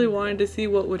actually wanted to see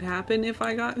what would happen if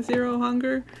I got 0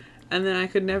 hunger, and then I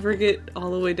could never get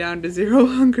all the way down to 0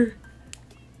 hunger.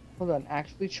 Hold on,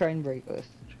 actually try and break this.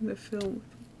 I'm trying to film.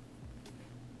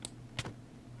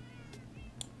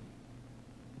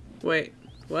 Wait,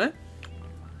 what?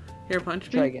 Here, punch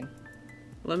me. Try again.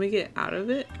 Let me get out of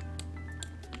it.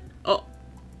 Oh.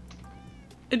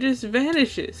 It just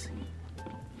vanishes.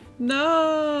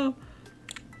 No.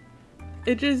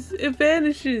 It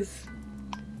vanishes.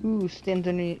 Ooh, stand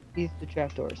underneath the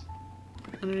trapdoors.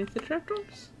 Underneath the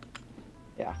trapdoors?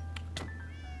 Yeah.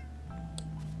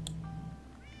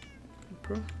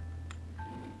 Bro.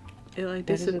 It like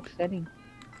That is upsetting.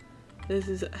 This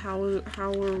is how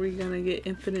are we gonna get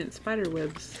infinite spider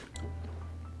webs?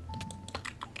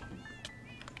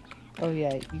 Oh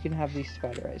yeah, you can have these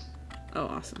spider eyes. Oh,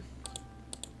 awesome.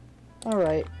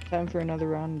 Alright, time for another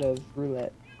round of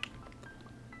roulette.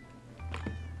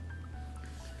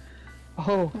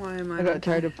 Oh, Why am I got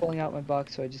tired of pulling out my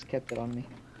box, so I just kept it on me.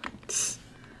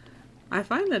 I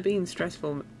find that being stressed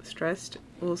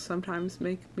will sometimes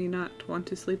make me not want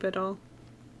to sleep at all.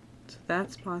 So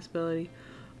that's a possibility.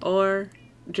 Or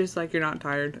just like you're not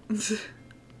tired.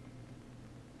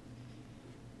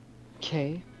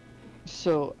 Okay,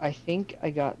 so I think I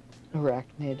got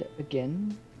arachnid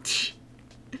again. Because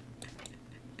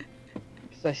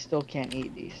I still can't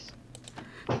eat these.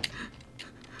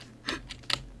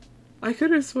 I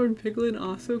could have sworn Piglin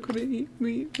also couldn't eat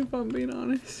meat, if I'm being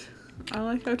honest. I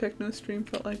like how Techno's stream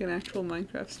felt like an actual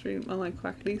Minecraft stream, unlike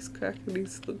Quackity's.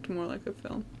 Quackity's looked more like a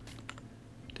film.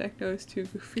 Techno is too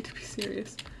goofy to be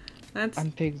serious. That's...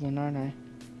 I'm Piglin, aren't I?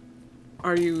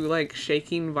 Are you, like,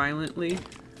 shaking violently?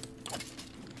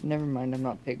 Never mind, I'm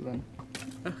not Piglin.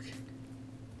 Okay.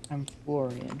 I'm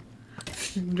Florian.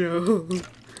 No.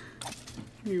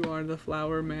 You are the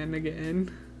flower man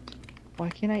again. Why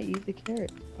can't I eat the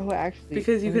carrot? Oh, actually,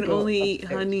 Because you let me can go only eat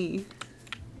upstairs. honey.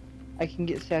 I can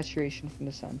get saturation from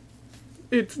the sun.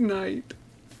 It's night.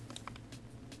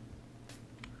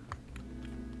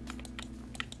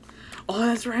 Oh,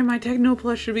 that's right, my Techno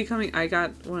plush should be coming. I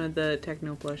got one of the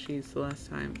Techno plushies the last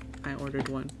time I ordered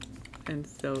one. And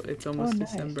so it's almost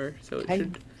nice. December, so it I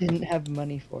should... didn't have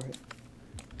money for it.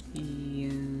 Yeah,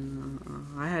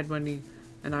 I had money,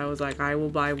 and I was like, I will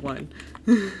buy one.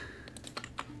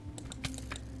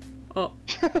 Oh.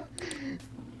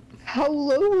 How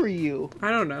low were you? I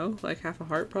don't know, like half a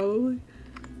heart probably?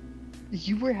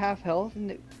 You were half health in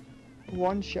the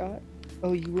one shot?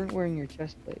 Oh, you weren't wearing your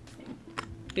chest plate.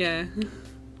 Yeah.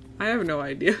 I have no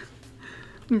idea.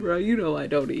 Bro, you know I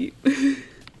don't eat.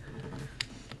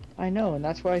 I know, and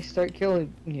that's why I start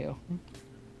killing you.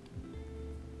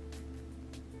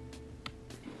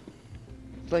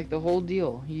 It's like the whole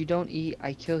deal. You don't eat,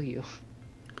 I kill you.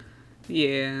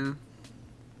 Yeah.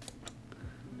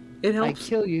 It I helps.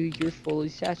 kill you, you're fully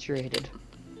saturated.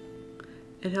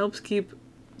 It helps keep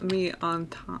me on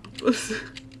top.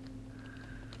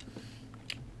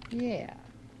 Yeah.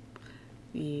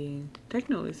 Yeah.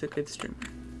 Techno is a good streamer.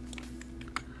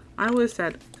 I was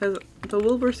sad because the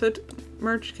Wilbursoot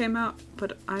merch came out,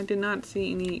 but I did not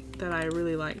see any that I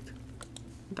really liked.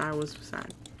 I was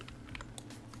sad.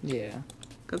 Yeah.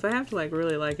 Because I have to like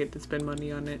really like it to spend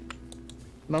money on it.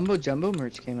 Mumbo Jumbo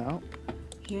merch came out.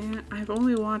 Yeah, I've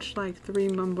only watched like 3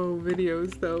 Mumbo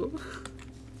videos though.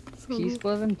 So... Peace,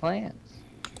 love, and plants.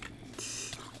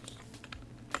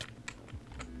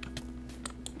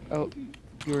 Oh,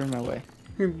 you were in my way.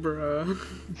 Bruh.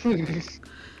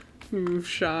 You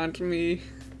shot me.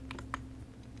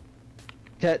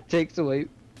 That takes away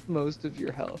most of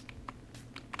your health.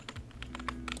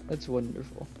 That's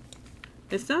wonderful.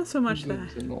 It's not so much Good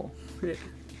that... to know. Yeah.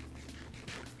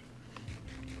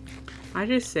 I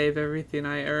just save everything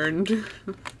I earned.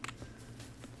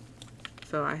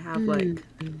 So I have like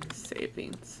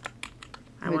savings.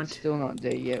 It's still not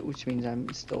day yet, which means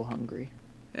I'm still hungry.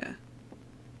 Yeah.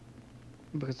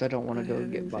 Because I don't want to go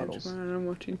get bottles. I'm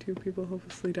watching 2 people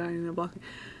hopelessly dying in a block.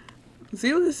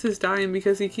 Zealous is dying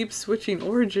because he keeps switching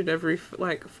origin every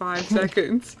like 5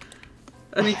 seconds.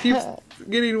 And he keeps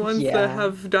getting ones that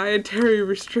have dietary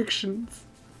restrictions.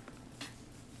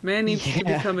 Man needs to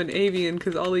become an avian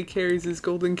because all he carries is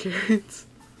golden carrots.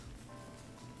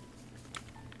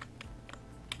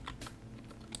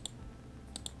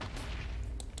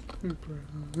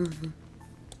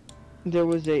 There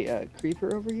was a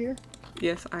creeper over here.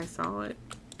 Yes, I saw it.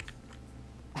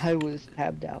 I was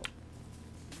tabbed out.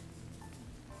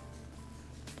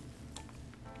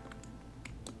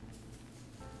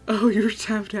 Oh, you were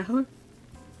tapped out?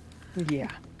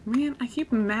 Yeah. Man, I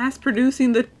keep mass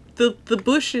producing the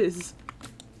bushes.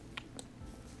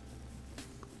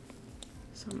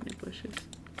 So many bushes.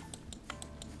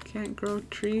 Can't grow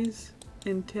trees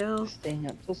until... Staying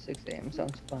up till 6 a.m.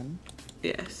 sounds fun.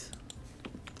 Yes.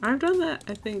 I've done that,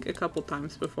 I think, a couple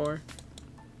times before.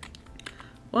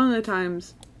 One of the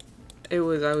times, I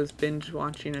was binge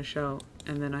watching a show,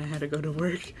 and then I had to go to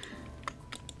work.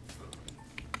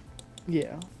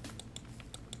 Yeah.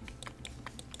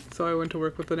 So I went to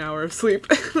work with an hour of sleep,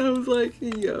 and I was like,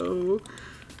 yo.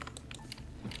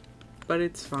 But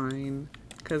it's fine,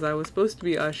 because I was supposed to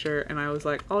be usher, and I was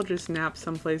like, I'll just nap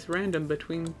someplace random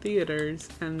between theaters,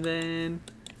 and then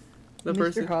the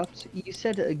person... Mr. Hops, you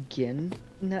said again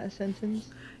in that sentence?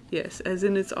 Yes, as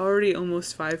in it's already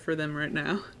almost 5 for them right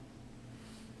now.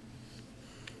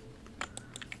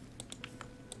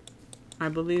 I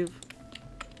believe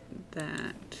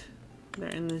that they're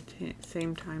in the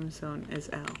same time zone as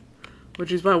L.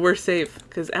 Which is why we're safe,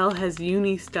 because L has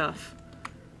uni stuff.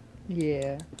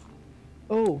 Yeah.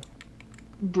 Oh,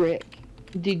 Brick,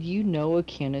 did you know a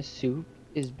can of soup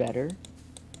is better?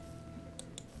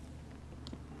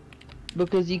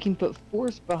 Because you can put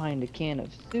force behind a can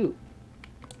of soup,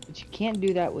 but you can't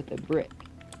do that with a brick.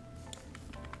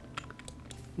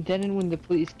 Then when the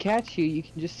police catch you, you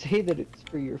can just say that it's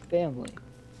for your family.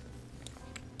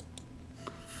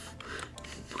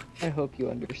 I hope you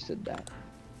understood that.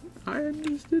 I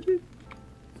understood it.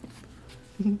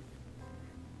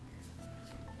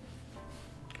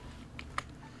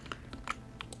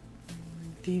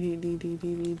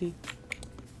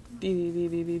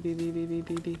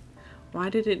 Why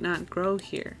did it not grow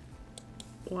here?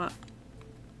 What?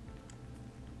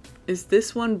 Is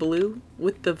this one blue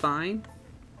with the vine?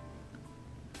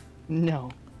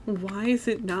 No. Why is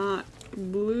it not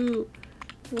blue?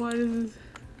 Why does this...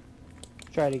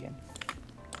 Try it again.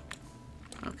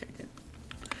 Okay, good.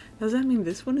 Does that mean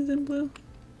this one is in blue?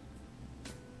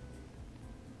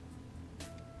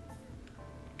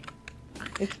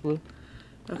 It's blue.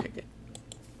 Okay, good.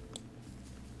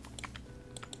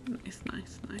 Nice,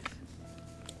 nice, nice.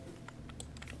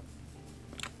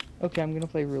 Okay, I'm gonna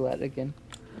play roulette again.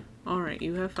 Alright,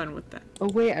 you have fun with that. Oh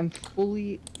wait, I'm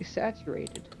fully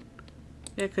saturated.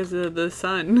 Yeah, because of the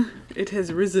sun. It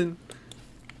has risen.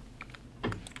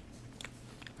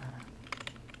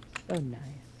 So nice.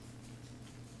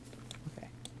 Okay.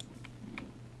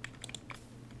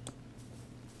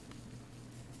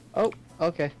 Oh,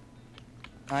 okay.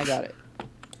 I got it.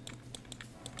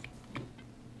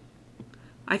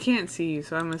 I can't see you,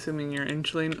 so I'm assuming you're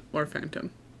Inchling or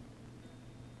Phantom.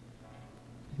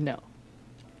 No.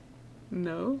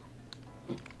 No?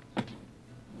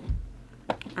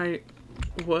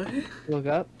 What? Look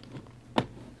up.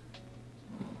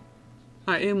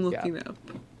 I am looking up.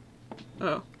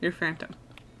 Oh, you're Phantom.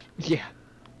 Yeah.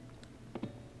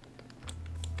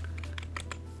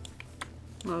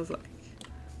 I was like,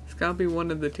 it's gotta be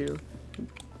one of the two.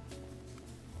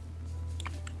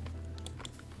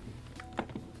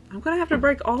 I'm gonna have to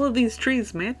break all of these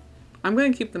trees, man. I'm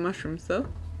gonna keep the mushrooms, though.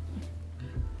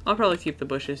 I'll probably keep the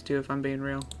bushes, too, if I'm being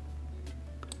real.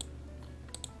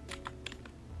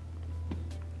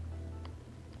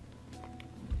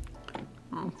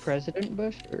 Oh. President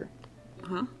Bush or?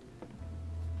 Huh?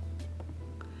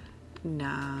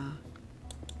 Nah.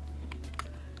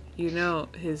 You know,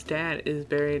 his dad is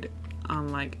buried on,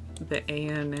 like, the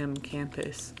A&M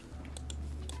campus.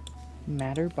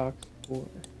 Matterbox 4.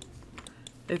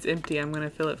 It's empty. I'm gonna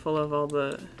fill it full of all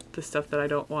the stuff that I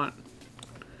don't want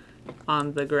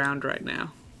on the ground right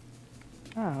now.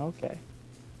 Ah, okay.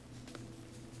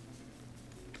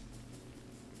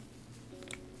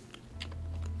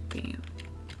 Bam.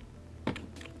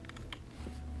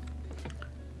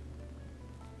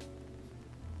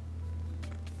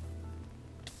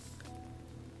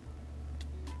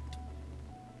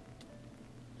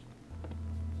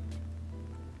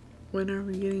 When are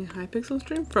we getting a Hypixel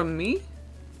stream? From me?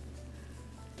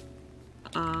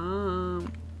 I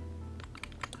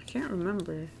can't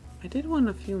remember. I did one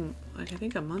a few, like I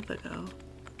think a month ago.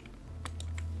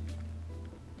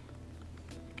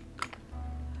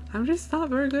 I'm just not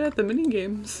very good at the mini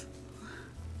games.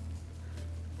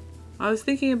 I was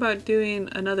thinking about doing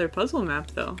another puzzle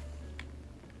map though.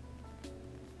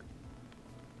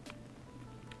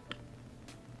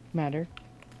 Matter.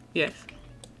 Yes.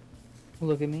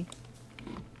 Look at me.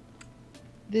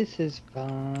 This is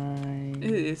fine.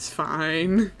 It's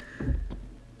fine.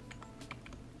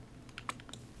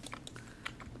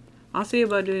 I'll see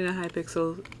about doing a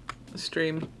Hypixel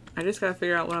stream. I just gotta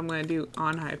figure out what I'm gonna do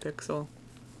on Hypixel.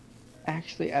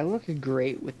 Actually, I look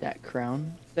great with that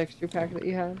crown texture pack that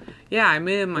you have. Yeah, I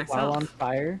made it myself. While on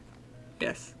fire.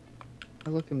 Yes.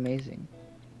 I look amazing.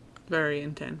 Very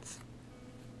intense.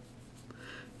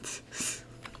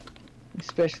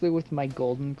 Especially with my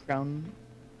golden crown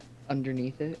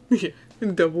underneath it. Yeah,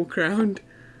 double crowned.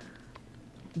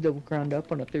 Double crowned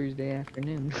up on a Thursday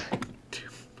afternoon.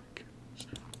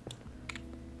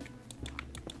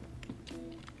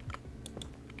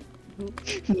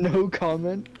 No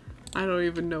comment. I don't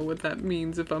even know what that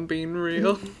means if I'm being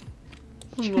real.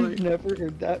 I'm You've like, never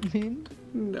heard that mean?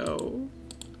 no.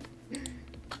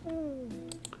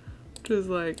 Just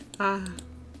like,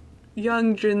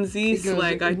 young Gen Z Because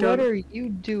slang, I what don't... are you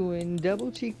doing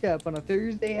double cheeked up on a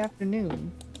Thursday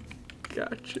afternoon?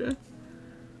 Gotcha.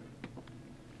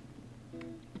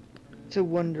 It's a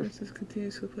wonderful. Versus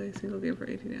continuously play a single game for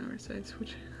 18 hours. I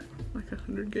switch like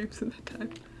 100 games in that time.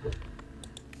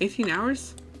 18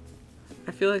 hours?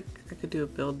 I feel like I could do a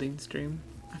building stream.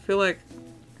 I feel like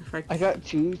if I got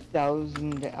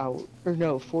 2,000 hours, or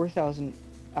no, 4,000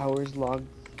 hours logged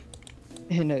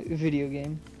in a video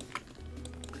game.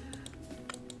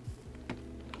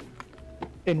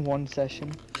 In one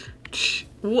session.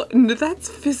 What? That's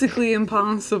physically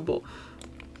impossible.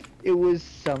 It was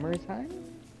summertime?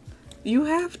 You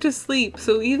have to sleep,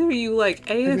 so either you like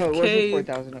AFK... No, it wasn't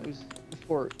 4,000, it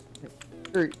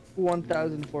was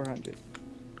 1,400.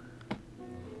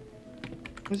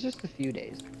 It was just a few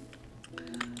days.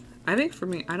 I think for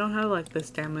me, I don't have like the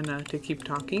stamina to keep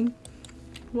talking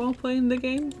while playing the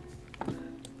game.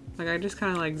 Like I just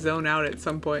kind of like zone out at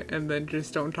some point and then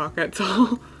just don't talk at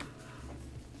all.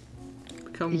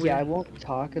 Become weird. Yeah, I won't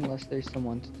talk unless there's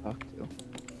someone to talk to.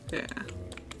 Yeah.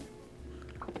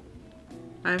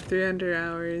 I have 300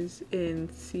 hours in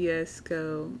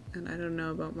CSGO, and I don't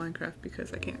know about Minecraft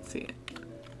because I can't see it.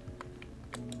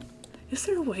 Is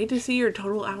there a way to see your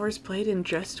total hours played in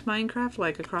just Minecraft,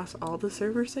 like across all the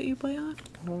servers that you play on?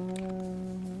 Hold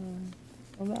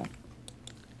on.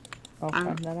 I'll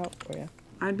find that out for you.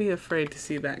 I'd be afraid to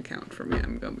see that count for me,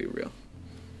 I'm gonna be real.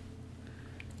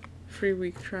 Free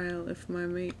week trial if my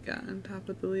mate got on top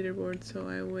of the leaderboard, so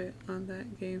I went on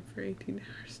that game for 18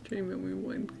 hours stream and we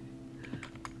won.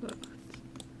 But,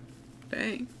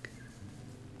 dang.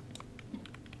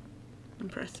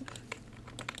 Impressive.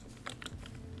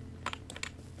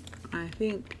 I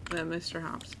think that Mr.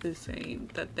 Hops is saying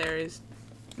that there is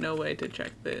no way to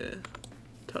check the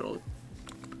total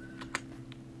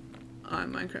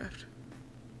on Minecraft.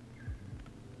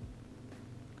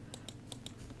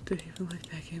 Did he even like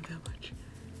that game that much?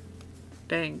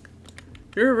 Dang.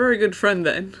 You're a very good friend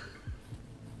then.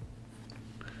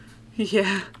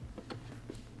 Yeah.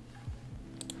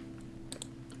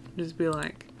 Just be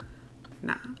like,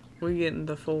 nah, we're getting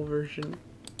the full version.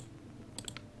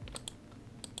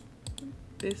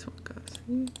 This one goes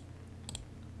here.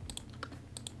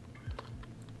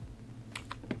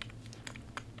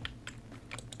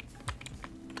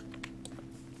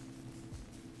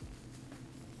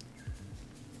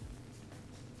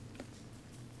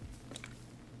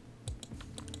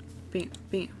 Bam,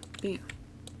 bam, bam,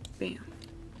 bam.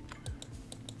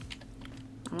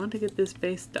 I want to get this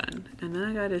base done, and then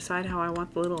I gotta decide how I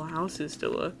want the little houses to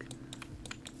look.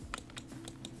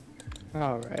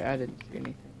 Alright, I didn't see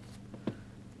anything.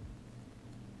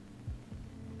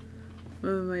 My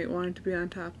mate wanted to be on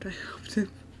top, I helped him.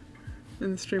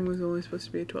 And the stream was only supposed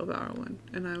to be a 12-hour one,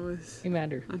 and I was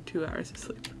on 2 hours of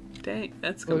sleep. Dang,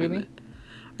 that's commitment.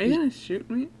 Are you gonna shoot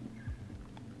me?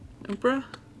 Bruh?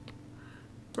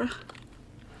 Bruh?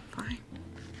 Fine.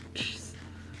 Jeez.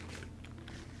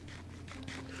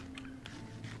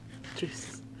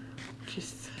 Just.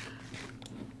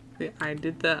 Yeah, I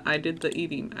did the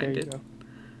eating. I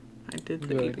did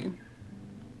the eating.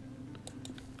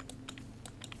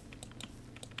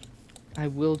 I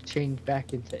will change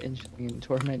back into instantly and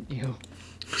torment you.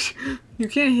 You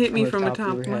can't hit me from the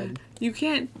top of my head. You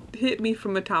can't hit me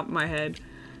from the top of my head.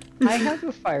 I have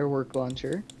a firework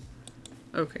launcher.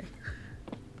 Okay.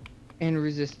 And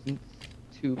resistance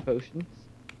to potions.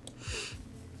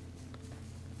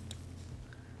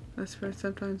 That's where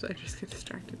sometimes I just get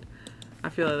distracted. I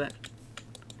feel like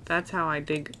that's how I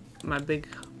dig my big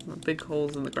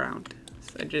holes in the ground.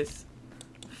 So I just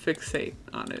fixate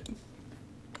on it.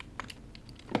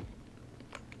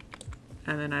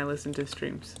 And then I listen to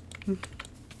streams.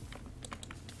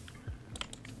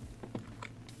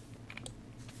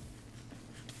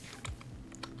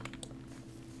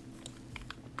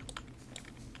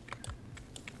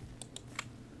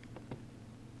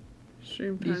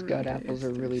 These god apples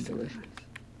are really delicious.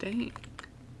 Dang.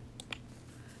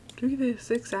 3 to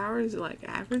 6 hours, like,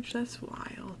 average? That's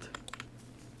wild.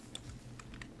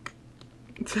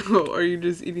 So, are you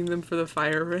just eating them for the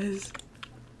fire res?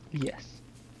 Yes.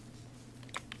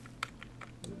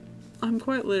 I'm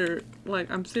quite like,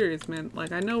 I'm serious, man.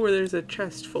 Like, I know where there's a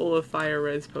chest full of fire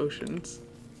res potions.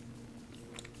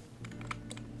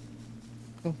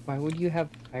 Oh, why would you have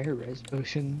fire res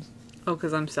potions? Oh,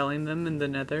 because I'm selling them in the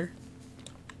nether.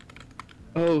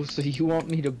 Oh, so you want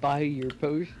me to buy your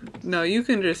potions? No, you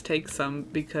can just take some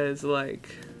because, like,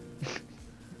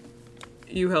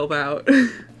 you help out.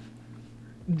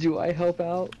 Do I help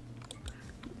out?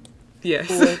 Yes.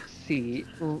 Let's see.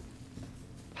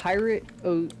 Pirate's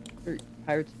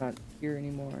not here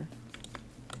anymore.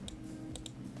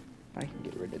 I can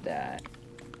get rid of that.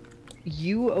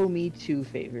 You owe me 2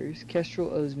 favors.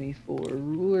 Kestrel owes me 4.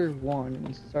 Ruler 1,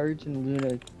 and Sarge and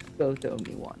Luna both owe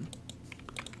me 1.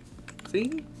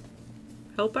 See?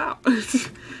 Help out.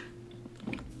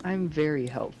 I'm very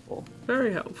helpful.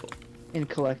 Very helpful. In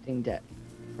collecting debt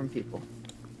from people.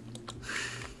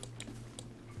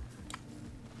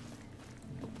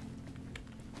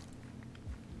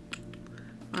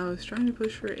 I was trying to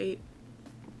push for 8.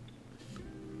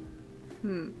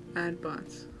 Add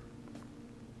bots.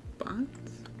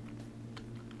 Bots?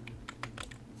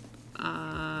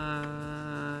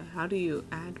 How do you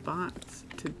add bots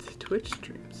to Twitch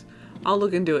streams? I'll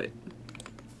look into it.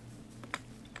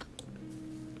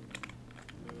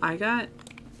 I got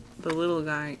the little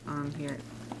guy on here.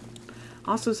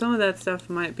 Also, some of that stuff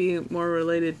might be more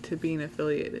related to being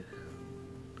affiliated.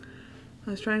 I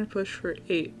was trying to push for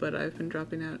 8, but I've been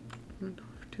dropping out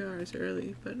 2 hours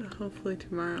early, but hopefully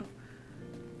tomorrow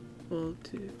I'll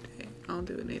do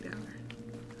an 8 hour.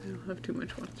 I don't have too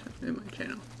much watch in my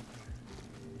channel.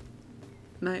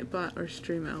 Nightbot or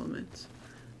stream elements.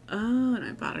 Oh,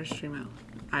 Nightbot or stream element.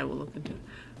 I will look into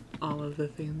all of the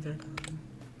things they're calling.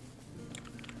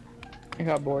 I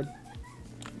got bored.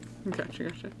 Gotcha,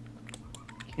 gotcha.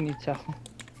 Can you tell?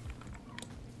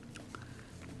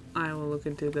 I will look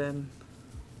into them.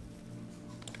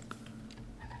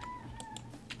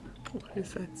 What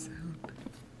is that sound?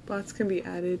 Bots can be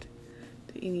added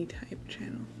to any type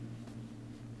channel.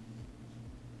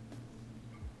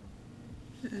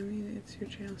 I mean, it's your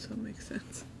channel, so it makes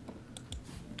sense.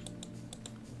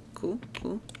 Cool,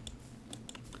 cool.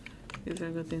 These are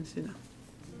good things to know.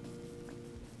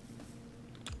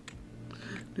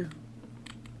 No.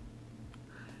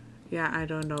 Yeah, I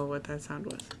don't know what that sound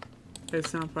was.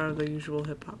 It's not part of the usual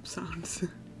hip-hop sounds.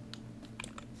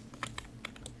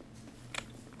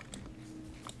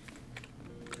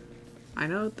 I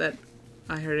know that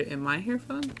I heard it in my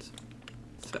earphones,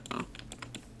 so...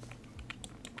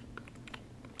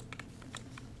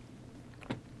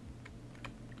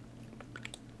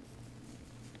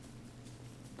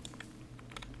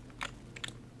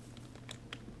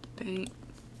 Dang,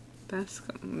 that's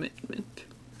commitment.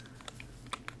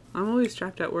 I'm always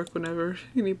trapped at work whenever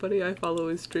anybody I follow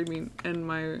is streaming, and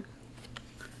my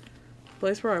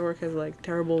place where I work has like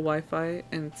terrible Wi-Fi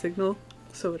and signal,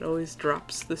 so it always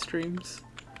drops the streams.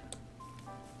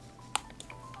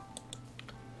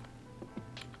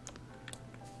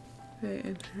 They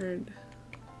entered,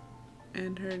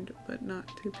 but not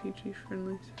too PG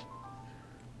friendly.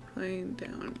 Playing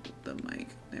down the mic,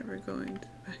 never going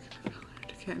back to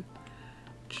Valorant again.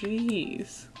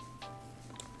 Jeez.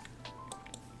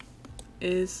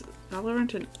 Is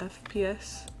Valorant an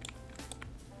FPS?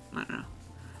 I don't know.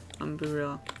 I'm gonna be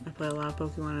real. I play a lot of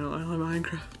Pokemon and a lot of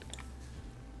Minecraft.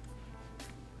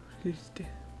 True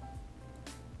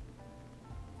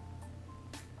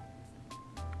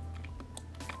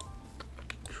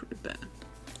that.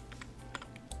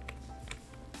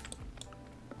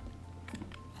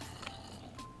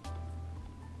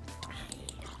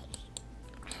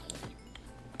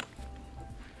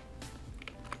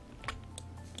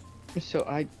 So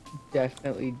I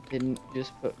definitely didn't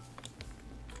just put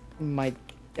my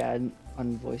dad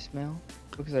on voicemail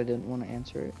because I didn't want to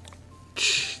answer it.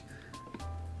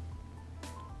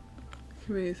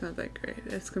 Community's not that great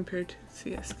as compared to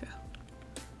CSGO.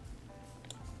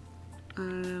 I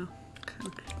don't know. Kind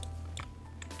of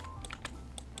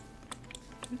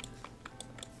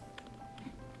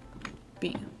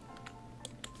great. Bam.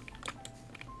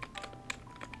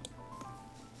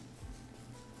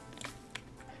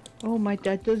 Oh, my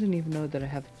dad doesn't even know that I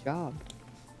have a job.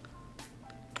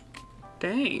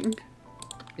 Dang.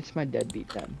 It's my deadbeat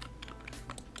dad.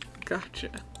 Gotcha.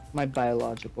 My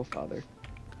biological father.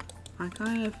 I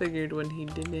kind of figured when he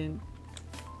didn't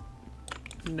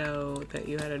know that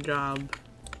you had a job.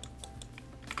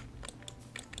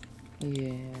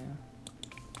 Yeah.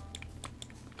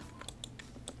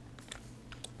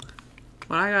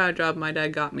 When I got a job, my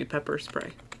dad got me pepper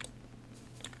spray.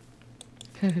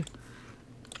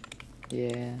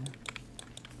 Yeah.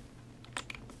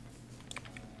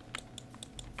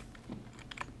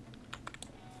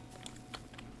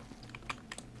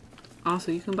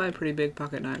 Also, you can buy pretty big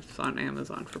pocket knives on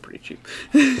Amazon for pretty cheap.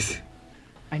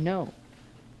 I know.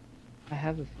 I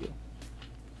have a few.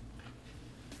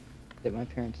 That my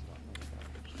parents don't know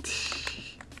about.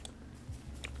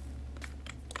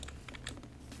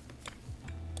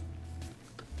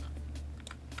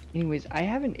 Anyways, I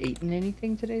haven't eaten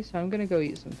anything today, so I'm gonna go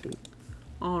eat some food.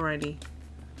 Alrighty.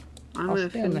 I'm I'll gonna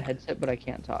stay on the headset, but I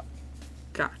can't talk.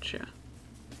 Gotcha.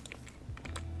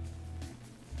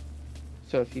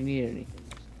 So if you need anything,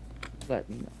 just let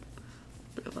me know.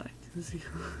 But like,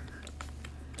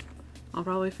 I'll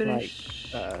probably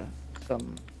finish. Like,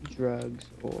 some drugs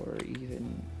or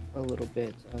even a little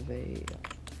bit of a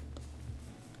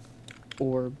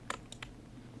orb.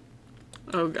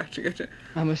 Oh, gotcha, gotcha.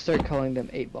 I'm gonna start calling them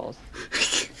 8 balls.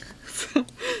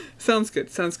 Sounds good,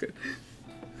 sounds good.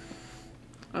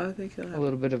 I think I'll have A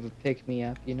little bit of a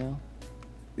pick-me-up, you know?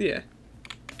 Yeah.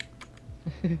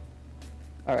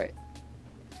 Alright.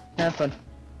 Have fun.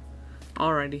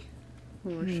 Alrighty.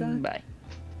 One more shot. Bye.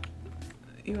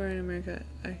 You are in America.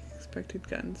 I expected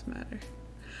guns matter.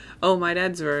 Oh, my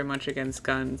dad's very much against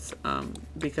guns,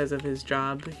 because of his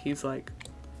job. He's like,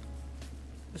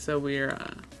 so we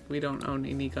don't own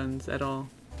any guns at all.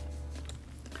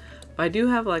 But I do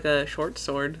have like a short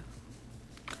sword,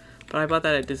 but I bought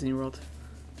that at Disney World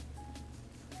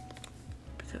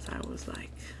because I was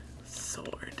like,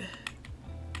 sword.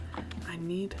 I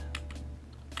need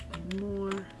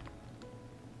more.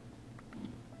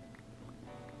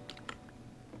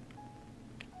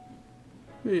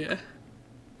 Yeah.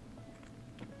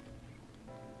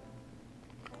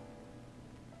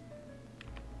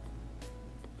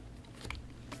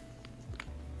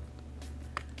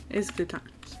 It's good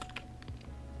times.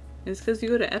 It's because you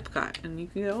go to Epcot and you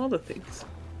can get all the things.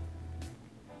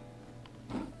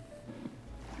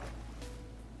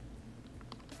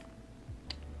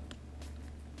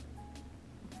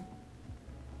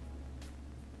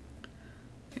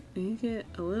 Okay, you get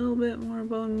a little bit more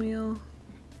bone meal.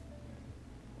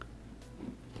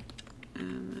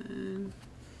 And then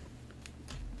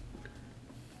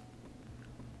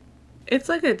it's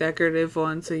like a decorative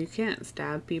one, so you can't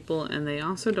stab people, and they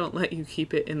also don't let you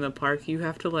keep it in the park. You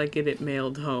have to like get it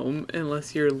mailed home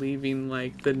unless you're leaving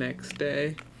like the next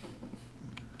day.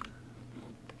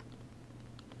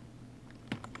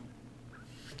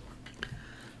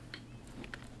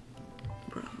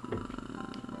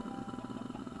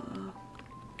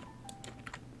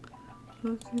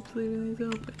 Who keeps leaving these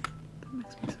open? That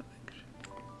makes me so anxious.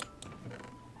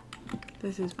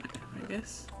 This is my job, I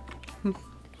guess.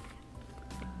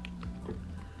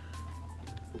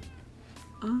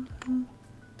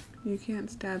 You can't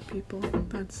stab people.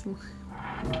 That's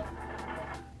like...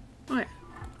 Wait,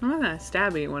 I'm not gonna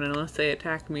stab anyone unless they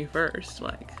attack me first,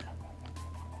 like...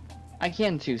 I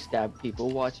can too stab people,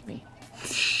 watch me.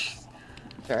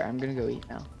 Sorry, I'm gonna go eat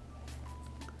now.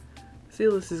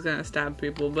 Silas is gonna stab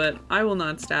people, but I will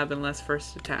not stab unless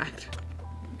first attacked.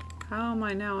 How am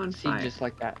I now on See, fire? just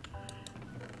like that.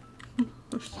 I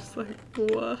was just like,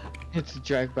 what? It's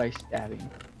drive-by stabbing.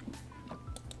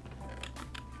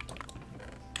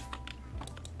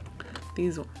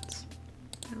 These ones.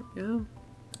 There we go.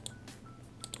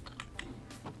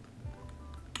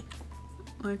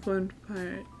 Like one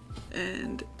pirate,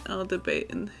 and I'll debate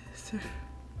in this.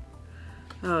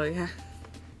 Oh yeah.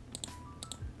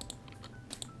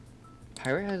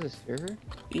 Pirate has a server?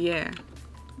 Yeah.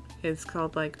 It's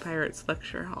called like Pirates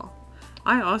Lecture Hall.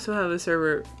 I also have a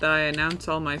server that I announce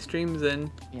all my streams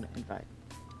in. You know, invite.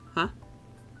 Huh?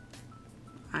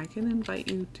 I can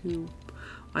invite you to...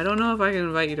 I don't know if I can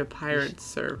invite you to Pirate's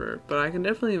server, but I can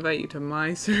definitely invite you to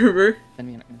my server. Send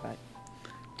me an invite.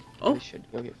 Oh. We should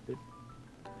go get food.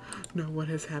 No, what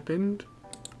has happened?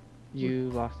 You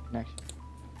lost connection.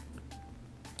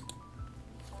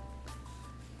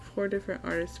 4 different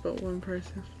artists, but 1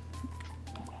 person.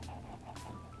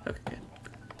 Okay, good.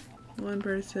 1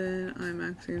 person. I'm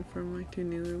asking for my 2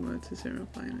 new remotes to start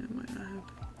replying. I might not have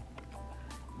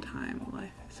time.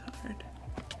 Life is hard.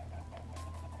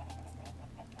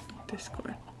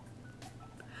 Discord.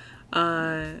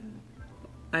 I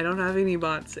don't have any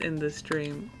bots in the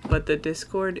stream, but the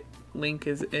Discord link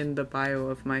is in the bio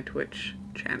of my Twitch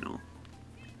channel.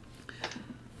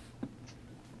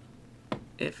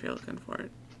 If you're looking for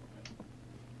it.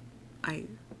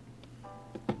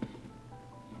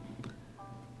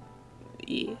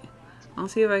 Yeah. I'll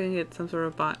see if I can get some sort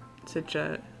of bot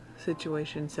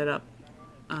situation set up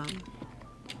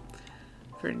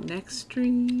for next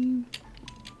stream.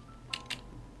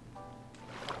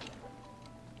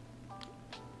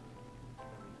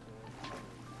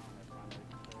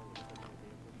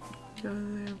 Go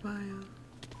there, bio.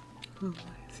 Oh,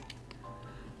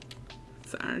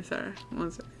 I see. Sorry.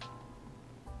 1 second.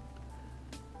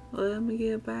 Let me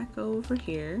get back over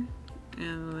here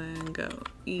and then go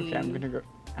eat. Okay, I'm gonna go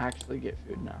actually get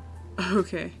food now.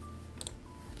 Okay.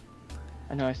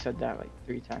 I know I said that like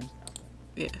 3 times now.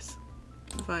 Yes.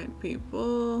 Invite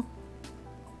people.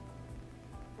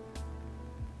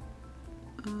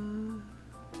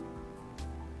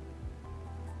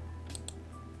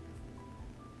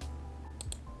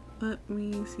 Let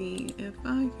me see if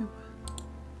I can...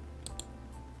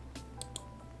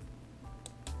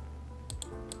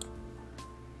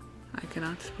 I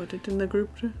cannot put it in the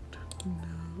group chat.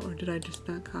 No, or did I just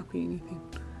not copy anything?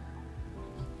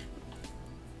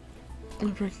 Oh,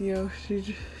 Brekio, she's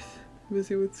just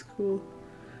busy with school.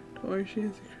 Don't worry, she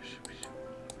has a crush.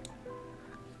 Oh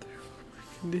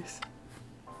my goodness.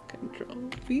 Control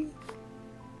V.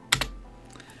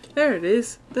 There it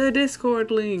is. The Discord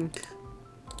link.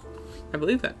 I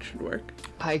believe that should work.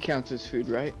 Pie counts as food,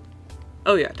 right?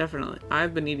 Oh yeah, definitely.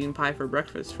 I've been eating pie for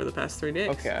breakfast for the past 3 days.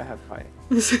 Okay, I have pie.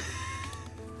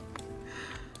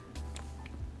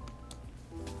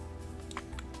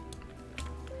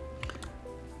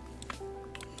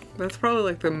 That's probably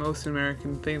like the most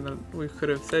American thing that we could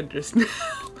have said just now.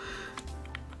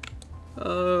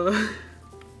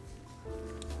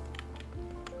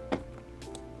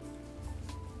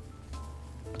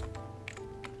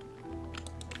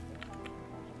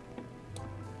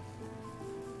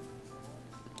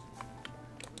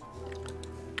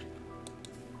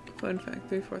 Fun fact,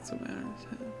 3/4 of my arms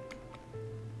have.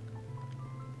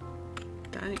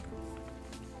 Dang.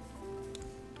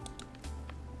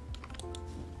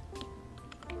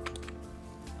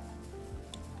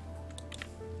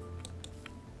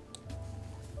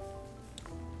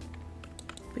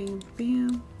 Bam,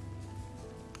 bam.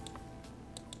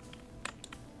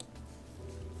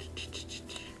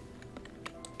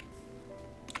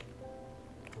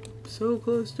 So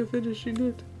close to finishing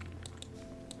it.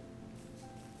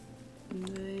 And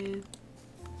then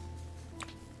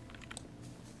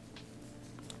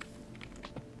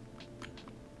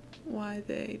why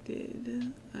they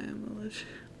did. I am a legit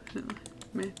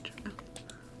metro.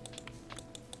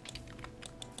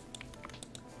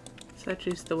 Such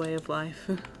is the way of life.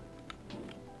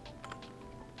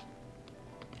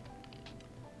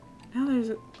 Now there's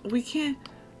a, we can't.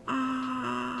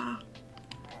 Ah,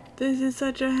 this is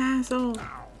such a hassle.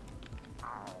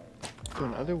 So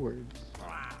in other words,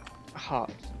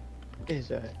 Hobbs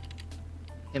is a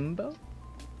himbo?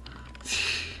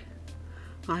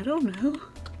 I don't know.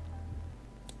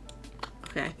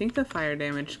 Okay, I think the fire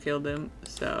damage killed him,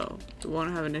 so we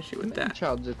won't have an issue with that.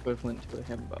 Child's equivalent to a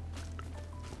himbo.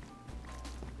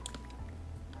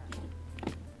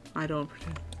 I don't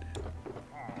pretend.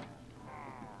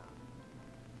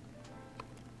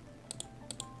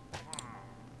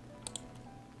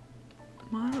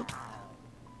 Model.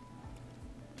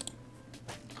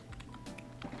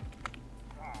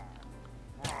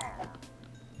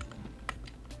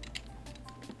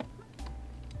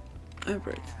 I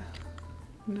break.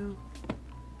 No.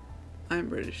 I'm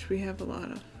British. We have a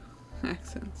lot of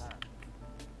accents.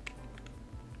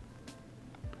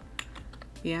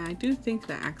 Yeah, I do think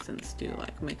the accents do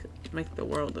like make the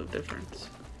world of difference.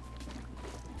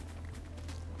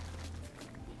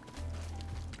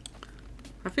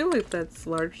 I feel like that's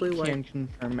largely why. Can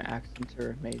confirm accents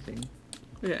are amazing.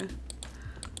 Yeah.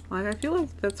 Like I feel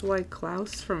like that's why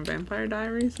Klaus from Vampire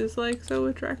Diaries is like so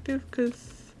attractive,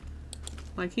 cause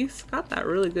like he's got that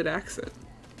really good accent.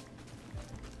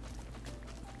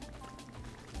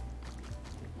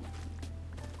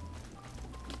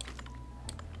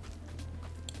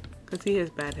 Cause he has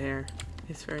bad hair.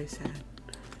 It's very sad.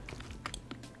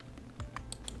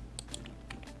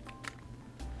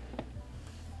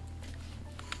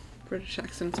 British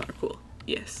accents are cool.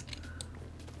 Yes.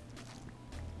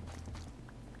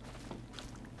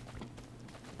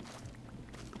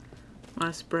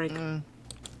 Must break.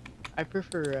 I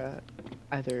prefer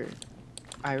either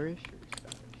Irish or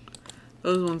Scottish.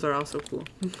 Those ones are also cool.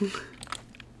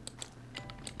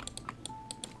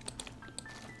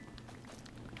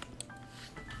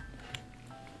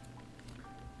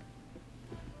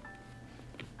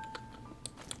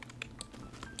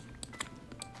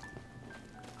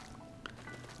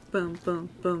 Boom, boom,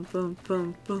 boom, boom,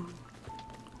 boom, boom.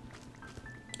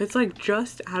 It's like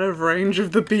just out of range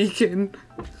of the beacon.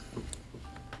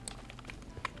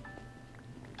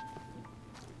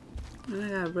 And I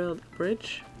gotta build a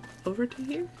bridge over to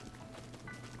here.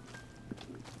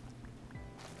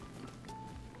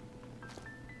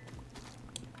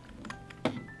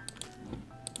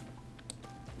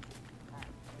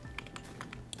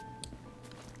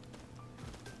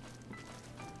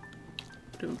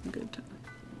 Doing good time.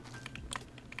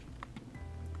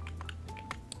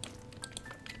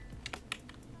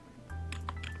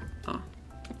 Oh,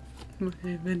 my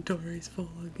inventory's full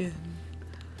again.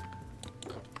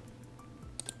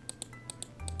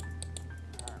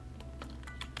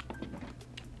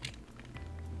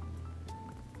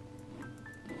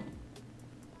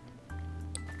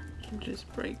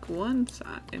 Just break one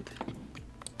side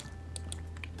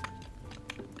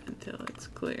until it's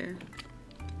clear,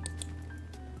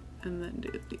 and then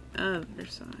do the other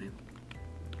side.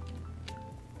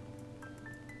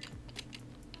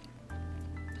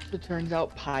 So it turns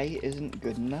out pie isn't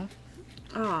good enough.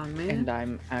 Oh man. And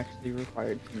I'm actually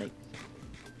required to make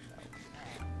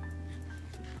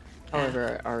so.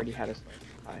 However, I already had a slice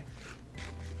of pie.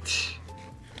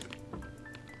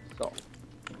 So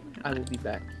I will be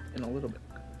back in a little bit.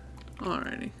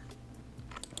 Alrighty.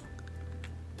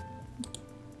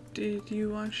 Did you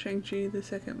watch Shang-Chi, the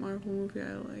second Marvel movie?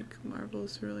 I like.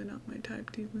 Marvel's really not my type,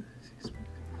 excuse me.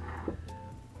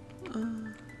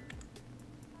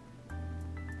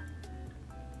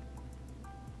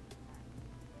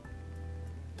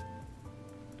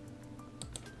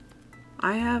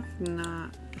 I have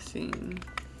not seen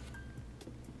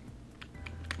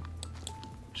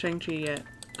Shang-Chi yet.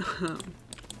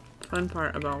 Fun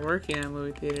part about working at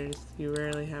movie theaters, you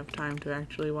rarely have time to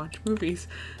actually watch movies.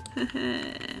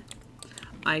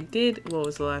 I did, what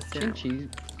was the last thing? Shang-Chi's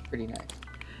pretty nice.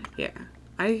 Yeah.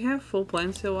 I have full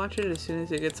plans to watch it as soon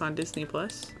as it gets on Disney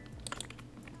Plus.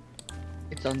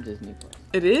 It's on Disney Plus.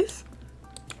 It is?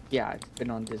 Yeah, it's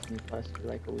been on Disney Plus for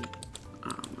like a week.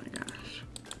 Oh my gosh.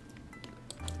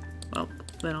 Well,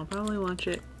 then I'll probably watch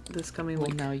it this coming week.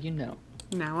 Well, now you know.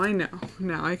 Now I know.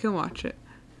 Now I can watch it.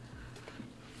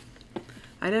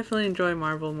 I definitely enjoy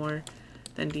Marvel more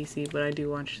than DC, but I do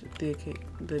watch the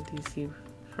DC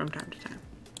from time to time.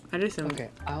 I just am. Okay,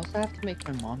 I also have to make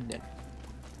my mom dinner.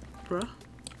 Bruh.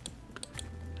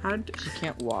 She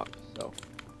can't walk, so.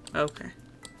 Okay.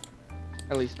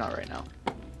 At least not right now.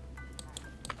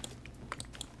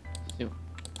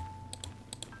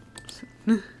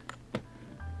 Soon.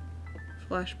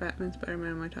 Flash, Batman,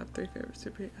 Spider-Man are my top 3 favorite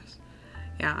superheroes.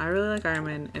 Yeah, I really like Iron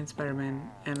Man and Spider-Man,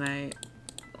 and I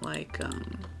like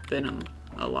Venom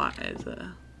a lot as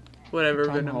a whatever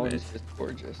Tom Venom Holland's is. just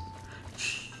gorgeous.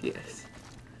 Yes,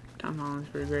 Tom Holland's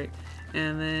pretty great.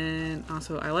 And then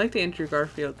also I like the Andrew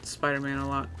Garfield Spider-Man a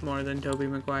lot more than Tobey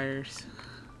Maguire's.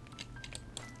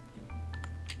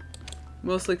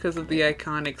 Mostly because of the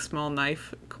iconic small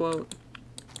knife quote.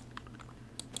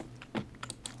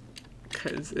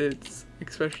 Because it's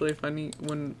especially funny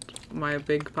when my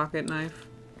big pocket knife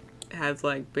has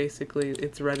like basically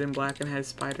it's red and black and has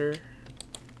spider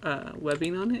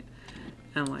webbing on it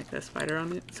and like a spider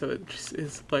on it, so it just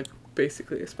is like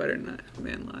basically a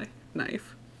Spider-Man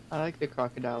knife. I like the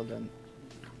crocodile done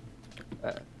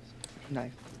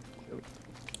knife.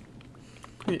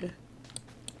 Yeah.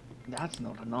 That's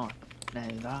not a knot. No,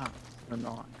 that's a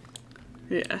knot.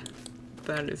 Yeah.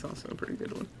 That is also a pretty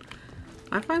good one.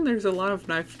 I find there's a lot of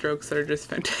knife strokes that are just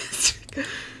fantastic.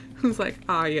 It's like,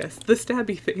 ah yes, the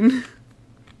stabby thing.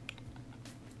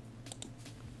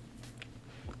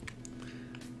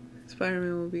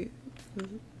 Spider-Man will be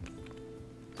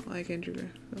like Andrew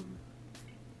Garfield.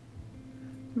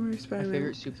 My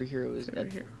favorite superhero is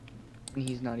Deadpool. And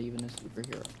he's not even a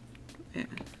superhero. Yeah.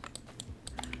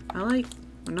 I like,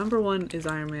 number 1 is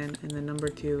Iron Man, and then number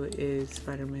 2 is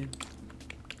Spider-Man.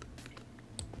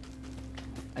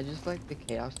 I just like the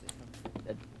chaos that comes with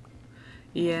Deadpool.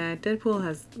 Yeah, Deadpool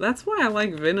has, that's why I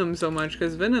like Venom so much,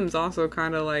 because Venom's also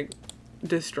kind of like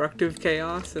destructive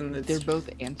chaos, and it's, they're both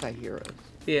anti-heroes.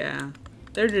 Yeah,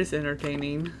 they're just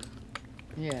entertaining.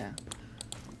 Yeah.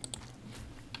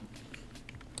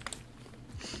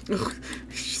 Oh,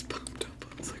 he just popped up.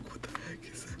 I was like, what the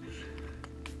heck is that?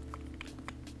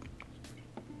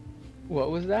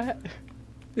 What was that?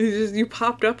 It's just, you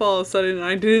popped up all of a sudden, and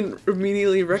I didn't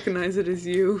immediately recognize it as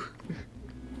you.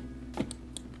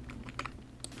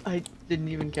 I didn't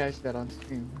even catch that on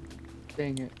stream.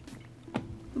 Dang it. I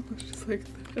was just like,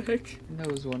 the heck? That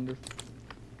was wonderful.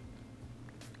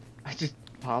 I just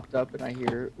popped up and I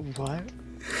hear, what?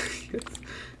 Yes.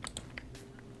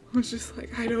 I was just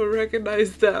like, I don't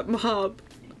recognize that mob.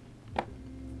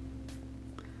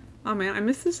 Oh man, I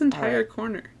missed this entire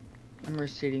corner. I'm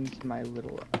receding to my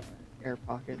little air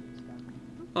pocket.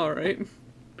 Alright.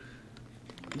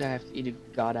 I have to eat a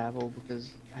god apple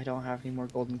because I don't have any more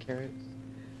golden carrots.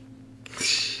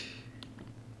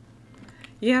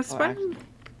 Yeah,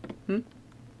 Spider-Man.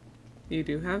 You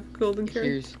do have golden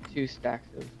carrots? Here's 2 stacks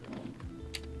of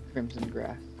crimson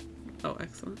grass. Oh,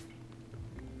 excellent.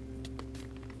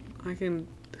 I can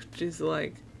just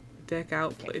like deck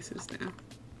out places now.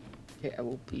 Okay, I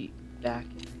will be back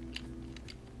in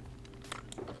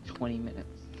 20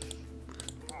 minutes.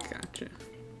 Gotcha.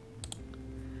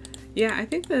 Yeah, I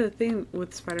think the thing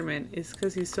with Spider-Man is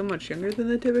because he's so much younger than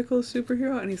the typical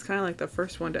superhero, and he's kind of like the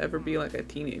first one to ever be like a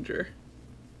teenager.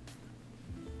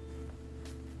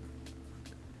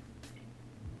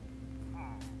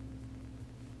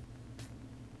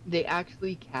 They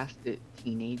actually casted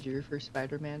teenager for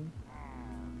Spider-Man.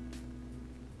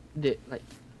 That, like,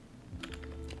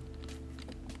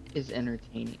 is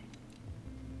entertaining.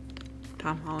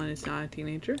 Tom Holland is not a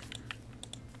teenager.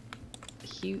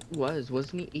 He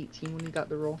wasn't he 18 when he got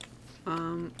the role?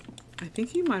 I think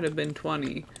he might have been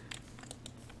 20.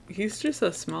 He's just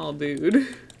a small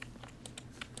dude.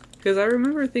 Because I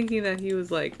remember thinking that he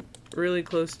was, like, really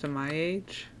close to my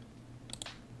age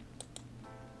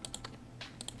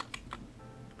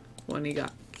when he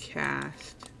got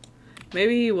cast.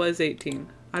 Maybe he was 18.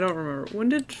 I don't remember. When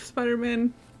did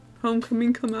Spider-Man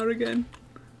Homecoming come out again?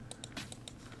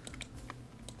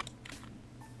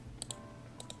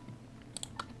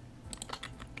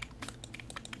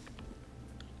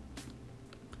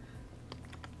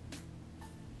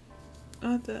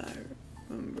 Not that I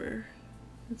remember.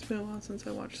 It's been a while since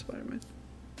I watched Spider-Man.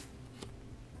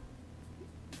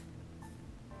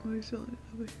 Why are you still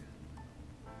over here?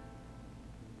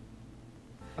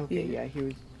 Okay, yeah, he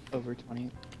was over 20.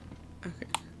 Okay.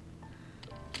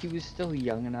 He was still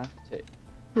young enough to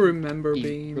Remember be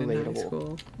being in high relatable.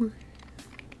 school.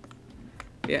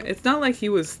 Yeah, it's not like he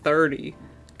was 30.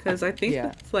 Because I think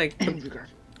that's like...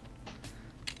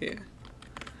 Yeah.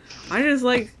 I just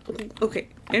like... Okay,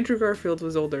 Andrew Garfield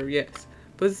was older, yes.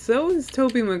 But so is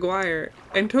Tobey Maguire.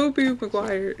 And Tobey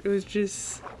Maguire was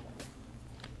just...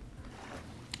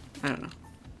 I don't know.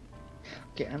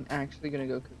 Okay, I'm actually gonna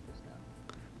go cook this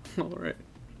now. Alright.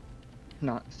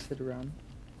 Not sit around.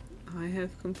 I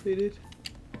have completed.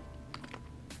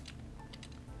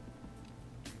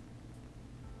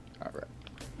 Alright.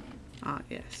 Ah,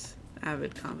 yes.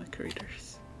 Avid comic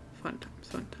readers. Fun times,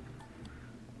 fun times.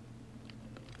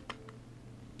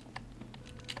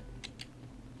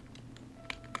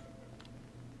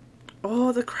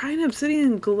 Oh, the crying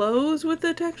obsidian glows with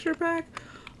the texture pack.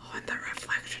 Oh, and the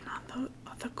reflection on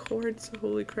the cords.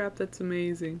 Holy crap, that's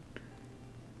amazing.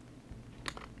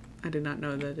 I did not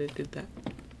know that it did that.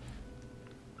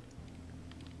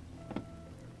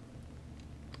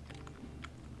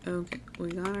 Okay, we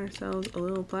got ourselves a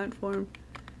little platform.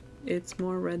 It's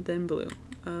more red than blue.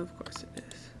 Of course it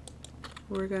is.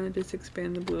 We're gonna just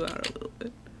expand the blue out a little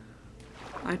bit.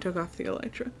 I took off the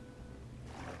elytra.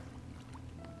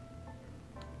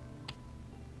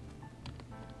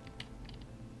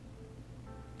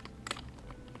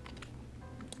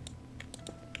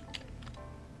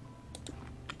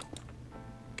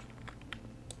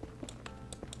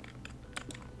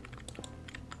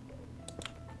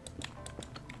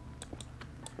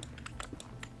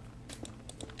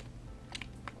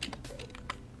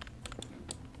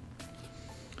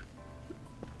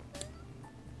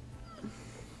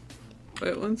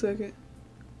 Wait 1 second.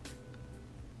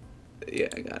 Yeah,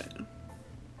 I got it.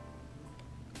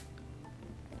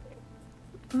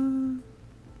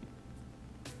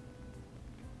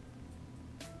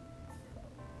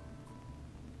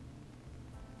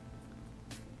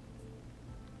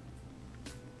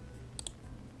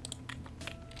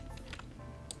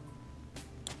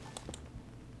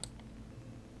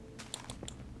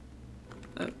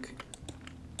 Okay.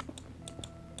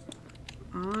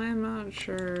 I'm not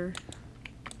sure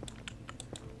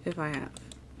if I have.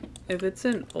 If it's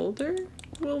an older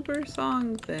Wilbur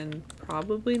song, then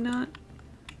probably not.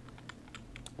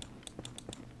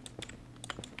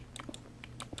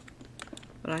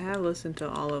 But I have listened to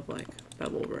all of, like,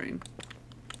 Pebble Brain.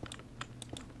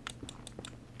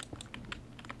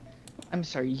 I'm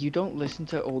sorry, you don't listen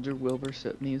to older Wilbur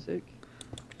Soot music?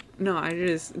 No, I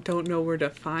just don't know where to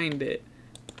find it.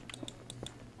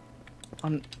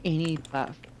 On any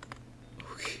platform.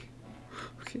 Okay.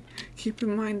 Okay. Keep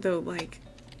in mind, though, like...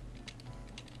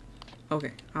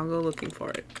 Okay, I'll go looking for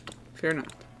it. Fear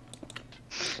not.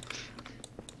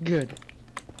 Good.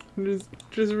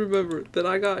 Just remember that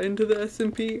I got into the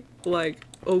SMP, like,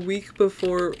 a week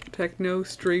before Techno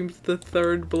streamed the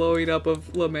third blowing up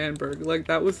of L'Manberg. Like,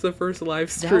 that was the first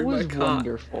live stream That was I caught.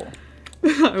 wonderful.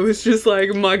 I was just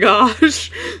like, my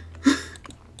gosh.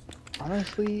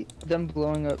 Honestly, them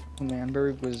blowing up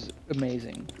Manberg was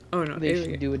amazing. Oh no, They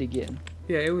should do it again.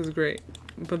 Yeah, it was great.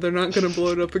 But they're not gonna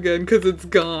blow it up again because it's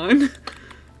gone.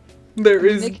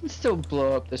 They can still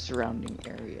blow up the surrounding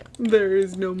area. There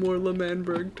is no more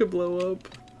L'Manberg to blow up.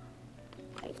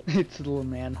 It's the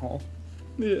manhole.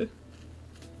 Yeah.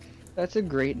 That's a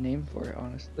great name for it,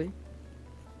 honestly.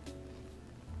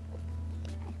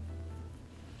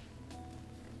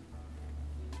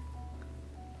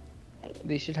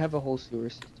 They should have a whole sewer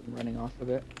system running off of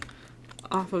it.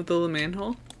 Off of the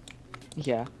manhole?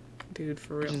 Yeah. Dude,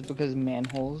 for real. Just because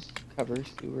manholes cover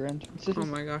sewer entrances. Oh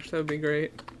my gosh, that would be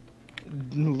great.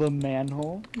 The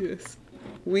manhole? Yes.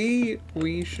 We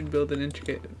should build an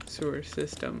intricate sewer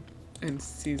system in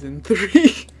season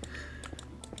 3.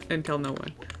 And tell no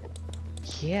one.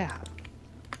 Yeah.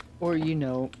 Or, you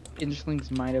know,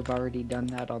 Inklings might have already done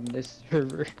that on this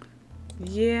server.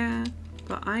 Yeah,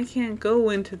 but I can't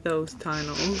go into those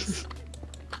tunnels.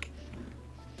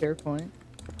 Fair point.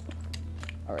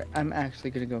 Alright, I'm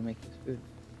actually gonna go make this food.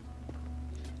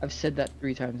 I've said that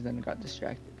 3 times, then got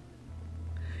distracted.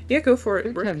 Yeah, go for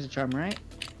it. 3 times a charm, right?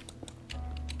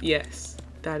 Yes,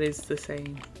 that is the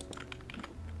same.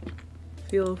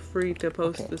 Feel free to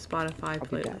post the Spotify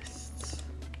playlists.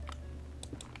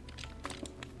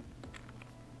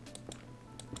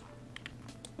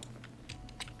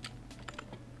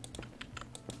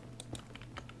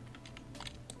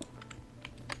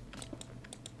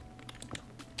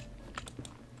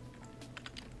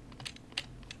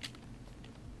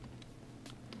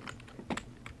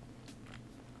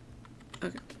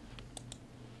 Okay.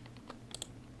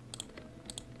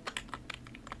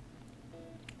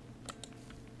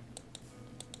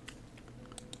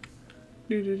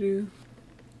 Do.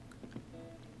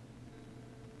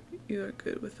 You are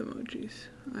good with emojis.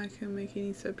 I can make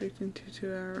any subject into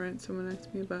 2-hour rant. Someone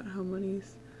asked me about how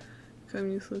money's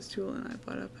become useless tool, and I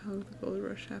brought up how the gold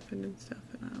rush happened and stuff,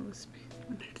 and I was speaking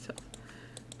on itself.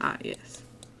 Ah, yes.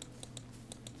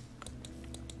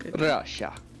 Good.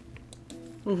 Russia.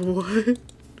 What?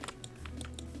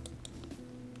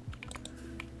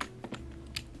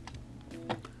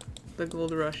 the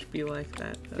gold rush be like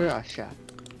that, though? Russia.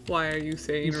 Why are you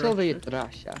saying Russia? Soviet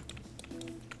Russia.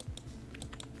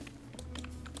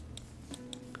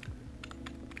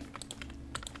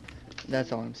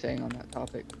 That's all I'm saying on that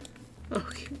topic.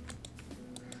 Okay.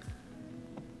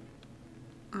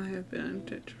 I have been on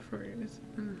Twitch for years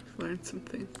and I've learned some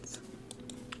things.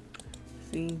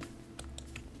 See?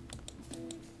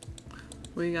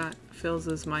 We got Phil's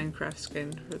Minecraft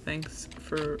skin for thanks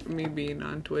for me being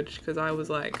on Twitch, because I was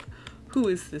like, who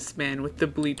is this man with the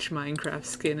bleach Minecraft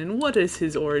skin and what is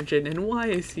his origin and why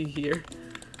is he here?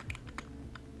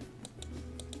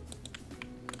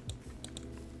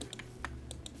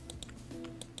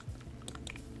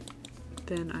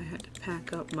 Then I had to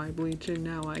pack up my bleach and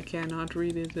now I cannot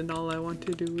read it and all I want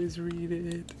to do is read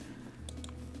it.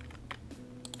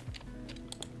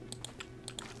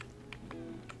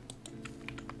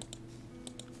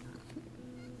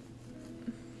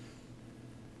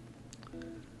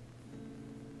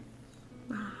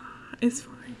 It's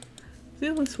fine.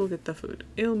 Zealous will get the food.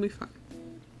 It'll be fine.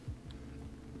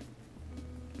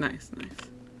 Nice, nice.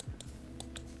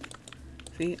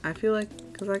 See, I feel like,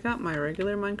 because I got my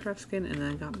regular Minecraft skin and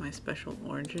then I got my special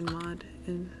origin mod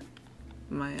in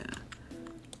my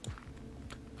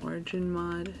origin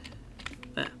mod.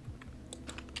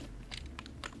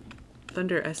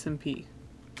 Thunder SMP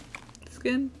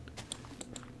skin.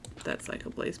 That's like a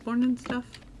Blazeborn and stuff.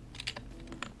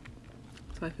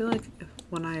 So I feel like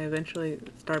when I eventually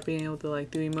start being able to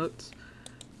like do emotes,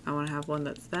 I want to have one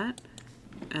that's that,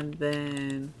 and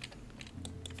then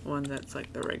one that's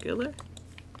like the regular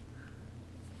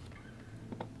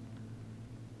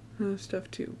stuff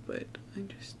too, but I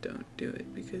just don't do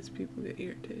it because people get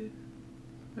irritated.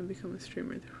 I become a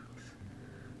streamer, the rules.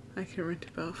 I can rent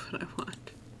about what I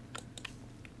want.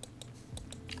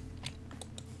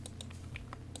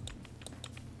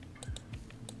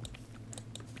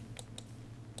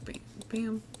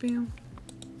 Bam, bam.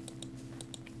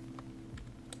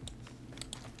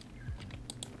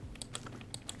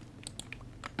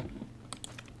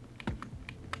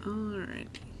 Alrighty.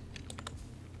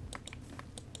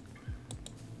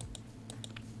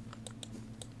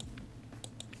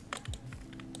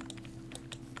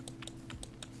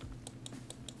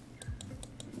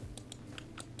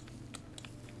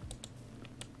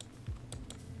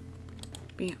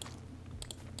 Bam.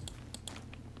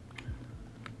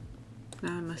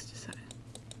 Now I must decide.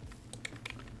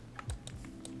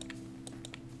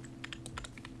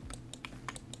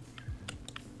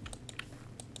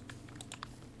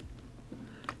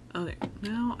 Okay,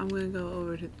 now I'm gonna go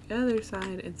over to the other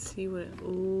side and see what it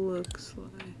looks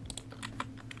like.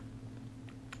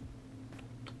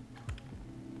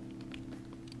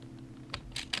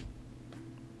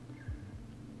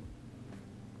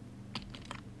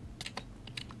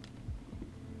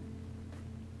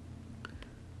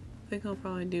 I think I'll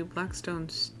probably do Blackstone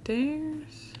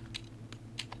stairs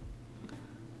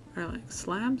or like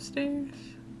slab stairs.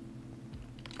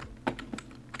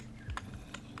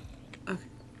 Okay,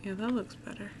 yeah, that looks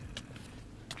better.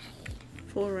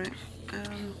 Full rank.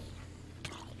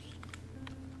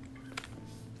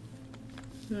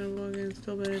 Gonna log in,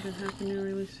 still better than half a new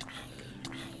release.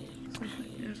 So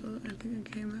 8 years old, I think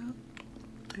it came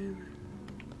out in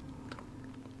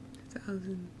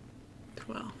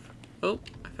 2012. Oh,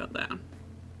 I fell down.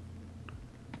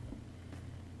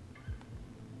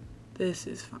 This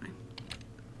is fine.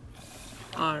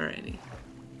 Alrighty.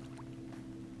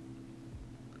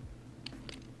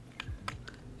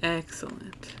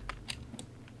 Excellent.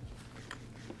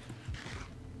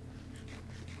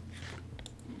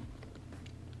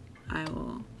 I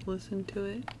will listen to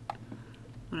it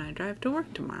when I drive to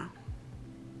work tomorrow.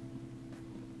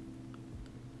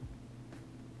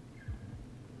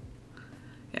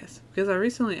 Yes, because I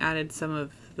recently added some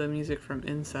of the music from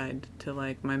Inside to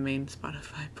like my main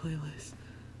Spotify playlist.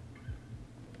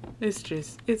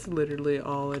 It's literally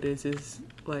all it is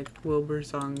like Wilbur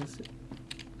songs,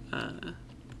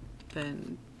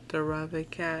 then the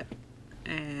Rave Cat,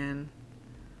 and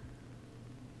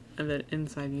then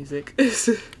Inside music.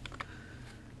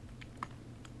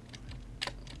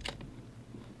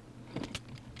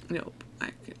 Nope,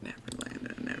 I could never land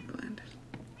at Neverland.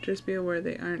 Just be aware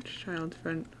they aren't child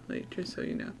friendly, just so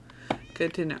you know.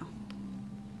 Good to know.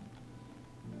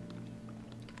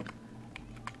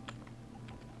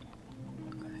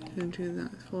 Into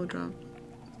that full drop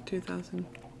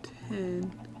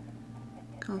 2010.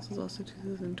 Console's also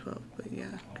 2012, but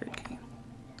yeah, great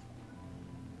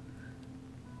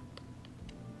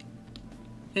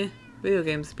game. Video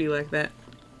games be like that.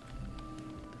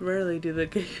 Rarely do the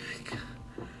game.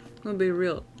 I'll be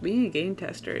real. Being a game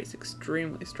tester is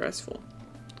extremely stressful.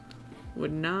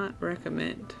 Would not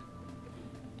recommend.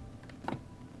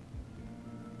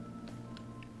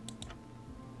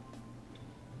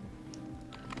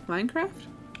 Minecraft?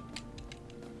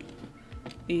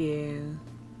 Yeah.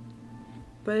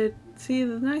 But see,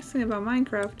 the nice thing about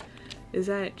Minecraft is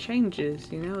that it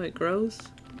changes, you know, it grows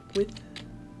with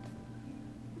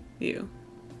you.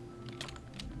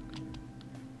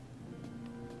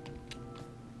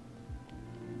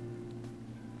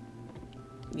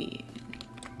 Yeah.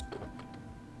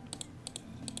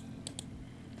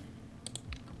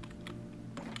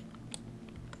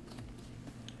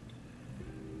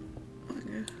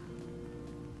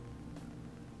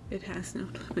 It has no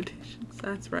limitations,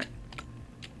 that's right.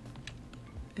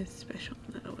 It's special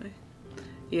in that way.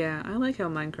 Yeah, I like how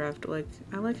Minecraft, like,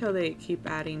 I like how they keep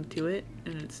adding to it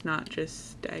and it's not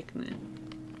just stagnant.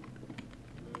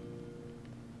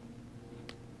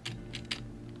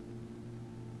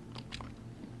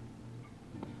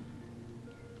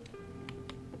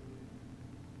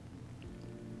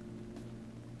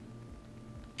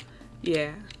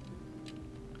 Yeah.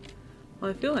 Well,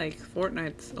 I feel like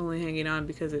Fortnite's only hanging on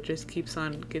because it just keeps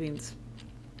on getting,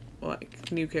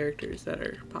 like, new characters that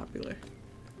are popular.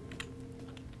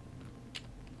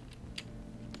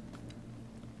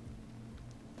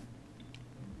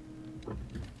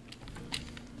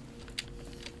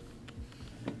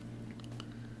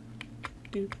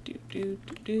 Do, do, do,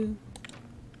 do, do.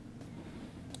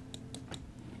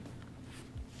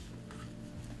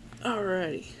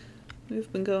 Alrighty.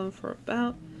 We've been going for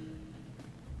about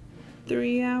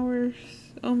 3 hours,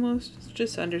 almost,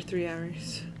 just under 3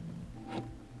 hours.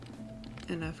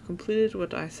 And I've completed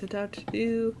what I set out to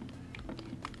do.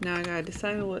 Now I gotta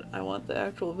decide what I want the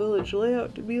actual village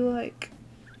layout to be like.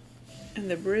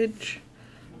 And the bridge.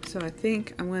 So I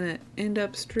think I'm gonna end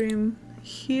up stream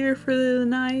here for the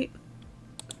night.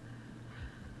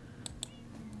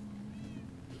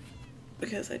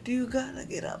 Because I do gotta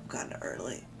get up kinda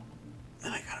early.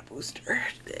 And I got a booster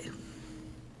today.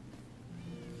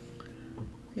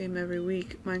 Game every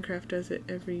week. Minecraft does it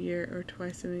every year or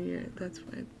twice in a year. That's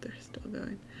why they're still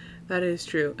going. That is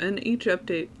true. And each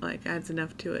update like adds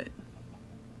enough to it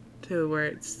to where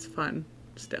it's fun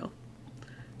still.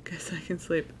 Guess I can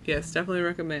sleep. Yes, definitely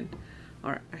recommend.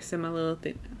 Alright, I said my little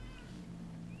thing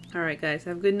now. Alright guys,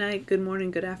 have a good night, good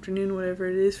morning, good afternoon, whatever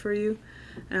it is for you.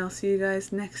 And I'll see you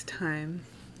guys next time.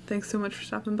 Thanks so much for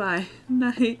stopping by.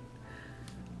 Night.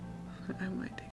 I might take